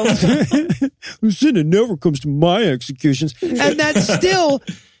 Yeah, sin never comes to my executions. And that's still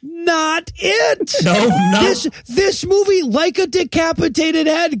not it. No. This movie, like a decapitated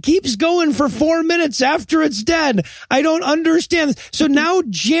head, keeps going for 4 minutes after it's dead. I don't understand. So now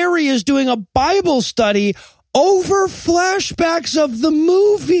Jerry is doing a Bible study over flashbacks of the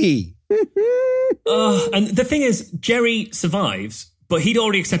movie. And the thing is, Jerry survives, but he'd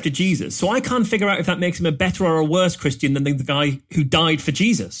already accepted Jesus. So I can't figure out if that makes him a better or a worse Christian than the guy who died for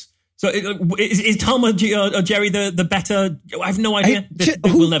Jesus. So is Tom or Jerry the better? I have no idea.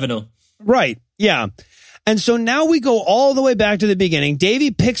 We'll never know. Right. Yeah. And so now we go all the way back to the beginning.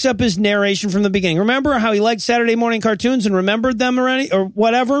 Davey picks up his narration from the beginning. Remember how he liked Saturday morning cartoons and remembered them already or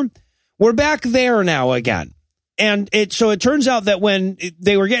whatever? We're back there now again. And it turns out that when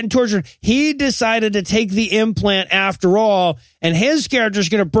they were getting tortured, he decided to take the implant after all, and his character's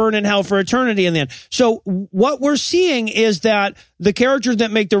going to burn in hell for eternity in the end. So what we're seeing is that the characters that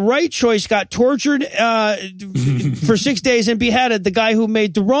make the right choice got tortured for 6 days and beheaded. The guy who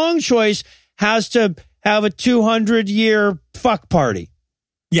made the wrong choice has to have a 200-year fuck party.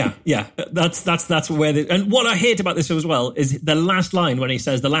 Yeah. That's where and what I hate about this as well is the last line when he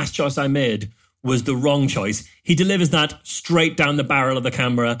says the last choice I made was the wrong choice. He delivers that straight down the barrel of the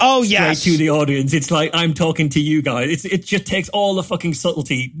camera. Oh, yes. Straight to the audience. It's like, I'm talking to you guys. It just takes all the fucking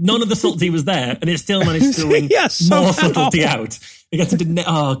subtlety. None of the subtlety was there, and it still managed to wring more subtlety out. It gets into,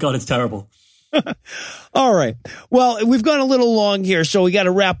 oh, God, it's terrible. All right. Well, we've gone a little long here, so we got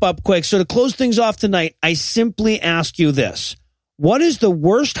to wrap up quick. So to close things off tonight, I simply ask you this. What is the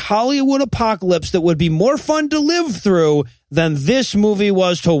worst Hollywood apocalypse that would be more fun to live through than this movie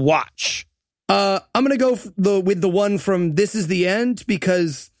was to watch? I'm going to go with the one from This Is the End,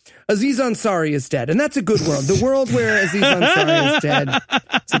 because Aziz Ansari is dead. And that's a good world. The world where Aziz Ansari is dead.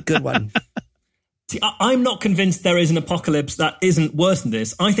 It's a good one. See, I'm not convinced there is an apocalypse that isn't worse than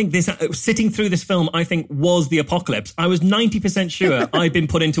this. I think this, sitting through this film, I think was the apocalypse. I was 90% sure I'd been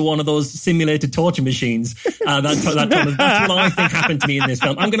put into one of those simulated torture machines. That's what I think happened to me in this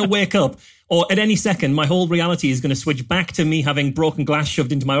film. I'm going to wake up, or at any second, my whole reality is going to switch back to me having broken glass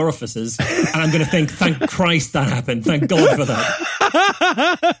shoved into my orifices. And I'm going to think, thank Christ that happened. Thank God for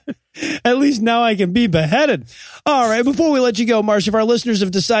that. At least now I can be beheaded. All right, before we let you go, Marsh, if our listeners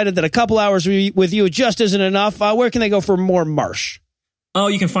have decided that a couple hours with you just isn't enough, where can they go for more Marsh? Oh,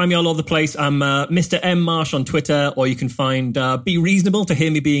 you can find me all over the place. I'm Mr. M. Marsh on Twitter, or you can find Be Reasonable to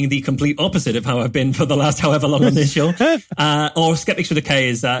hear me being the complete opposite of how I've been for the last however long on this show. Or Skeptics with a K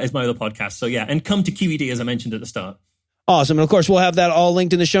is my other podcast. So yeah, and come to QED as I mentioned at the start. Awesome. And of course, we'll have that all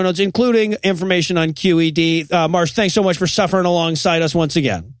linked in the show notes, including information on QED. Marsh, thanks so much for suffering alongside us once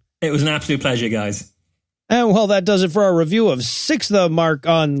again. It was an absolute pleasure, guys. And well, that does it for our review of Six the Mark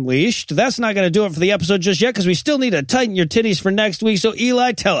Unleashed. That's not going to do it for the episode just yet, because we still need to tighten your titties for next week. So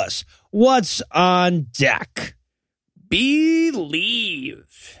Eli, tell us, what's on deck?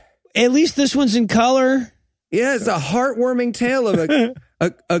 Believe. At least this one's in color. Yeah, it's a heartwarming tale of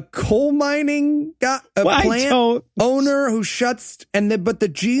a coal mining plant owner who shuts, but the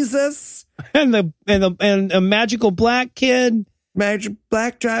Jesus and a magical black kid. Magic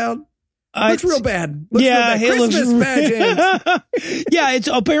black child. Looks real bad. Christmas pageant. Yeah, it's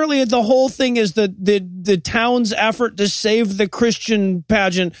apparently the whole thing is the town's effort to save the Christian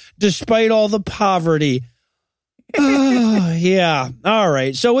pageant despite all the poverty. Oh, yeah. All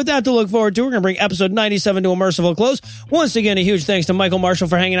right. So with that to look forward to, we're going to bring episode 97 to a merciful close. Once again, a huge thanks to Michael Marshall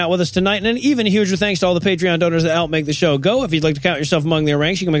for hanging out with us tonight, and an even huger thanks to all the Patreon donors that help make the show go. If you'd like to count yourself among their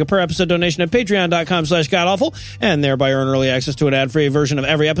ranks, you can make a per episode donation at patreon.com/godawful and thereby earn early access to an ad-free version of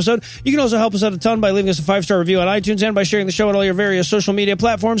every episode. You can also help us out a ton by leaving us a 5-star review on iTunes and by sharing the show on all your various social media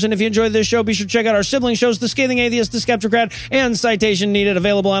platforms. And if you enjoyed this show, be sure to check out our sibling shows, The Scathing Atheist, The Skeptocrat, and Citation Needed,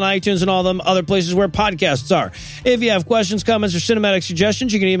 available on iTunes and all them other places where podcasts are. If you have questions, comments, or cinematic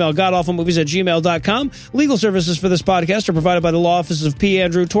suggestions, you can email godawfulmovies@gmail.com. Legal services for this podcast are provided by the law offices of P.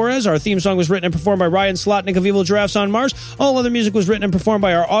 Andrew Torres. Our theme song was written and performed by Ryan Slotnick of Evil Giraffes on Mars. All other music was written and performed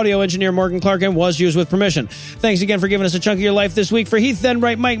by our audio engineer, Morgan Clark, and was used with permission. Thanks again for giving us a chunk of your life this week. For Heath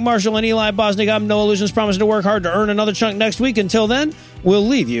Enright, Mike Marshall, and Eli Bosnick, I'm No Illusions, promising to work hard to earn another chunk next week. Until then, we'll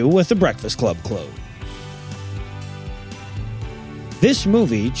leave you with the Breakfast Club close. This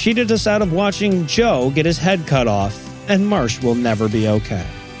movie cheated us out of watching Joe get his head cut off, and Marsh will never be okay.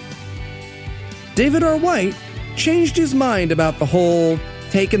 David R. White changed his mind about the whole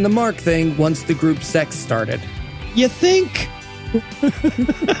taking the mark thing once the group sex started. You think?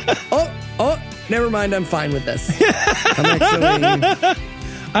 Oh, never mind. I'm fine with this. I'm actually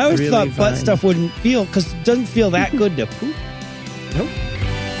I always really thought fine. butt stuff wouldn't feel, because it doesn't feel that good to poop. Nope.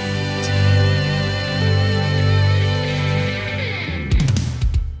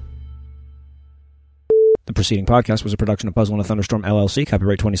 The preceding podcast was a production of Puzzle and a Thunderstorm, LLC,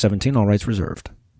 copyright 2017, all rights reserved.